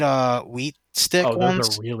braided wheat stick ones.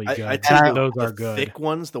 Those are really good. I tell you, those the are good. thick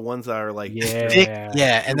ones, the ones that are like Thick,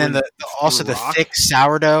 yeah, and then also the rock. thick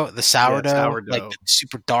sourdough, sourdough. like the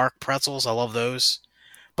super dark pretzels. I love those.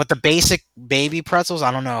 But the basic baby pretzels,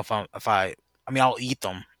 I don't know if I mean I'll eat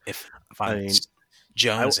them if I'm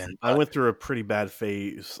jonesing. I went through a pretty bad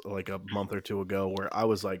phase like a month or two ago where I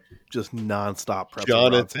was like just nonstop pretzel.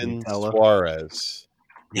 Jonathan Suarez.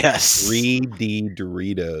 Yes. 3D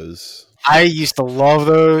Doritos. I used to love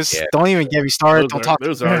those. Yeah. Don't even get me started.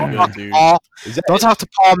 Those are good, dude. Don't talk to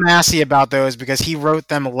Paul Massey about those because he wrote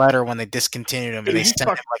them a letter when they discontinued them and they sent him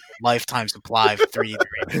like a lifetime supply of 3D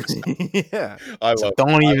Doritos. Yeah.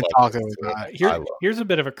 Don't even talk to him about it. Here's a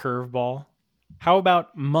bit of a curveball. How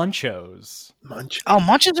about Munchos?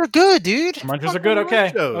 Munchos are good, dude. Munchos are good.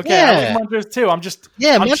 Okay. Munchos. Okay. Yeah. I like Munchos too. I'm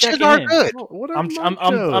Munchos are good. What are I'm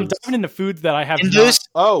Munchos? diving into foods that I have And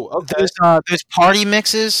not. those party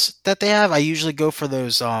mixes that they have, I usually go for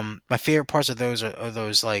those. My favorite parts of those are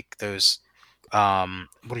those like those. What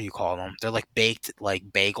do you call them? They're like baked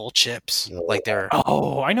like bagel chips. Like they're.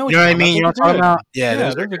 Oh, I know. You know what I mean? You know what I'm talking about? Yeah,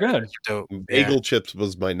 those they're good. dope. Bagel chips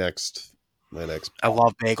was my next. I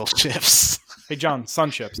love bagel chips. Hey, John,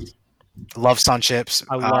 Sun Chips. Love Sun Chips.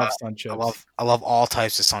 I love Sun Chips. I love all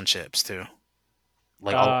types of Sun Chips too.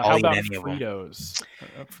 Like I'll how eat about any of them. Fritos?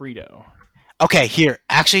 Frito. Okay, here.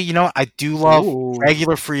 Actually, you know what? I do love Ooh.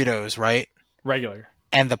 regular Fritos, right? Regular.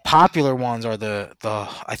 And the popular ones are the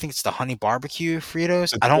I think it's the honey barbecue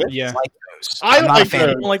Fritos. I don't like those. I'm not a fan.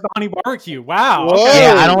 I don't like the honey barbecue. Wow. Whoa. Okay.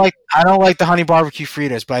 Yeah, I don't like the honey barbecue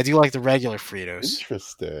Fritos, but I do like the regular Fritos.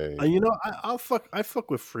 Interesting. I fuck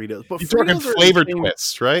with Fritos, but You're talking Fritos are flavor the same-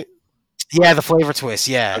 twists, right? Yeah, the flavor twist.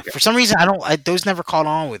 Yeah, Okay. for some reason those never caught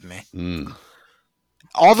on with me. Mm.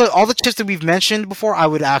 All the chips that we've mentioned before, I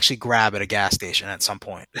would actually grab at a gas station at some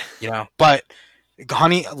point, you know. But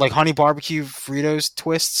honey barbecue Fritos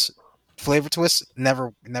twists, flavor twists,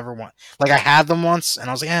 never went. Like I had them once, and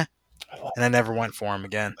I was like, and I never went for them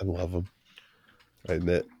again. I love them. I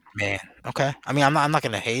admit. Man, okay. I mean, I'm not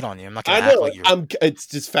gonna hate on you. I'm not gonna. I know. Act like It's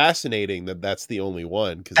just fascinating that that's the only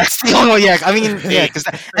one. Cause that's the only. Yeah, I mean, yeah.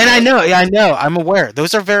 And I know. Yeah, I know. I'm aware.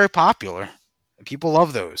 Those are very popular. People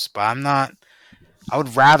love those, but I'm not. I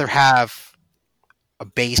would rather have a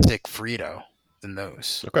basic Frito than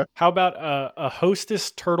those. Okay. How about a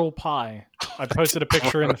Hostess turtle pie? I posted a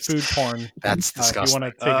picture in the food porn. That's disgusting.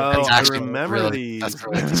 If you want to take I remember these. That's I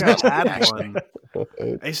really think I had disgusting. one.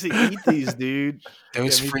 I used to eat these, dude.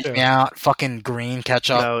 Those Yeah, me freak too. me out. Fucking green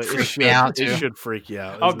ketchup No, freak me out It too. should freak you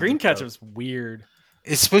out. Oh, green ketchup's weird.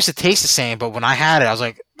 It's supposed to taste the same, but when I had it, I was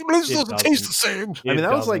like, "This It doesn't taste the same." I mean,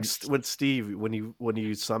 that was like doesn't. with Steve when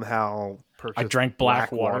you somehow purchased I drank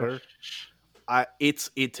black water. It's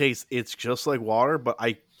just like water, but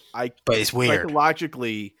I But it's weird.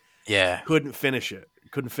 psychologically Yeah. couldn't finish it.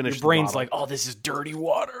 Couldn't finish. Your brain's the like, oh, this is dirty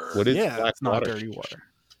water. What is Yeah, black It's not water? dirty water.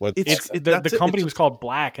 What? It's- The company was called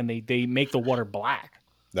Black, and they make the water black.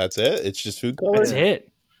 That's it. It's just food color. That's it.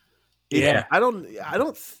 Yeah.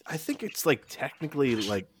 I think it's like technically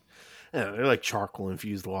like they're like charcoal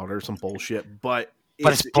infused water or some bullshit, but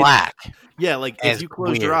but it's black. Yeah, like if you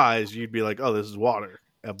close your eyes, you'd be like, "Oh, this is water,"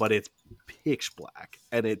 but it's pitch black,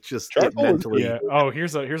 and it just mentally. Yeah. Oh,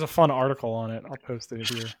 here's a fun article on it. I'll post it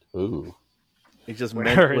here. Ooh. It just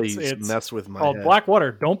mentally mess with my head. Black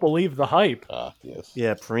water. Don't believe the hype. Yes.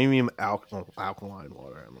 Yeah, premium alkaline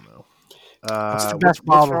water. I don't know. What's the best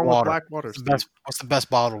bottled water? Black water. What's the best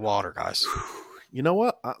bottled water, guys? You know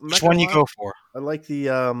what? Which one you go for? I like the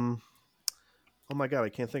oh my god, I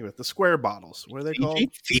can't think of it. The square bottles. What are they called?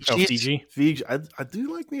 Fiji. Fiji. I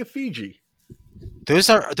do like me a Fiji. Those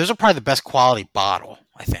are probably the best quality bottle,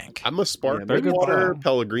 I think. I'm a sparkling water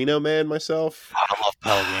Pellegrino man myself. I love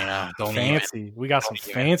Pellegrino. Fancy. We got some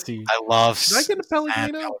fancy. I love. Did I get a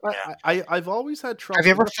Pellegrino? I've always had trouble. Have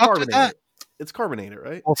you ever fucked with that? It's carbonated,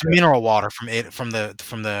 right? Well, it's mineral water from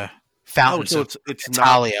the fountains of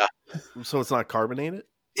Italia. So it's not carbonated?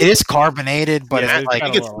 It is carbonated, but Yeah, it's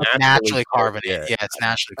like it's naturally carbonated. Yeah, it's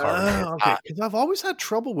naturally carbonated. Okay, because I've always had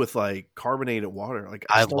trouble with like carbonated water. Like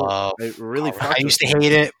I used to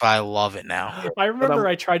hate it, but I love it now. I remember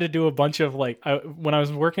I tried to do a bunch of like when I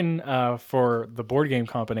was working for the board game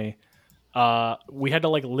company. We had to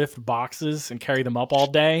like lift boxes and carry them up all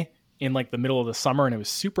day in like the middle of the summer, and it was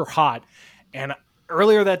super hot. And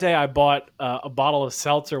earlier that day, I bought a bottle of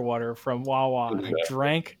seltzer water from Wawa.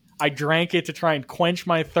 I drank it to try and quench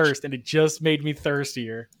my thirst, and it just made me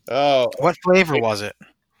thirstier. Oh, what flavor was it?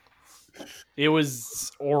 It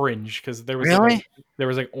was orange because there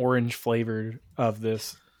was like orange flavored of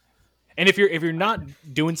this. And if you're not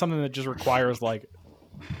doing something that just requires like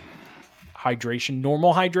hydration,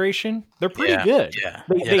 normal hydration, they're pretty good. Yeah,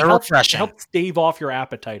 they they're refreshing. Help stave off your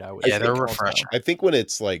appetite. I would. Yeah, they're refreshing. I think when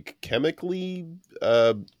it's like chemically,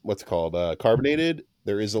 what's it called, carbonated,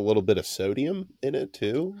 there is a little bit of sodium in it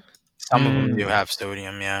too. Some of them do have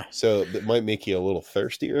sodium, yeah. So that might make you a little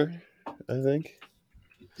thirstier, I think.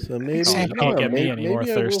 So maybe you can't get me any more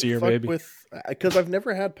thirstier, baby. Because I've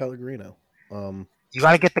never had Pellegrino. You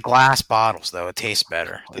got to get the glass bottles, though. It tastes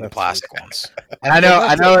better than the plastic ones. And I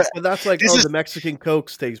know. But that's like, the Mexican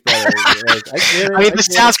Cokes taste better. Like, this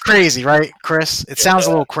sounds crazy, right, Chris? It sounds a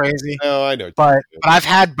little crazy. No, I know. But I've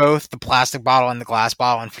had both the plastic bottle and the glass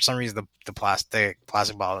bottle, and for some reason, the plastic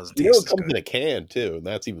bottle doesn't taste as good. It comes in a can, too, and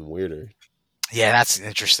that's even weirder. Yeah, that's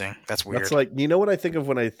interesting. That's weird. That's like, you know what I think of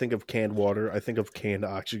when I think of canned water? I think of canned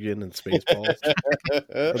oxygen and Spaceballs.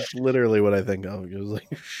 That's literally what I think of. It was like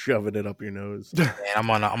shoving it up your nose. Man,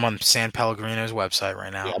 I'm on San Pellegrino's website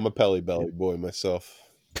right now. Yeah, I'm a Pelly Belly boy myself.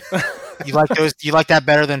 You like those? You like that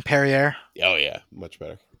better than Perrier? Oh yeah, much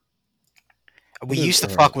better. We used to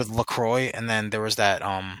fuck with LaCroix, and then there was that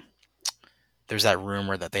there's that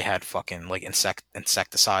rumor that they had fucking like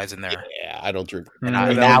insecticides in there. Yeah, I don't drink. And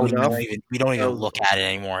now we don't even look at it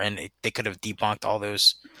anymore. And they could have debunked all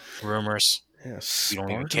those rumors. Yeah, we don't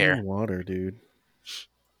even care. Water, dude.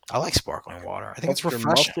 I like sparkling water. I think it's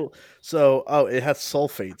refreshing. It has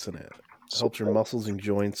sulfates in it. It helps your muscles and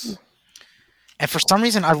joints. And for some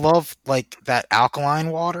reason, I love like that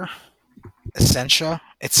alkaline water, Essentia.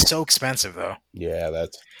 It's so expensive though. Yeah,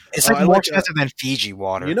 it's like more expensive than Fiji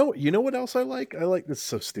water. You know what else I like? I like this. Is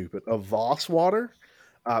so stupid. A Voss water,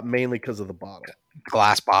 mainly because of the bottle.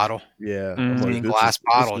 Glass bottle. Yeah, glass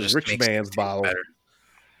bottle. This is just rich man's bottle. Better.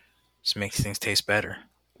 Just makes things taste better.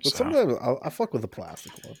 But sometimes I fuck with the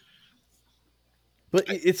plastic one. But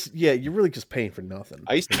you're really just paying for nothing.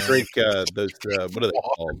 I used to drink those. What are they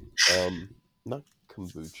called? Not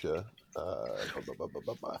kombucha.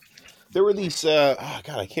 There were these. God,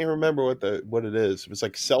 I can't remember what it is. It was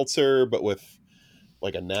like seltzer, but with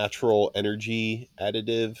like a natural energy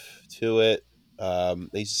additive to it.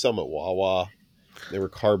 They used to sell them at Wawa. They were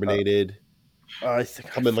carbonated. I think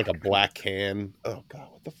come in like a black can. Oh god,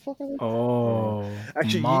 what the fuck are they? Oh,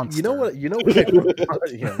 actually, you know what?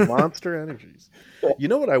 Monster Energies. You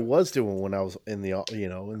know what I was doing when I was in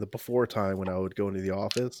the before time when I would go into the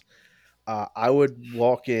office. I would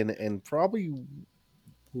walk in and probably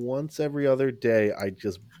once every other day I'd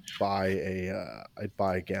just buy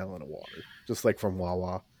a gallon of water, just like from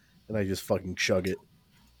Wawa, and I just fucking chug it.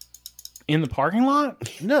 In the parking lot?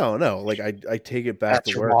 No. Like I take it back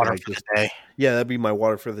to work. Water for the day. Yeah, that'd be my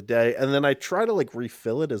water for the day, and then I try to like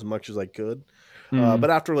refill it as much as I could. But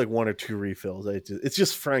after like one or two refills, it's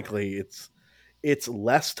just frankly it's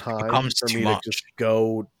less time for me to just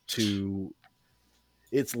go to.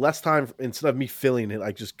 It's less time instead of me filling it.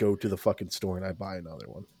 I just go to the fucking store and I buy another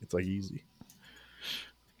one. It's like easy.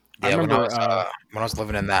 Yeah, I remember when I was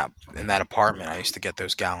living in that apartment, I used to get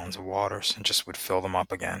those gallons of waters and just would fill them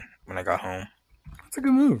up again when I got home. That's a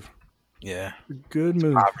good move. Yeah, good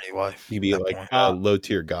move. Poverty life. You'd be like a low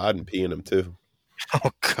tier god and pee in them too.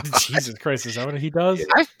 Oh God, Jesus Christ! Is that what he does?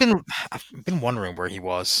 I've been wondering where he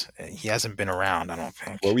was. He hasn't been around. I don't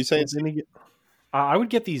think. What were we saying? I would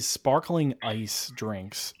get these sparkling ice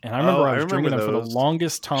drinks, and I remember I was drinking them for the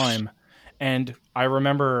longest time. And I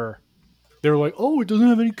remember they were like, "Oh, it doesn't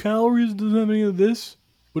have any calories. It doesn't have any of this,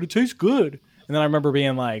 but it tastes good." And then I remember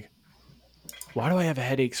being like, "Why do I have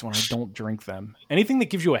headaches when I don't drink them?" Anything that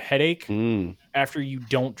gives you a headache after you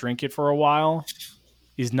don't drink it for a while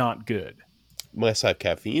is not good. Must have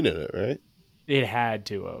caffeine in it, right? It had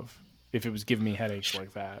to have, if it was giving me headaches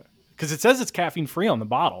like that. Because it says it's caffeine free on the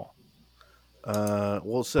bottle.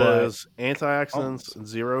 Well, it says antioxidants,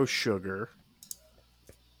 zero sugar.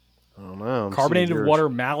 I don't know. Carbonated water,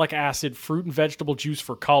 malic acid, fruit and vegetable juice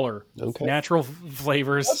for color, natural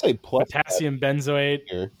flavors, potassium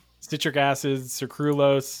benzoate, citric acid,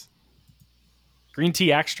 sucralose, green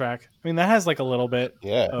tea extract. I mean, that has like a little bit.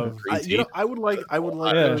 Yeah. Of, I would like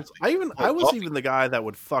those. I was even the guy that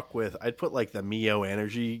would fuck with. I'd put like the Mio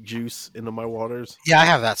energy juice into my waters. Yeah, I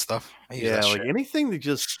have that stuff. I use that like shit. anything that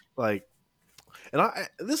just like. And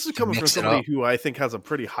this is coming from somebody who I think has a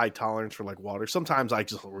pretty high tolerance for like water. Sometimes I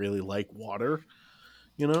just really like water.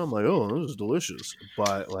 You know, I'm like, oh, this is delicious.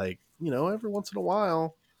 But like, you know, every once in a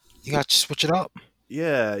while, you got to switch it up.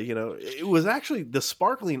 Yeah, you know, it was actually the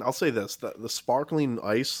sparkling. I'll say this: the sparkling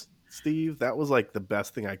ice, Steve. That was like the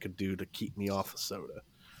best thing I could do to keep me off of soda.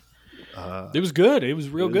 It was good. It was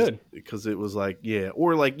real good because it was like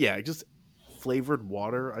just flavored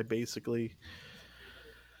water. I basically.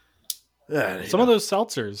 Some of those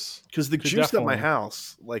seltzers, because the juice at my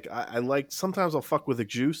house, like I like. Sometimes I'll fuck with the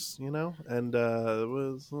juice, you know, and it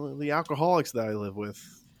was the alcoholics that I live with.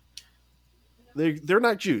 They're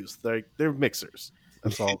not juice. They're mixers.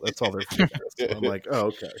 That's all they're for. So I'm like, oh,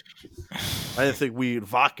 okay. I didn't think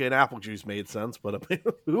vodka and apple juice made sense, but I mean,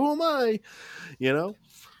 who am I? You know,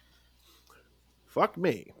 fuck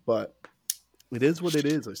me. But it is what it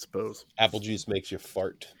is, I suppose. Apple juice makes you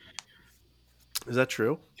fart. Is that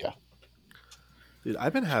true? Yeah. Dude,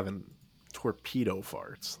 I've been having torpedo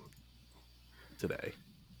farts today.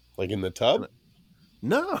 Like in the tub?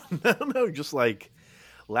 No, just like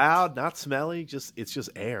loud, not smelly. It's just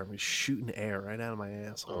air. I'm just shooting air right out of my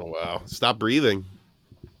ass. Oh wow! Stop breathing.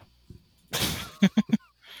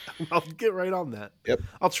 I'll get right on that. Yep,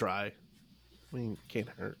 I'll try. I mean, can't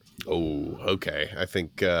hurt. Oh, okay. I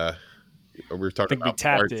think we're talking about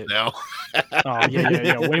farts now. Oh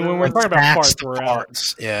yeah. When we're talking about farts, we're out.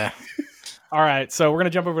 Yeah. All right, so we're gonna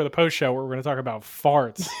jump over to the post show where we're gonna talk about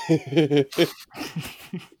farts.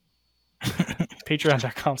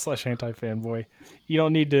 Patreon.com/antifanboy. You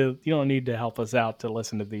don't need to help us out to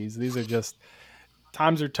listen to these. These are just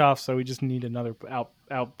times are tough, so we just need another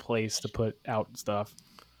out place to put out stuff.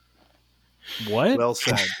 What? Well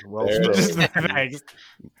said. Well said. Thanks.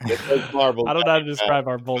 I don't know how to describe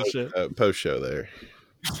our bullshit. Post show there.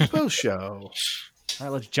 Post show. All right,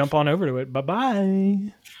 let's jump on over to it.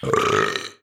 Bye-bye.